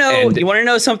you want to know? You want to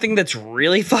know something that's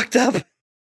really fucked up?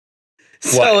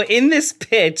 So in this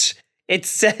pitch, it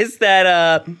says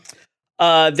that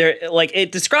there like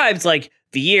it describes like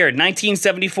the year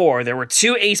 1974. There were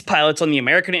 2 ace pilots on the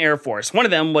American Air Force. One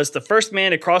of them was the first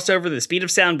man to cross over the speed of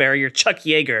sound barrier, Chuck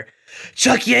Yeager.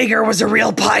 Chuck Yeager was a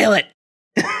real pilot.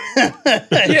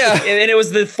 Yeah, and it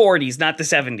was the 40s, not the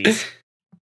 70s.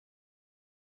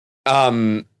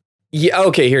 Yeah,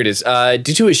 okay, here it is.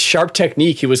 Due to his sharp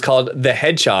technique, he was called the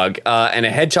Hedgehog, and a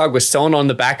hedgehog was sewn on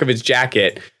the back of his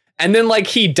jacket. And then, like,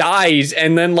 he dies,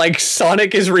 and then, like,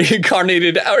 Sonic is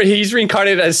reincarnated, or he's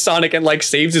reincarnated as Sonic and, like,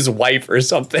 saves his wife or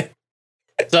something.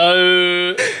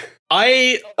 So,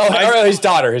 his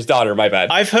daughter, my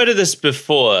bad. I've heard of this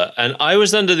before, and I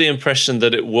was under the impression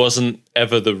that it wasn't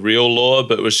ever the real lore,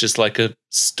 but it was just, like, a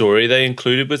story they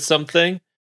included with something.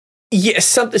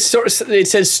 Yes, it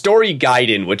says Story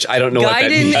Gaiden, which I don't know what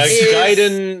that means.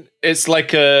 Gaiden, it's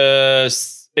like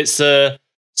it's a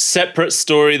separate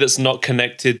story that's not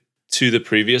connected to the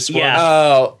previous one. Yeah.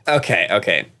 Oh,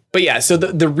 okay. But yeah, so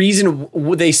the reason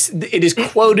it is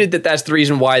quoted that's the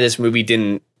reason why this movie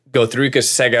didn't go through, because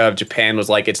Sega of Japan was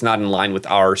like, it's not in line with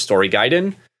our Story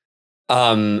Gaiden.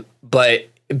 But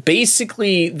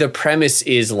basically the premise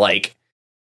is like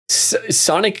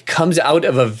Sonic comes out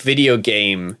of a video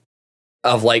game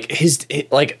of like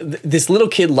this little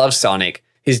kid loves Sonic.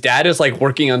 His dad is like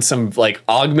working on some like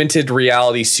augmented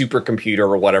reality supercomputer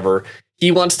or whatever. He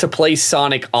wants to play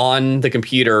Sonic on the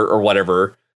computer or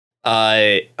whatever.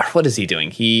 What is he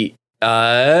doing? He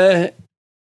after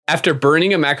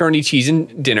burning a macaroni cheese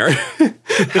in dinner,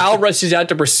 Hal rushes out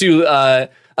to pursue a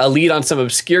lead on some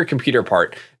obscure computer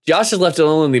part. Josh is left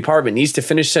alone in the apartment, needs to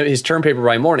finish his term paper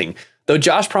by morning. Though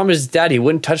Josh promised his dad he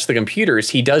wouldn't touch the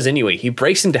computers, he does anyway. He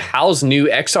breaks into Hal's new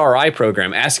XRI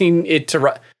program, asking it to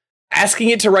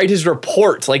write his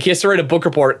report. Like, he has to write a book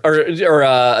report or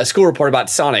a school report about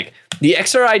Sonic. The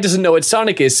XRI doesn't know what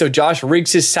Sonic is, so Josh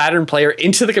rigs his Saturn player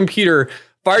into the computer,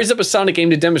 fires up a Sonic game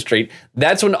to demonstrate.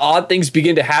 That's when odd things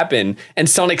begin to happen, and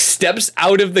Sonic steps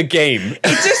out of the game.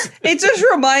 It just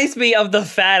reminds me of the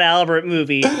Fat Albert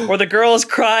movie, where the girl is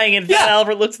crying and Fat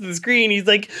Albert looks at the screen. He's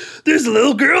like, "There's a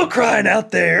little girl crying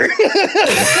out there."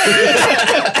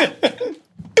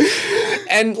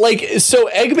 And like, so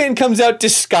Eggman comes out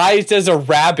disguised as a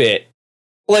rabbit.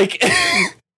 Like,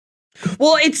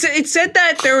 well, it said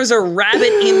that there was a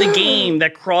rabbit in the game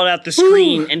that crawled out the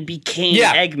screen and became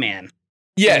Eggman.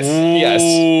 Yes.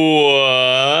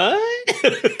 What?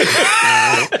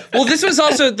 Well, this was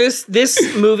also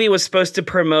this movie was supposed to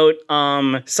promote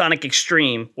Sonic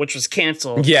Extreme, which was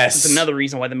canceled. Yes, that's another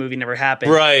reason why the movie never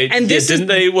happened. Right? And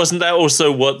wasn't that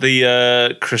also what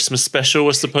the Christmas special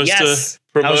was supposed to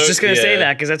promote? I was just going to say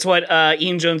that because that's what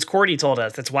Ian Jones Cordy told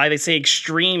us. That's why they say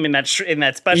Extreme in that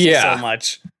special so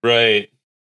much. Right.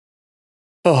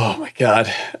 Oh my god.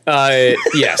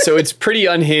 So it's pretty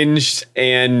unhinged,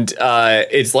 and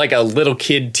it's like a little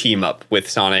kid team up with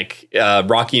Sonic,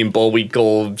 Rocky and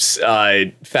Bullwinkle's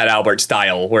Fat Albert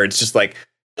style, where it's just like,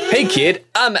 hey kid,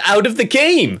 I'm out of the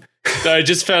game. I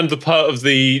just found the part of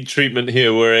the treatment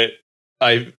here where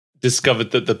I discovered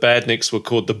that the Badniks were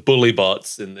called the Bully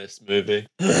Bots in this movie.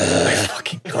 My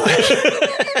fucking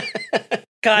god.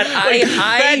 God,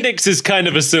 Bandix is kind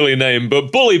of a silly name,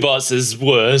 but Bullybots is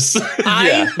worse.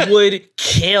 I would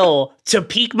kill to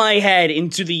peek my head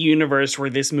into the universe where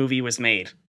this movie was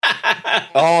made.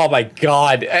 Oh my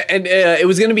god! And it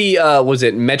was going to be was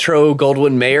it Metro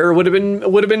Goldwyn Mayer would have been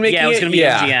making it? Yeah, it was going to be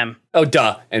MGM. Oh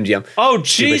duh, MGM. Oh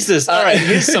Jesus! All right,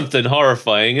 here's something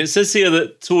horrifying. It says here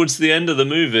that towards the end of the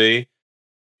movie,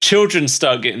 children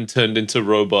start getting turned into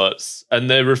robots, and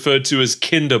they're referred to as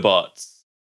Kinderbots.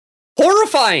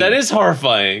 Horrifying. That is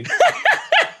horrifying.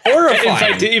 Horrifying. In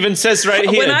fact, it even says right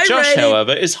here, Josh,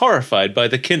 however, is horrified by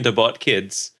the Kinderbot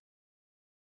kids.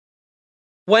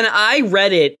 When I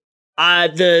read it,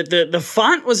 the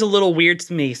font was a little weird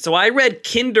to me, so I read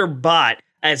Kinderbot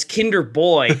as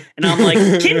Kinderboy, and I'm like,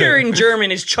 Kinder in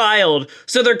German is child,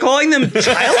 so they're calling them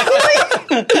Child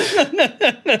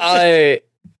Boy?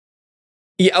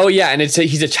 Yeah, oh yeah, and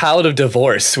he's a child of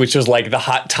divorce, which was like the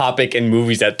hot topic in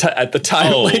movies at the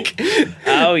time. Oh. Like,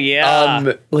 oh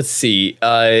yeah. Let's see.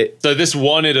 So this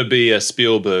wanted to be a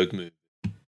Spielberg movie.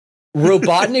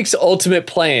 Robotnik's ultimate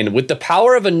plan. With the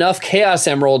power of enough Chaos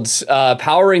Emeralds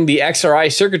powering the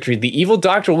XRI circuitry, the evil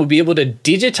doctor will be able to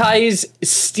digitize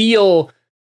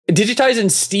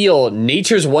and steal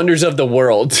nature's wonders of the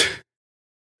world.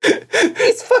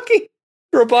 He's fucking...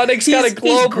 Robotnik's got a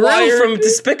globe wired from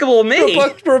Despicable Me.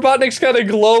 Robotnik's got a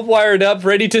globe wired up,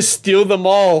 ready to steal them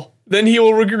all. Then he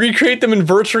will recreate them in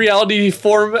virtual reality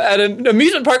form at an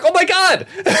amusement park. Oh my god!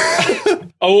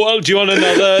 Oh, well, do you want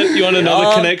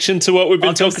another connection to what we've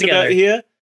been talking about here?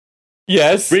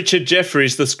 Yes. Richard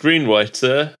Jefferies, the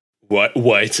screenwriter, was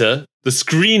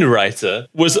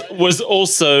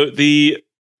also the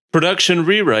production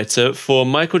rewriter for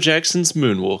Michael Jackson's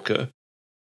Moonwalker.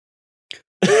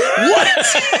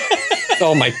 What?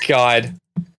 Oh my god.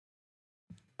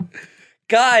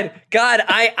 God,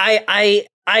 I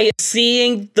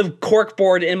seeing the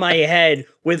corkboard in my head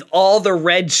with all the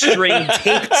red string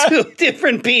taped to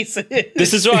different pieces.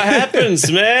 This is what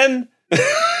happens, man.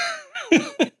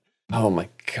 Oh my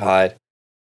god.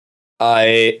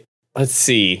 Let's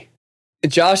see.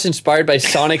 Josh, inspired by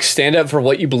Sonic's stand up for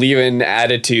what you believe in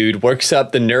attitude, works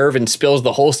up the nerve and spills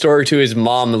the whole story to his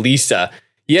mom, Lisa.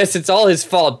 Yes, it's all his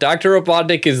fault. Dr.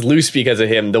 Robotnik is loose because of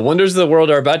him. The wonders of the world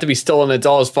are about to be stolen. It's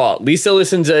all his fault. Lisa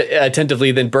listens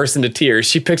attentively, then bursts into tears.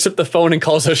 She picks up the phone and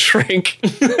calls a shrink.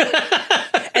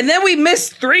 And then we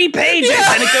miss 3 pages,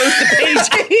 and it goes to page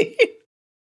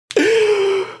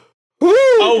 8.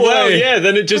 Oh, wow, yeah.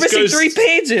 Then it just goes 3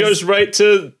 pages. Goes right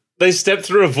to they step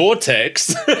through a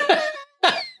vortex.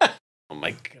 Oh,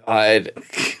 my God.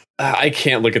 I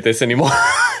can't look at this anymore.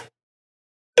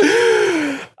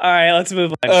 All right, let's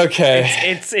move on. Okay.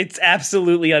 It's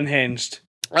absolutely unhinged.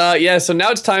 Yeah, so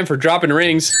now it's time for Dropping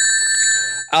Rings.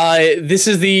 This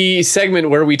is the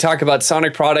segment where we talk about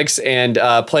Sonic products and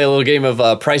play a little game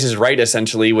of Price is Right,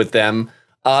 essentially, with them.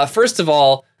 First of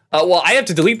all, well, I have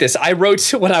to delete this. I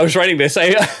wrote, when I was writing this,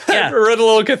 I wrote a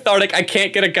little cathartic, I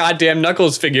can't get a goddamn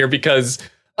Knuckles figure because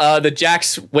the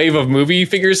Jakks wave of movie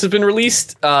figures has been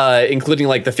released, including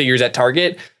like the figures at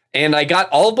Target. And I got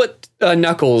all but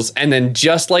Knuckles, and then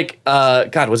just like,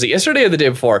 God, was it yesterday or the day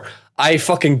before? I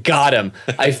fucking got him.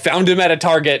 I found him at a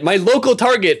Target. My local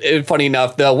Target, funny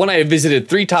enough, the one I visited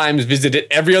 3 times, visited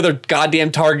every other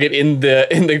goddamn Target in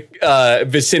the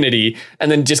vicinity,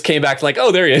 and then just came back like,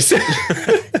 oh, there he is.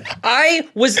 I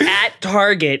was at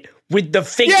Target with the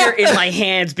figure in my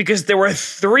hands because there were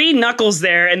 3 Knuckles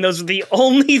there, and those were the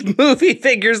only movie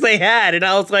figures they had. And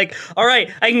I was like, all right,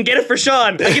 I can get it for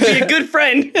Sean. I can be a good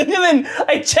friend. And then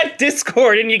I checked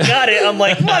Discord, and you got it. I'm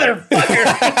like,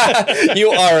 motherfucker. You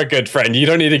are a good friend. You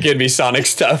don't need to give me Sonic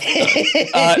stuff.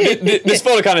 This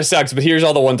photo kind of sucks, but here's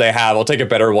all the ones I have. I'll take a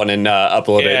better one and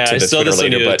upload it to the Twitter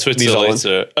later. But Twitter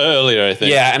later. Earlier, I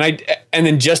think. Yeah, and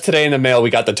then just today in the mail, we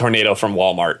got the Tornado from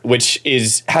Walmart, which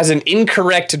has an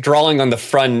incorrect drawing on the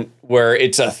front where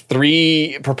it's a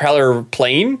 3 propeller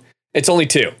plane. It's only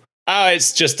 2. Oh,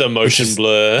 it's just a motion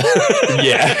blur.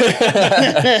 Yeah.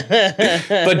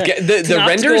 But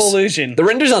the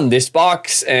renders on this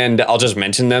box, and I'll just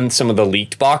mention them, some of the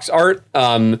leaked box art,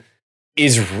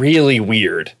 is really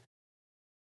weird.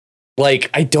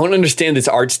 Like, I don't understand this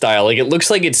art style. Like, it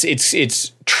looks like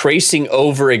it's tracing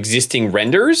over existing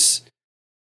renders.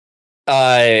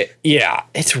 Yeah,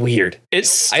 it's weird.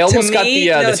 I almost got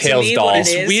the Tails doll.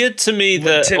 It's weird to me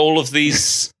that all of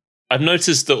these. I've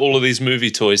noticed that all of these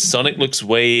movie toys, Sonic looks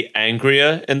way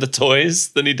angrier in the toys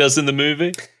than he does in the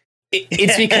movie.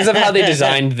 It's because of how they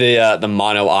designed the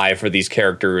mono eye for these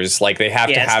characters. Like, they have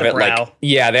to have it brow.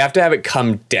 they have to have it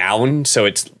come down so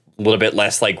it's a little bit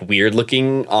less like weird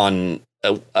looking on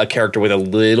a character with a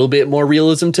little bit more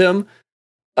realism to him.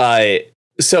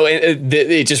 So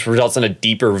it just results in a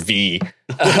deeper V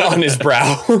on his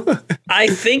brow. I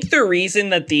think the reason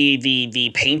that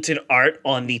the painted art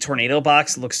on the Tornado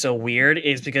box looks so weird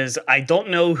is because I don't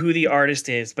know who the artist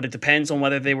is, but it depends on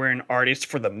whether they were an artist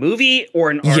for the movie or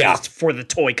an artist for the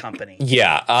toy company.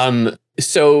 Yeah.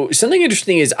 So something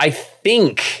interesting is I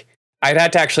think I'd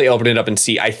have to actually open it up and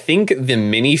see. I think the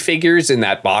minifigures in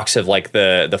that box of like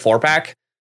the 4-pack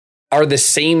are the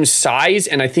same size,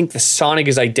 and I think the Sonic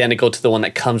is identical to the one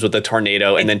that comes with the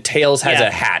Tornado, and then Tails has a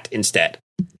hat instead.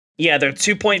 Yeah, they're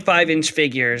 2.5-inch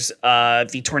figures.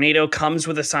 The Tornado comes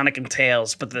with a Sonic and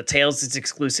Tails, but the Tails is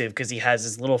exclusive because he has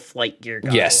his little flight gear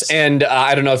goggles. Yes, and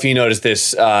I don't know if you noticed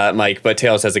this, Mike, but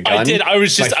Tails has a gun. I did. I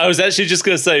was actually just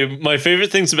going to say, my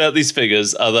favorite things about these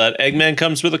figures are that Eggman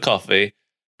comes with a coffee,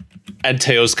 and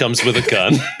Tails comes with a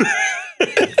gun.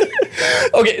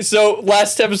 Okay, so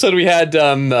last episode we had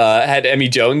Emmy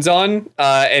Jones on,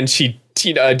 and she.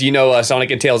 Do you know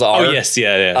Sonic and Tails are? Oh yes,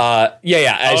 yeah.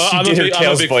 I'm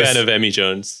a big fan of Emmy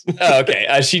Jones. Okay,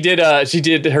 she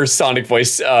did her Sonic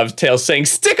voice of Tails saying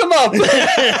 "Stick 'em up."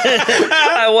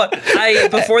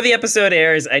 Before the episode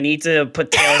airs, I need to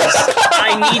put Tails'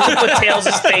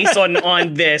 face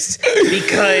on this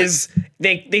because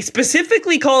they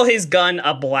specifically call his gun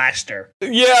a blaster.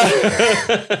 Yeah.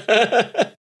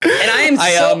 And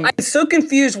I'm so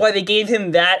confused why they gave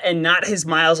him that and not his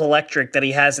Miles Electric that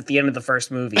he has at the end of the first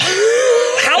movie.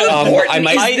 How important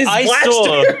is this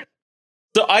blaster?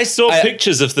 I saw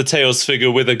pictures of the Tails figure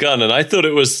with a gun, and I thought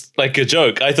it was like a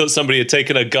joke. I thought somebody had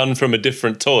taken a gun from a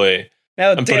different toy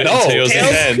and put it in Tails'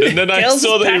 hand, and then I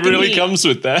saw that it really comes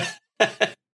with that.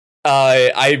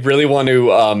 I really want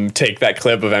to take that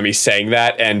clip of Emmy saying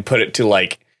that and put it to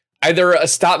like either a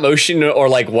stop motion or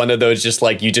like one of those just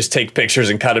like you just take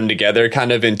pictures and cut them together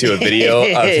kind of into a video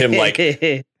of him like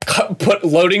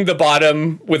loading the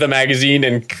bottom with a magazine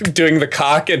and doing the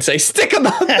cock and say stick 'em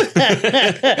up.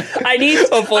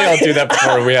 Hopefully I'll do that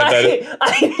before we have that.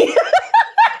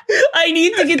 I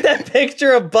need to get that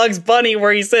picture of Bugs Bunny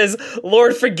where he says,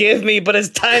 "Lord forgive me, but it's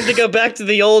time to go back to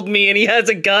the old me," and he has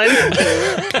a gun.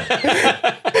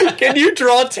 Can you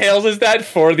draw Tails as that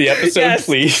for the episode,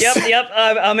 please? Yep.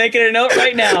 I'm making a note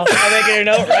right now.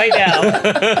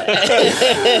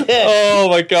 Oh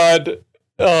my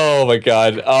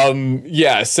god.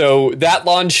 Yeah, so that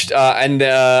launched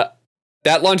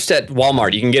that launched at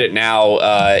Walmart. You can get it now.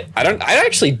 I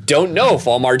actually don't know if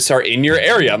Walmarts are in your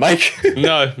area, Mike.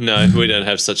 No, we don't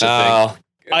have such a thing.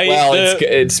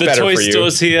 It's the better toy for you.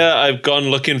 stores here, I've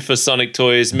gone looking for Sonic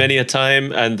toys many a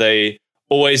time, and they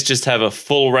always just have a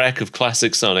full rack of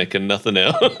classic Sonic and nothing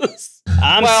else.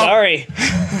 I'm sorry.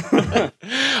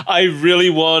 I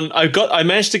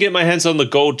managed to get my hands on the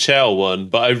gold Chow one,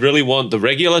 but I really want the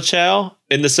regular Chow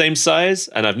in the same size,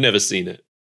 and I've never seen it.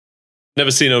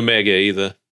 Never seen Omega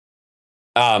either.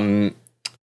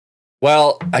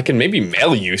 Well, I can maybe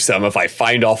mail you some if I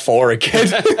find all four again.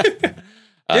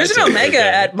 There's an Omega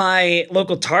at my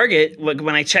local Target when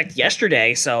I checked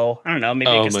yesterday, so I don't know,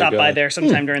 maybe I can stop by there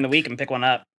sometime during the week and pick one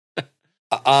up.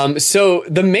 So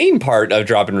the main part of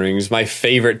Drop-in Rings, my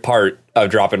favorite part of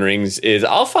Drop-in Rings, is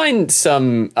I'll find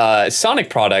some Sonic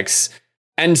products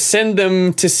and send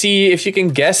them to see if you can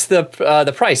guess the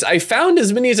price. I found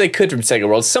as many as I could from Sega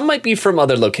World. Some might be from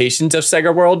other locations of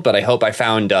Sega World, but I hope I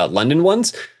found London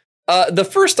ones. The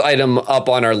first item up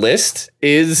on our list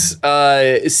is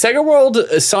Sega World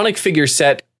Sonic figure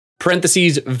set,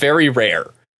 parentheses, very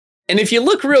rare. And if you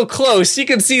look real close, you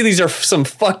can see these are some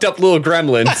fucked up little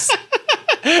gremlins.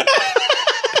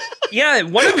 Yeah,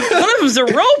 one of them's a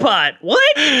robot.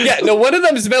 What? Yeah, no, one of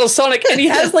them is Metal Sonic, and he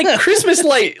has like Christmas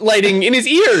lighting in his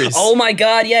ears. Oh my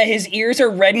god, yeah, his ears are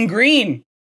red and green.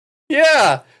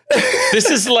 Yeah. This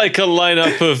is like a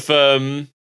lineup of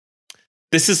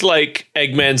this is like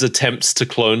Eggman's attempts to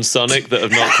clone Sonic that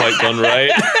have not quite gone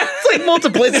right. It's like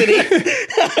multiplicity.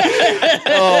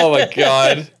 Oh my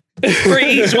god. Where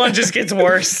each one just gets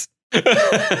worse.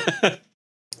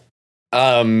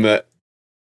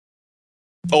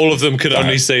 All of them could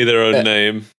only say their own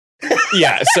name.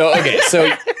 Yeah. So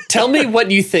tell me what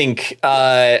you think.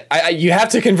 You have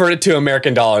to convert it to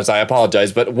American dollars. I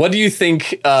apologize, but what do you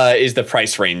think is the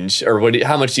price range, or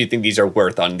how much do you think these are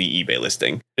worth on the eBay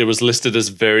listing? It was listed as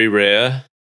very rare.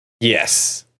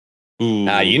 Yes. Ooh.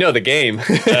 You know the game.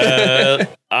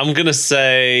 I'm gonna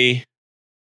say.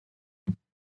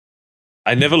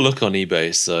 I never look on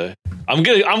eBay, so I'm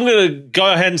gonna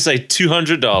go ahead and say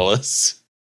 $200.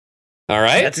 All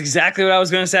right. That's exactly what I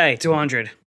was going to say. 200.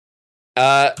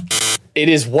 It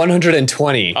is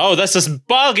 120. Oh, that's a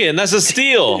bargain. That's a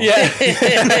steal. Yeah.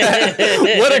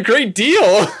 What a great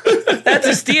deal. That's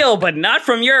a steal, but not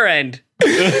from your end.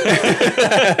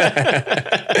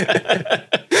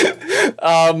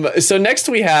 So next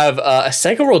we have a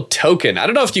Sega World token. I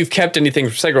don't know if you've kept anything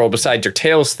from Sega World besides your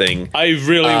Tails thing. I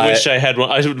really wish I had one.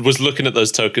 I was looking at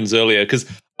those tokens earlier because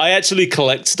I actually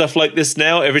collect stuff like this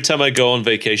now. Every time I go on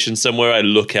vacation somewhere, I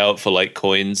look out for like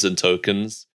coins and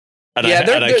tokens, and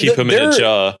I keep them in a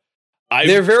jar.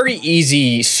 They're very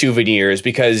easy souvenirs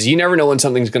because you never know when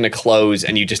something's going to close,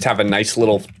 and you just have a nice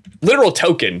little literal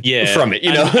token from it.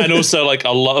 You know, and also like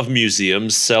a lot of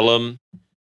museums sell them.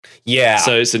 Yeah,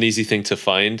 so it's an easy thing to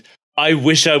find. I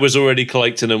wish I was already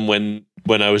collecting them when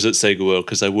I was at Sega World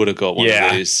because I would have got one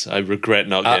of these. I regret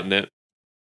not getting it.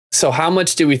 So how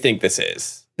much do we think this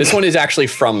is? This one is actually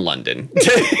from London.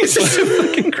 It's just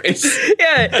fucking crazy.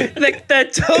 Yeah,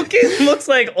 that token looks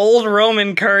like old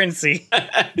Roman currency.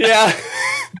 Yeah.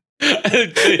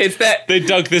 It's that they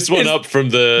dug this one up from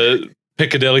the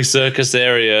Piccadilly Circus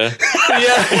area.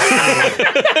 Yeah.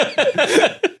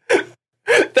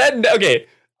 Okay.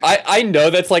 I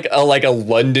know that's like a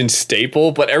London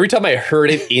staple, but every time I heard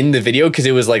it in the video, because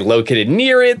it was like located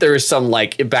near it, there was some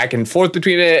like back and forth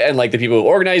between it and like the people who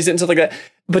organized it and stuff like that.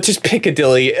 But just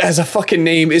Piccadilly as a fucking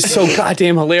name is so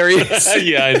goddamn hilarious.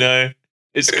 Yeah, I know.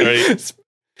 It's great.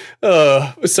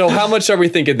 So how much are we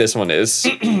thinking this one is?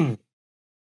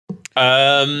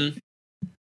 I'm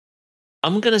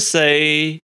gonna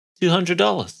say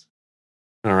 $200.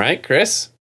 All right, Chris.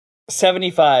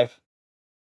 75.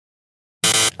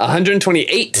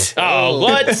 128. Oh,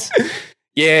 what?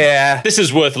 Yeah. This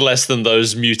is worth less than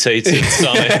those mutated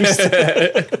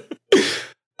Sonics.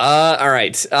 All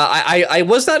right. I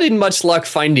was not in much luck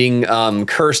finding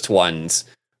cursed ones,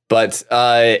 but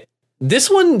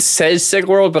this one says Sega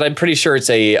World, but I'm pretty sure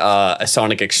it's a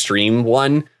Sonic Extreme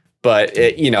one.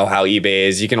 But you know how eBay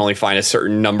is. You can only find a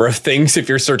certain number of things if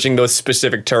you're searching those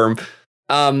specific term.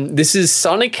 This is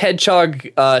Sonic Hedgehog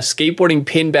skateboarding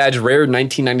pin badge rare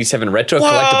 1997 retro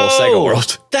collectible Sega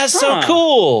World. That's so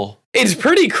cool. It's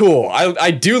pretty cool. I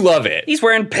do love it. He's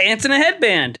wearing pants and a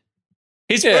headband.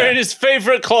 He's wearing his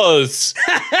favorite clothes.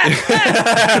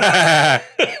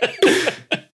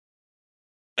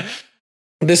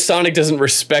 This Sonic doesn't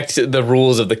respect the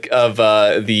rules of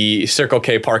the Circle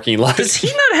K parking lot. Does he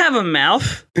not have a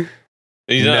mouth? No,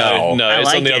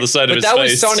 it's on the other side of his face. But that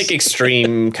was Sonic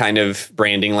Extreme kind of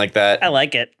branding like that. I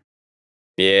like it.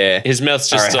 Yeah. His mouth's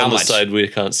just on the side we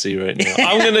can't see right now.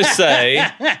 I'm going to say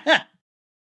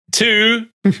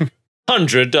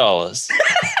 $200.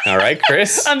 All right,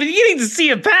 Chris. I'm beginning to see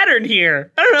a pattern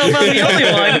here. I don't know if I'm the only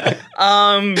one.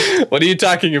 What are you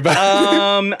talking about?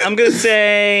 I'm gonna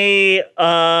say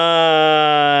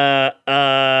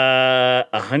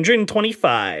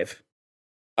 125.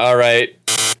 All right.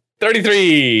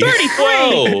 33. 33.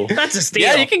 Whoa. That's a steal.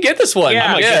 Yeah, you can get this one. Yeah.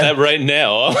 I might get that right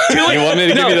now. Do it. You want me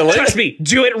to give you the link? Trust me.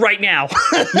 Do it right now.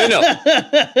 No.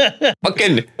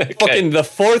 Fucking the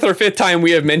fourth or fifth time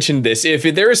we have mentioned this. If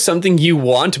there is something you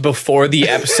want before the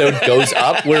episode goes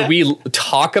up where we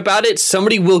talk about it,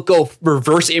 somebody will go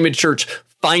reverse image search,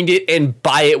 find it, and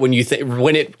buy it when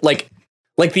it like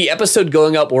the episode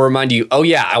going up will remind you, oh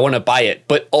yeah, I want to buy it.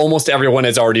 But almost everyone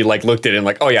has already like looked at it and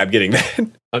like, oh yeah, I'm getting that.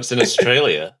 I was in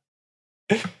Australia.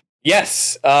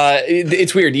 Yes,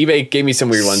 it's weird. eBay gave me some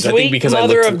weird ones. Sweet I think because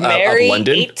Mother I looked of Mary, up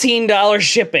London. $18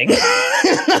 shipping. Well,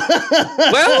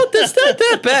 that's not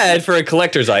that bad for a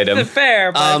collector's item.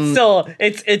 Fair, but still,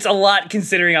 it's a lot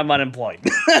considering I'm unemployed.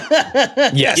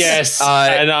 Yes,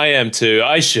 and I am too.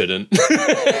 I shouldn't.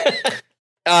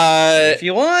 If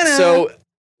you want to. So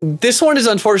this one is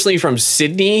unfortunately from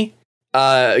Sydney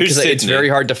because it's very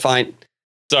hard to find.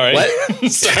 Sorry. What?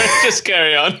 Sorry, just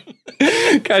carry on.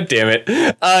 God damn it.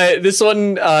 This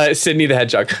one, Sydney the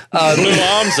Hedgehog. Blue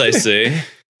arms, I see.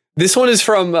 This one is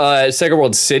from Sega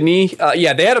World Sydney.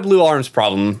 Yeah, they had a blue arms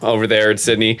problem over there in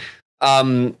Sydney.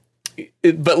 But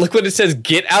look what it says,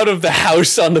 get out of the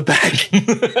house on the back.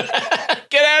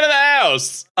 Get out of the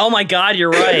house. Oh my God,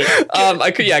 you're right.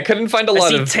 I couldn't find a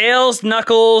lot of Tails,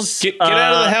 Knuckles. Get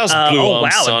out of the house, blue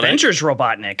arms, Sonic. Adventures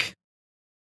Robotnik.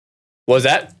 What was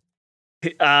that?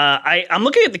 I'm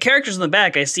looking at the characters in the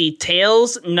back. I see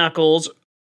Tails, Knuckles,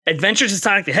 Adventures of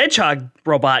Sonic the Hedgehog,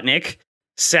 Robotnik,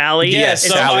 Sally. Yes,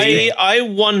 so Sally. I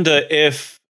wonder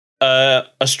if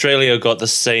Australia got the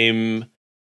same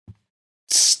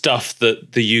stuff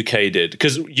that the UK did,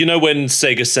 because you know when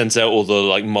Sega sends out all the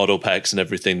like model packs and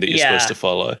everything that you're supposed to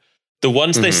follow. The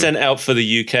ones they sent out for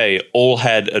the UK all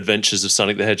had Adventures of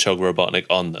Sonic the Hedgehog Robotnik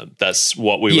on them. That's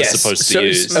what we were supposed to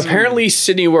use. Apparently,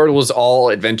 Sydney World was all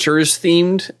adventures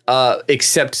themed,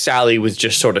 except Sally was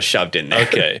just sort of shoved in there.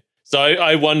 Okay. So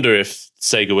I wonder if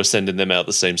Sega was sending them out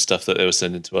the same stuff that they were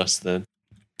sending to us then.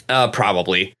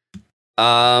 Probably.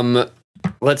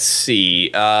 Let's see.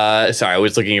 Sorry, I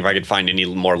was looking if I could find any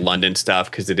more London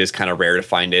stuff because it is kind of rare to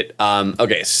find it.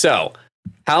 Okay, so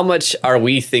how much are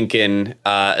we thinking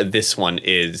this one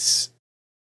is?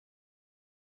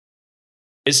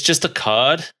 It's just a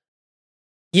card.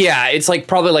 Yeah, it's like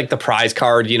probably like the prize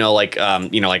card, like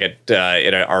at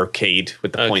an arcade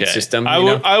with the point system.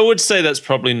 I would say that's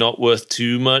probably not worth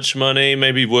too much money.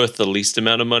 Maybe worth the least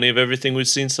amount of money of everything we've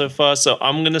seen so far. So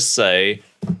I'm gonna say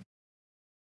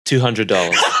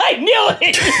 $200. I knew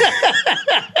it.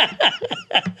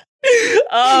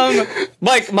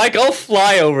 Mike, I'll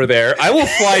fly over there. I will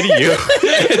fly to you,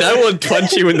 and I will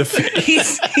punch you in the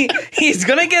face. He's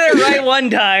gonna get it right one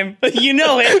time. You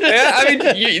know it. Yeah,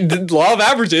 I mean, the law of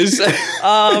averages.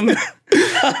 I'm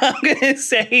gonna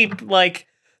say like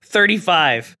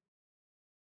 35.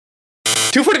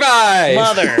 $2.45.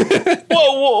 Mother.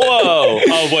 Whoa.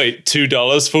 Oh, wait,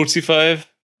 $2.45?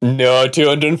 No,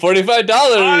 $245.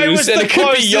 I was the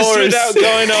closest without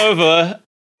going over.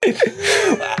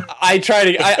 I try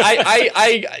to.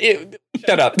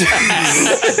 Shut up.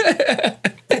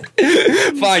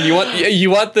 Fine. You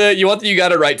want the you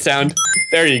got it right sound.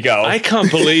 There you go. I can't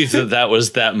believe that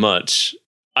was that much.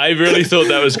 I really thought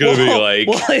that was going to be like.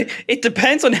 Well, it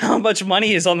depends on how much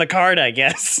money is on the card, I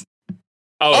guess.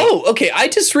 Oh, okay. I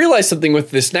just realized something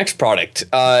with this next product.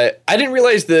 I didn't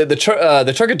realize the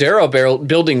Trocadero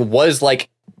building was like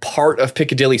part of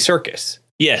Piccadilly Circus.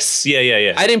 Yes.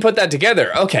 Yeah. I didn't put that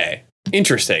together. Okay.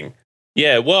 Interesting.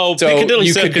 Yeah, well, so Piccadilly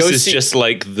Circus is just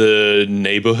like the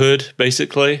neighborhood,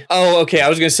 basically. Oh, okay. I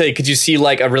was gonna say, could you see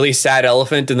like a really sad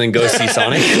elephant and then go see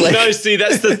Sonic? Like- No, see,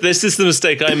 this is the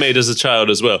mistake I made as a child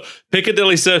as well.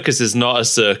 Piccadilly Circus is not a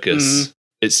circus.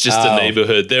 It's just a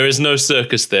neighborhood. There is no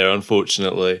circus there,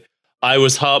 unfortunately. I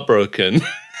was heartbroken.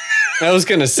 I was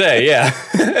gonna say, yeah.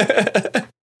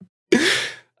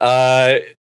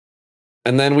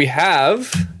 And then we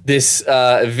have this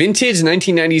vintage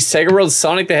 1990s Sega World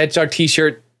Sonic the Hedgehog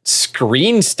t-shirt,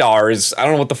 screen stars. I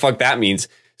don't know what the fuck that means.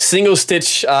 Single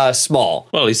stitch small.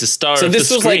 Well, he's a star of the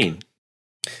screen.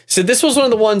 So this was one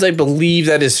of the ones I believe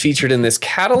that is featured in this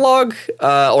catalog,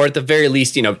 or at the very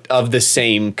least, of the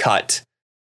same cut.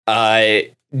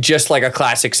 Just like a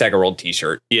classic Sega World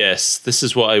t-shirt. Yes, this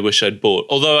is what I wish I'd bought.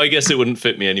 Although I guess it wouldn't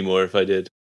fit me anymore if I did.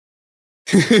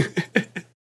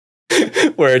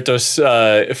 Wear it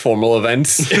to formal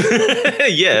events.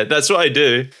 Yeah, that's what I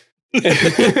do.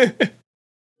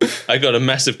 I got a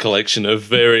massive collection of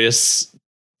various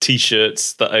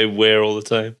t-shirts that I wear all the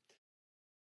time.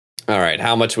 All right,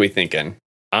 how much are we thinking?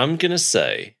 I'm going to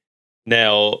say,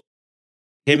 now,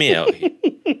 hear me out here.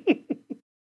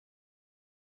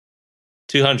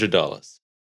 $200.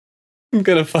 I'm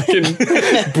going to fucking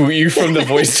boot you from the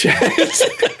voice chat.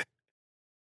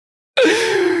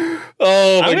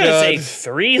 Oh my God. I'm going to say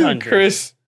 300.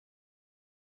 Chris.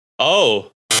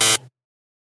 Oh.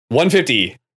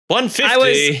 150.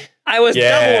 150. I was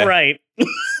double right.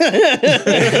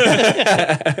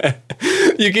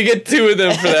 You could get two of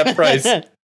them for that price.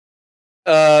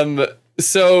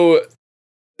 So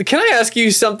can I ask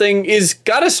you something? Is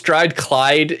Gotta Stride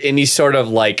Clyde any sort of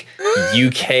like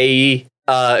UK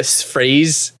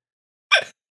phrase?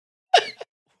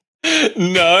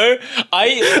 No,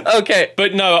 okay,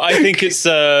 but no, I think it's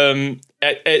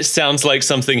it sounds like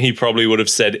something he probably would have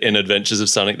said in Adventures of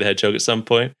Sonic the Hedgehog at some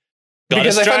point.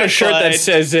 Because I found a shirt that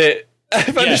says it. I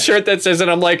found a shirt that says it.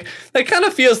 I'm like, that kind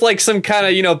of feels like some kind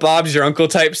of, Bob's your uncle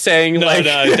type saying. No, like,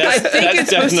 no, I think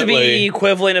it's supposed to be the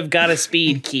equivalent of Gotta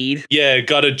Speed Keyed. Yeah,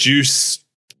 Gotta Juice,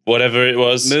 whatever it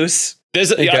was. Moose.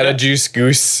 Gotta Juice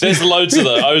Goose. There's loads of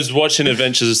them. I was watching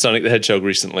Adventures of Sonic the Hedgehog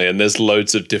recently, and there's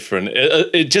loads of different.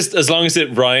 It just, as long as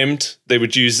it rhymed, they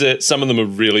would use it. Some of them are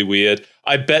really weird.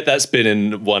 I bet that's been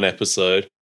in one episode.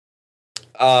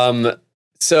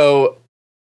 So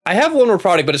I have one more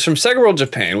product, but it's from Sega World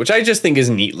Japan, which I just think is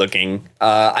neat looking.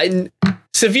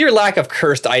 Severe lack of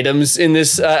cursed items in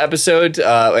this episode,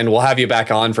 and we'll have you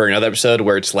back on for another episode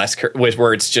where it's less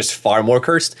where it's just far more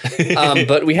cursed.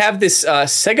 But we have this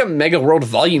Sega Mega World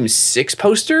Volume 6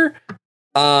 poster.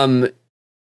 Oh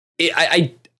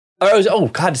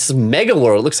god, this is Mega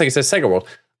World. It looks like it says Sega World.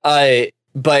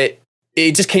 But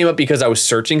it just came up because I was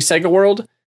searching Sega World.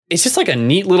 It's just like a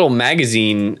neat little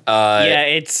magazine.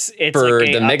 It's for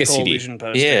like the Mega CD.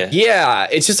 Yeah,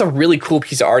 it's just a really cool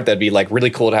piece of art that'd be like really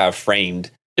cool to have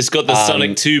framed. It's got the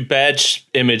Sonic 2 badge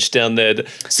image down there.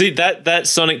 See that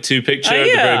Sonic 2 picture at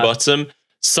the very bottom?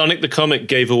 Sonic the Comic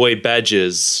gave away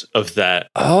badges of that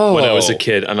when I was a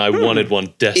kid, and I wanted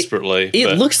one desperately.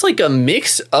 It looks like a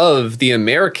mix of the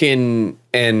American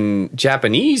and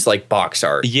Japanese like box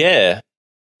art. Yeah,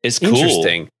 it's cool.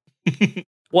 Interesting.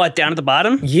 What, down at the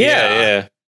bottom? Yeah.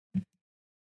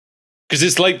 Because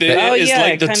it's like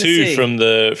the two from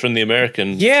the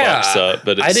American box art,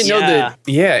 but it's, I didn't know that.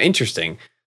 Yeah, interesting.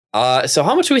 So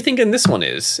how much are we thinking this one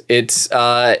is? It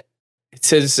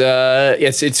says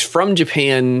it's from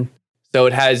Japan, so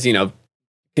it has,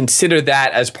 consider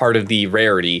that as part of the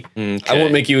rarity. Okay. I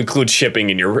won't make you include shipping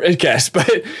in your guess,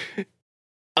 but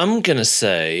I'm gonna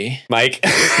say Mike.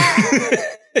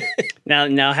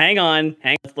 Now hang on.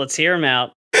 Let's hear him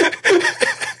out.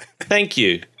 Thank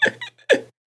you.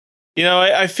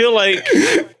 I feel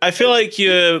like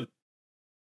you're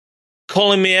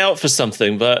calling me out for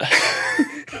something, but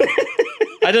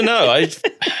I don't know. It's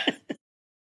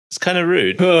kind of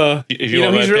rude.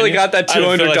 He's really got that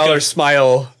 $200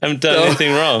 smile. I haven't done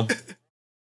anything wrong.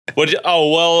 I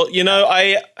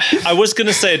was going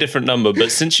to say a different number,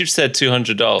 but since you've said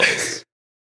 $200,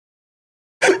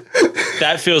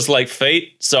 that feels like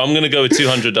fate. So I'm gonna go with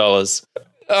 $200.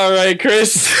 All right,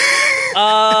 Chris.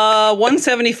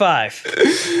 175.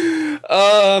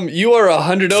 You are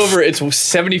 100 over. It's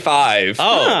 75.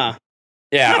 Oh,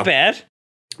 yeah, not bad.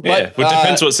 Yeah, But, it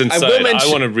depends what's inside. I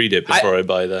want to read it before I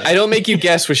buy that. I don't make you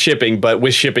guess with shipping, but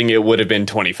with shipping, it would have been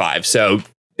 25. So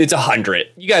it's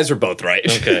 100. You guys are both right.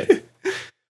 Okay.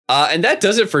 And that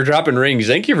does it for Dropping Rings.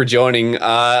 Thank you for joining.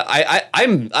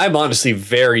 I'm honestly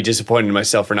very disappointed in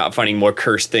myself for not finding more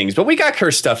cursed things, but we got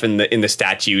cursed stuff in the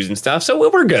statues and stuff, so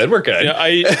we're good. We're good. Yeah,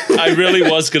 I really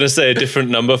was gonna say a different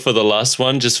number for the last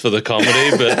one, just for the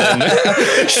comedy, but then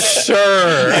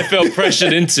sure, I felt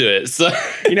pressured into it. So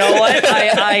you know what?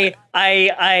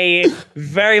 I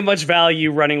very much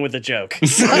value running with a joke.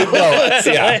 So.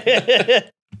 Yeah.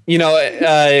 You know,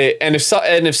 and if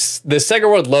the Sega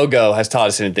World logo has taught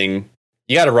us anything,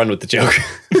 you got to run with the joke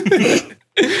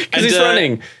because he's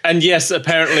running. And yes,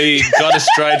 apparently, "Got a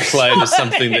Stride Clyde" is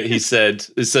something that he said.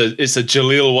 It's a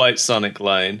Jaleel White Sonic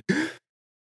line.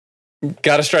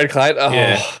 Got a Stride Clyde. Oh.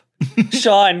 Yeah.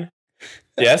 Sean.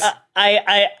 Yes.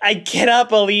 I cannot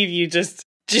believe you just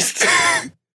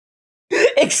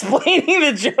explaining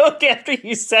the joke after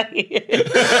you say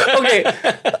it. Okay,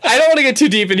 I don't want to get too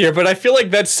deep in here, but I feel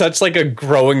like that's such like a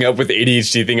growing up with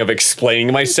ADHD thing of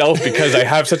explaining myself because I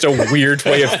have such a weird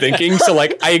way of thinking. So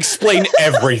like I explain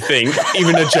everything,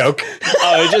 even a joke.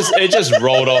 Oh, it just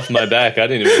rolled off my back. I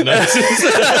didn't even notice.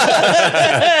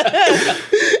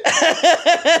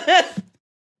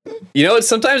 You know,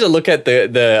 sometimes I look at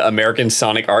the American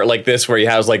Sonic art like this, where he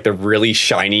has like the really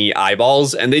shiny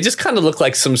eyeballs, and they just kind of look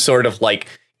like some sort of like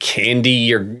candy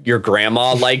your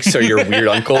grandma likes or your weird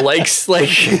uncle likes. Like,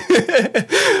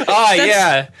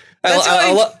 yeah.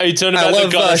 Are you talking about the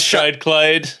Got a Stride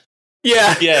Clyde?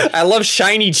 Yeah. I love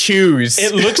shiny chews.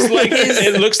 It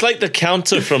looks like the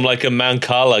counter from like a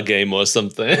Mancala game or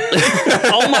something.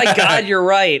 Oh my god, you're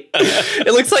right.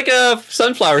 It looks like a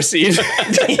sunflower seed.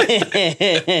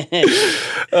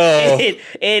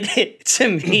 It to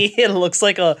me it looks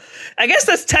like I guess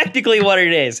that's technically what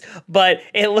it is, but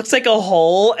it looks like a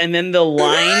hole, and then the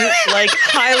line like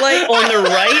highlight on the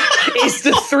right is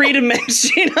the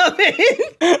 3-dimension of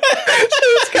it.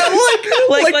 It's kind of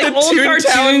like the old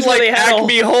cartoons like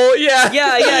Acme hole.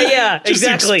 Yeah. Just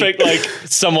exactly. expect like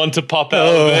someone to pop out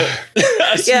of it.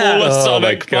 A smaller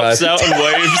Sonic pops out and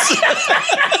waves.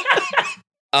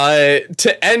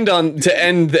 To end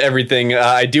everything,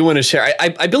 I do want to share.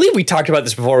 I believe we talked about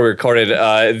this before we recorded.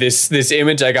 This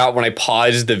image I got when I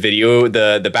paused the video,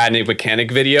 the Bad Name Mechanic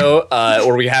video,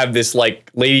 where we have this like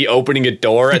lady opening a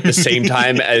door at the same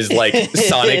time as like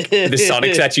the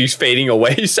Sonic statue's fading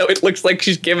away. So it looks like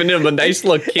she's giving him a nice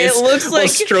little kiss. It looks like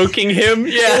stroking him.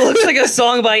 Yeah, it looks like a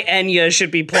song by Enya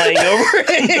should be playing over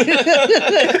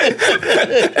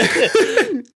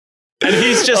it. And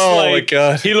he's just my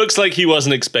God. He looks like he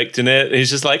wasn't expecting it. He's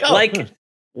just like, like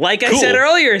I said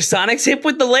earlier, Sonic's hip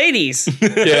with the ladies.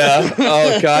 Yeah.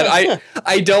 Oh God.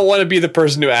 I don't want to be the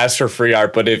person who asks for free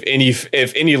art, but if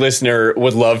any listener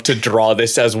would love to draw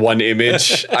this as one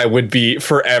image, I would be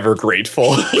forever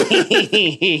grateful.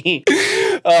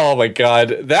 Oh my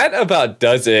God. That about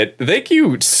does it. Thank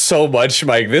you so much,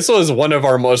 Mike. This was one of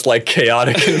our most like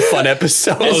chaotic and fun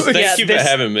episodes. Oh, thank you for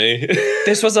having me.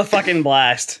 This was a fucking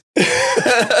blast.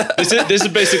 This is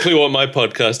basically what my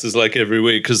podcast is like every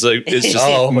week, because it's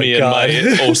just me and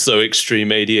my also extreme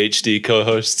ADHD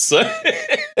co-hosts. So.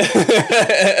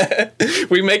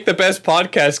 We make the best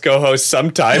podcast co-hosts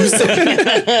sometimes.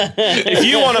 If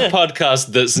you want a podcast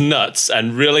that's nuts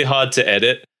and really hard to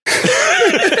edit,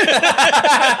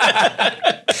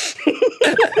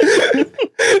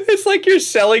 it's like you're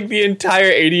selling the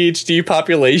entire ADHD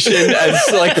population as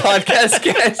like podcast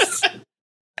guests.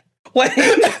 When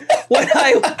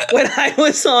I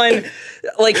was on,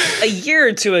 like a year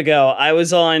or two ago, I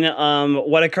was on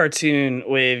What a Cartoon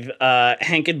with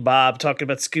Hank and Bob talking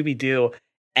about Scooby-Doo,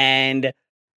 and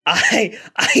I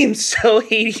am so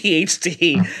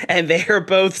ADHD, and they are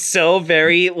both so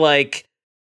very like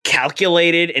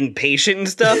calculated and patient and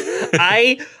stuff.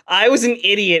 I was an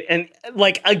idiot and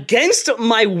like against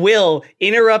my will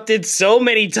interrupted so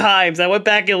many times. I went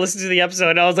back and listened to the episode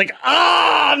and I was like,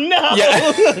 no.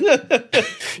 Yeah.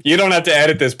 You don't have to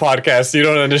edit this podcast. You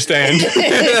don't understand.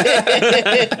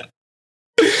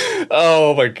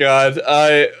 Oh my God.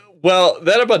 Well,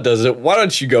 that about does it. Why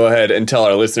don't you go ahead and tell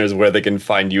our listeners where they can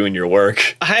find you and your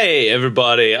work? Hey,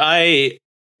 everybody.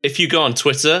 If you go on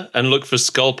Twitter and look for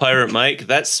Skull Pirate Mike,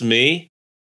 that's me.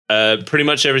 Pretty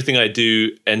much everything I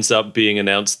do ends up being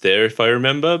announced there, if I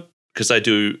remember, because I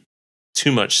do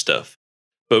too much stuff.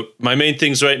 But my main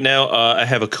things right now are I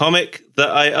have a comic that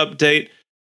I update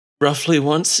roughly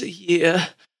once a year.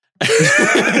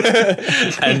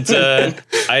 And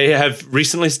I have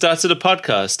recently started a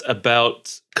podcast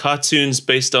about cartoons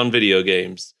based on video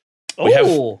games. We have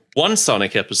one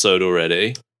Sonic episode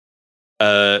already.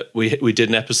 We did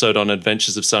an episode on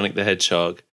Adventures of Sonic the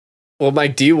Hedgehog. Well,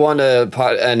 Mike, do you want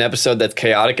an episode that's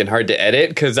chaotic and hard to edit?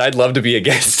 Because I'd love to be a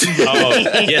guest. Oh,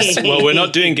 yes. Well, we're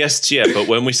not doing guests yet, but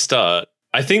when we start,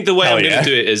 I think the way I'm going to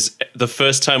do it is the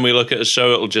first time we look at a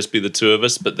show, it'll just be the two of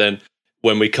us. But then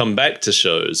when we come back to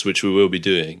shows, which we will be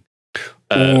doing,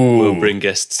 we'll bring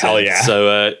guests. Hell in. yeah.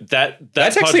 So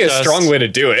that's actually a strong way to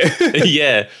do it.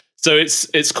 Yeah. So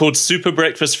it's called Super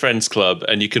Breakfast Friends Club,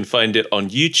 and you can find it on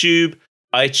YouTube,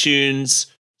 iTunes,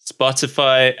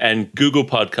 Spotify, and Google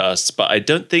Podcasts. But I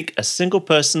don't think a single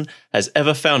person has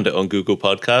ever found it on Google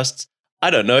Podcasts. I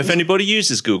don't know if anybody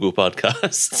uses Google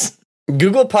Podcasts.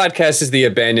 Google Podcasts is the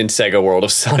abandoned Sega world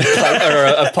of Sonic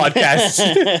of podcasts.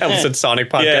 I said Sonic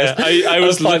podcast. Yeah, I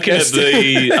was looking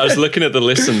at the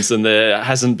listens, and there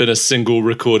hasn't been a single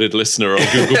recorded listener on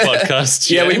Google Podcasts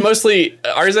yet. Yeah,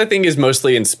 ours I think is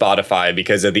mostly in Spotify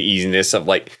because of the easiness of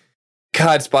like,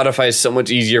 God, Spotify is so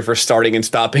much easier for starting and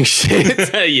stopping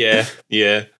shit.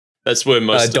 Yeah. That's where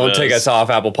most. Don't take us off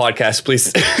Apple Podcasts,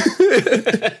 please.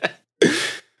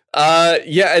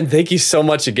 Yeah, and thank you so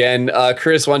much again.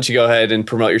 Chris, why don't you go ahead and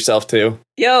promote yourself too?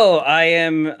 Yo, I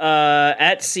am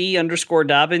at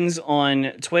C_Dobbins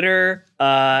on Twitter,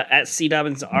 at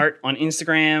CDobbinsArt on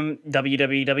Instagram,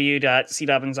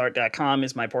 www.cdobbinsart.com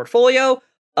is my portfolio.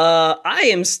 I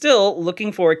am still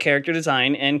looking for character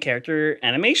design and character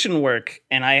animation work,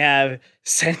 and I have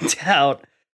sent out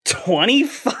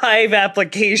 25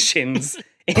 applications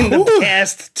in the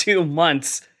past 2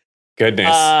 months.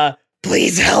 Goodness.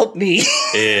 Please help me.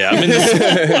 Yeah,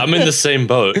 I'm in the same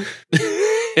boat.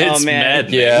 It's mad.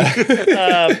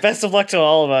 Yeah. Best of luck to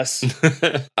all of us.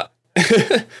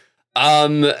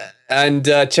 And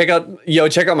check out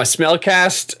my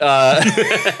Smellcast.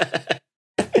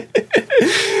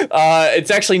 It's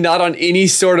actually not on any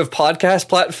sort of podcast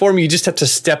platform. You just have to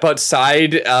step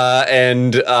outside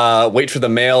and wait for the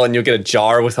mail, and you'll get a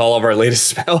jar with all of our latest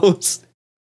smells.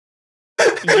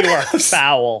 You are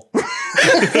foul.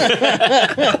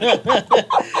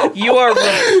 You are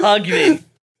repugnant.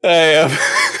 I am.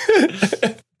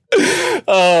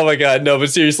 Oh my god, no, but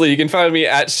seriously, you can find me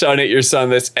at Sean 8 Your Son.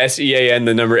 That's SEAN,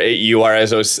 the number 8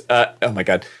 URSO. Oh my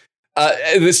god.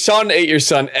 This Sean 8 Your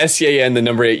Son, SEAN, the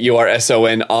number 8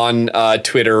 URSON on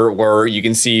Twitter, where you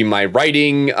can see my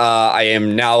writing. I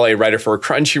am now a writer for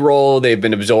Crunchyroll. They have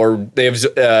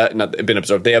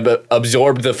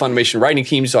absorbed the Funimation writing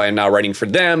team, so I am now writing for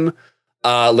them.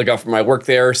 Look out for my work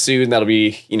there soon. That'll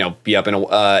be up in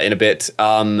a bit.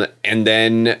 And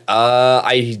then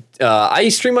I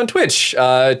stream on Twitch,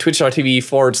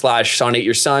 twitch.tv/Sean 8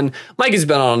 Your Son. Mike has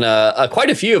been on quite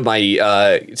a few of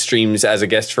my streams as a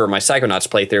guest for my Psychonauts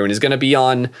playthrough, and is going to be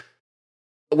on.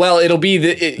 Well, it'll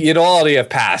already have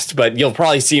passed, but you'll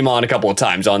probably see him on a couple of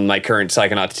times on my current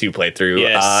Psychonauts 2 playthrough.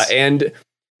 Yes. And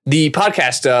the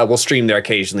podcast will stream there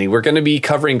occasionally. We're going to be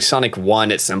covering Sonic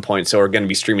 1 at some point, so we're going to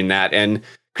be streaming that. And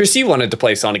Chris, you wanted to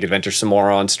play Sonic Adventure some more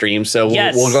on stream, so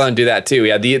we'll go and do that too.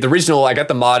 Yeah, the original, I got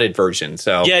the modded version.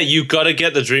 So yeah, you got to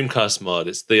get the Dreamcast mod.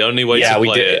 It's the only way to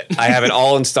play it. I have it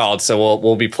all installed, so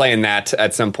we'll be playing that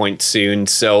at some point soon.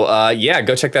 So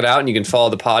go check that out, and you can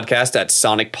follow the podcast at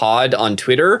Sonic Pod on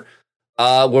Twitter.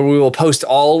 Where we will post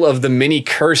all of the many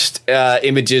cursed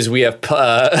images we have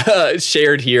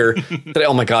shared here.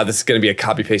 Oh my god, this is going to be a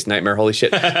copy-paste nightmare. Holy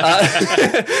shit.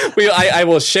 I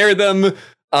will share them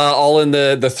all in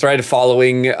the thread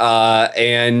following.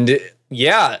 And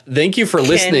yeah, thank you for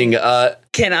listening.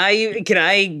 Can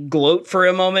I gloat for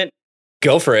a moment?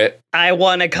 Go for it. I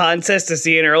won a contest to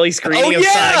see an early screening of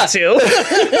Sonic 2.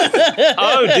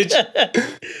 Oh, did you?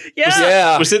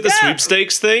 Yeah. Was it the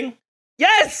sweepstakes thing?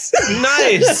 Yes.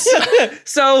 Nice.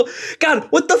 So, God,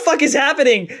 what the fuck is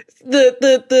happening?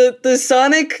 The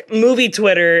Sonic movie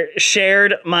Twitter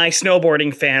shared my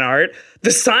snowboarding fan art. The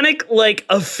Sonic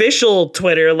official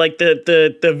Twitter,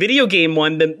 the video game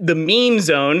one, the meme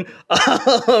zone,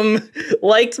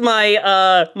 liked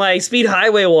my Speed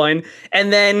Highway one,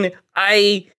 and then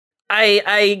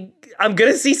I'm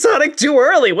gonna see Sonic 2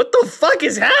 early. What the fuck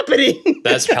is happening?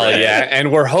 That's hell yeah,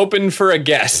 and we're hoping for a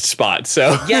guest spot.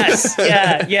 So yes,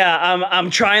 yeah.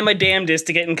 I'm trying my damnedest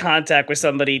to get in contact with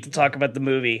somebody to talk about the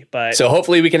movie. But so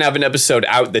hopefully we can have an episode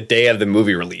out the day of the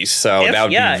movie release. So that would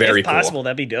be very cool. If possible,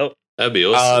 that'd be dope. That'd be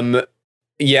awesome.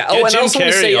 Yeah. Oh, and I also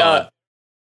want to say, what?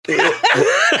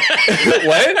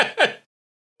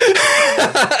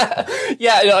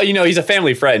 Yeah, he's a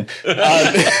family friend.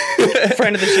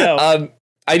 Friend of the show.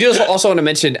 I do also want to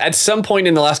mention at some point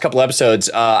in the last couple episodes,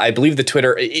 I believe the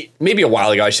Twitter, maybe a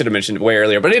while ago, I should have mentioned it way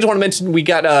earlier, but I just want to mention we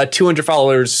got 200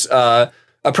 followers,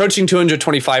 approaching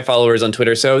 225 followers on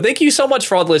Twitter. So thank you so much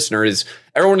for all the listeners.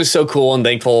 Everyone is so cool and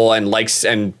thankful and likes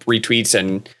and retweets.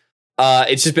 And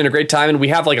it's just been a great time. And we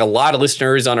have like a lot of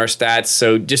listeners on our stats.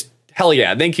 So just hell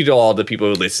yeah. Thank you to all the people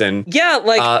who listen. Yeah,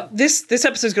 like this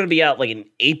episode is going to be out like in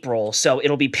April. So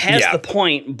it'll be past the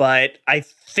point. But I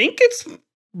think it's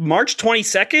March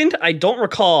 22nd. I don't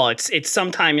recall. It's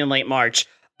sometime in late March.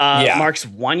 Marks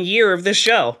 1 year of this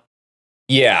show.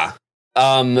 Yeah.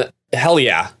 Hell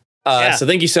yeah. So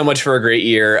thank you so much for a great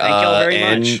year. Thank you all very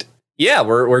much. Yeah,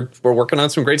 we're working on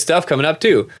some great stuff coming up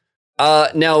too.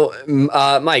 Now,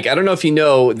 Mike, I don't know if you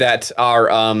know that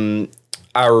our oh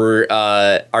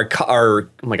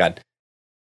my God,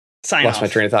 lost my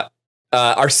train of thought.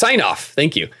 Our sign off.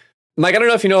 Thank you, Mike. I don't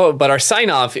know if you know, but our sign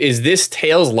off is this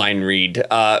Tails line read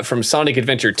from Sonic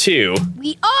Adventure 2.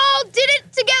 We all did it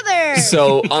together.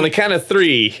 So on the count of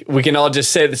 3, we can all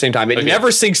just say it at the same time. It never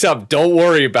syncs up. Don't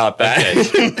worry about that.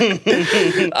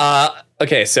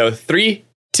 Okay, so 3,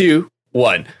 2,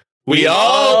 1. We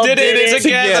all did it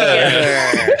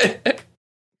together.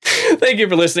 Thank you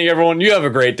for listening, everyone. You have a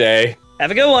great day.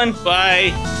 Have a good one.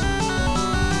 Bye.